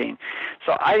 17.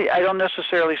 So I don't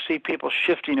necessarily see people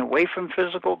shifting away from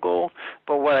physical gold,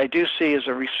 but what I do see is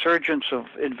a resurgence of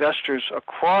investors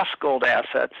across gold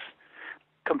assets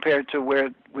compared to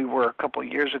where we were a couple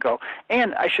years ago.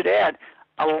 And I should add,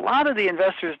 a lot of the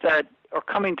investors that are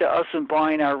coming to us and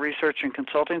buying our research and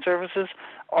consulting services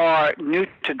are new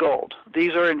to gold.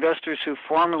 These are investors who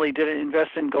formerly didn't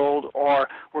invest in gold or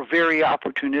were very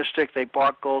opportunistic. They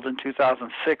bought gold in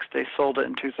 2006, they sold it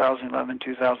in 2011,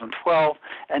 2012,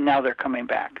 and now they're coming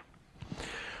back.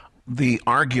 The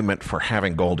argument for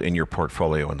having gold in your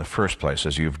portfolio in the first place,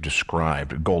 as you've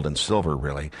described, gold and silver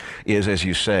really, is, as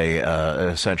you say,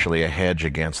 essentially a hedge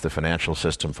against the financial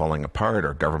system falling apart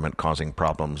or government causing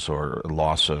problems or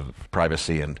loss of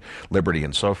privacy and liberty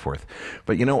and so forth.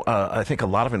 But, I think a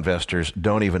lot of investors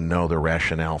don't even know the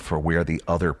rationale for where the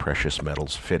other precious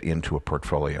metals fit into a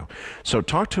portfolio. So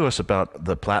talk to us about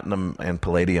the platinum and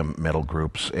palladium metal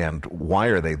groups and why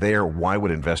are they there? Why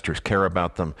would investors care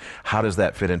about them? How does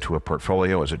that fit into a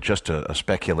portfolio? Is it just a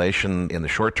speculation in the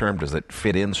short term? Does it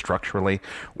fit in structurally?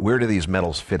 Where do these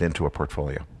metals fit into a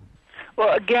portfolio?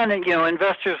 Well, again,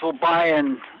 investors will buy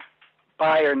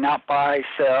or not buy,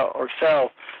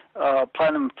 sell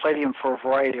platinum and palladium for a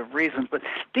variety of reasons, but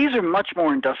these are much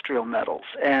more industrial metals.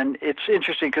 And it's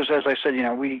interesting because, as I said,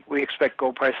 we expect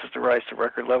gold prices to rise to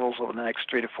record levels over the next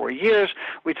 3 to 4 years.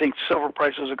 We think silver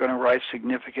prices are going to rise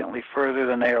significantly further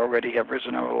than they already have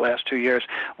risen over the last 2 years.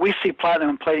 We see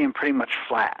platinum and palladium pretty much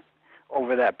flat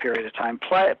over that period of time.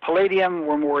 Palladium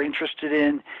we're more interested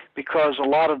in because a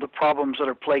lot of the problems that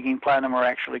are plaguing platinum are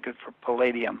actually good for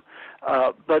palladium.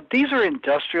 But these are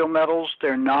industrial metals.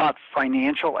 They're not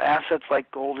financial assets like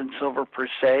gold and silver per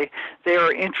se. They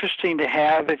are interesting to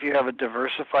have if you have a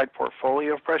diversified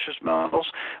portfolio of precious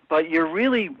metals, but you're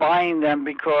really buying them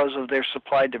because of their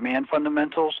supply-demand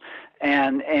fundamentals,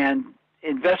 and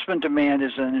investment demand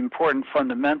is an important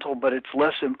fundamental, but it's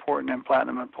less important in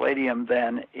platinum and palladium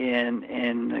than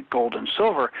in gold and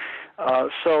silver.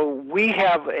 So we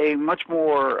have a much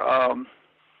more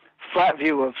flat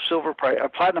view of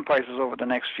platinum prices over the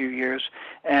next few years,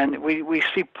 and we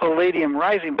see palladium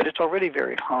rising, but it's already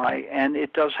very high, and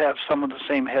it does have some of the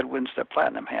same headwinds that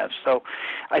platinum has. So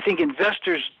I think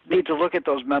investors need to look at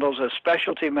those metals as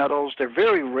specialty metals. They're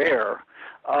very rare,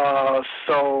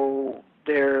 so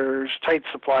there's tight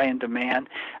supply and demand,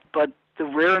 but the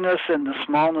rareness and the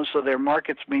smallness of their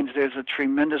markets means there's a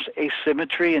tremendous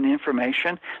asymmetry in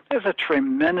information. There's a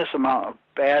tremendous amount of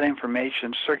bad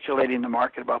information circulating in the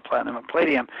market about platinum and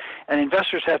palladium, and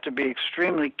investors have to be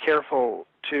extremely careful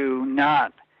to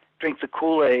not drink the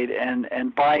Kool-Aid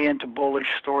and buy into bullish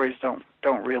stories don't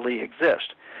really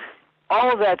exist.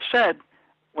 All of that said,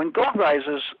 when gold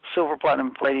rises, silver, platinum,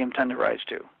 and palladium tend to rise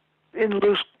too, in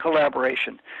loose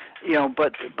collaboration.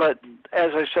 But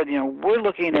as I said, we're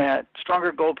looking at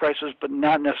stronger gold prices, but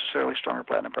not necessarily stronger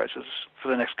platinum prices for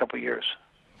the next couple of years.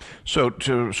 So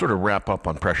to sort of wrap up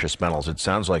on precious metals, it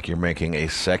sounds like you're making a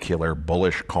secular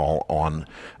bullish call on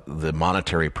the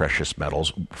monetary precious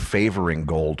metals, favoring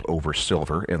gold over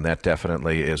silver, and that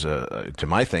definitely is, to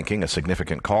my thinking, a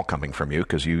significant call coming from you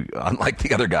because you, unlike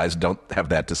the other guys, don't have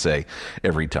that to say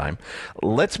every time.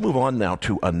 Let's move on now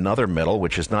to another metal,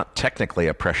 which is not technically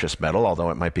a precious metal, although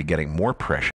it might be getting more precious.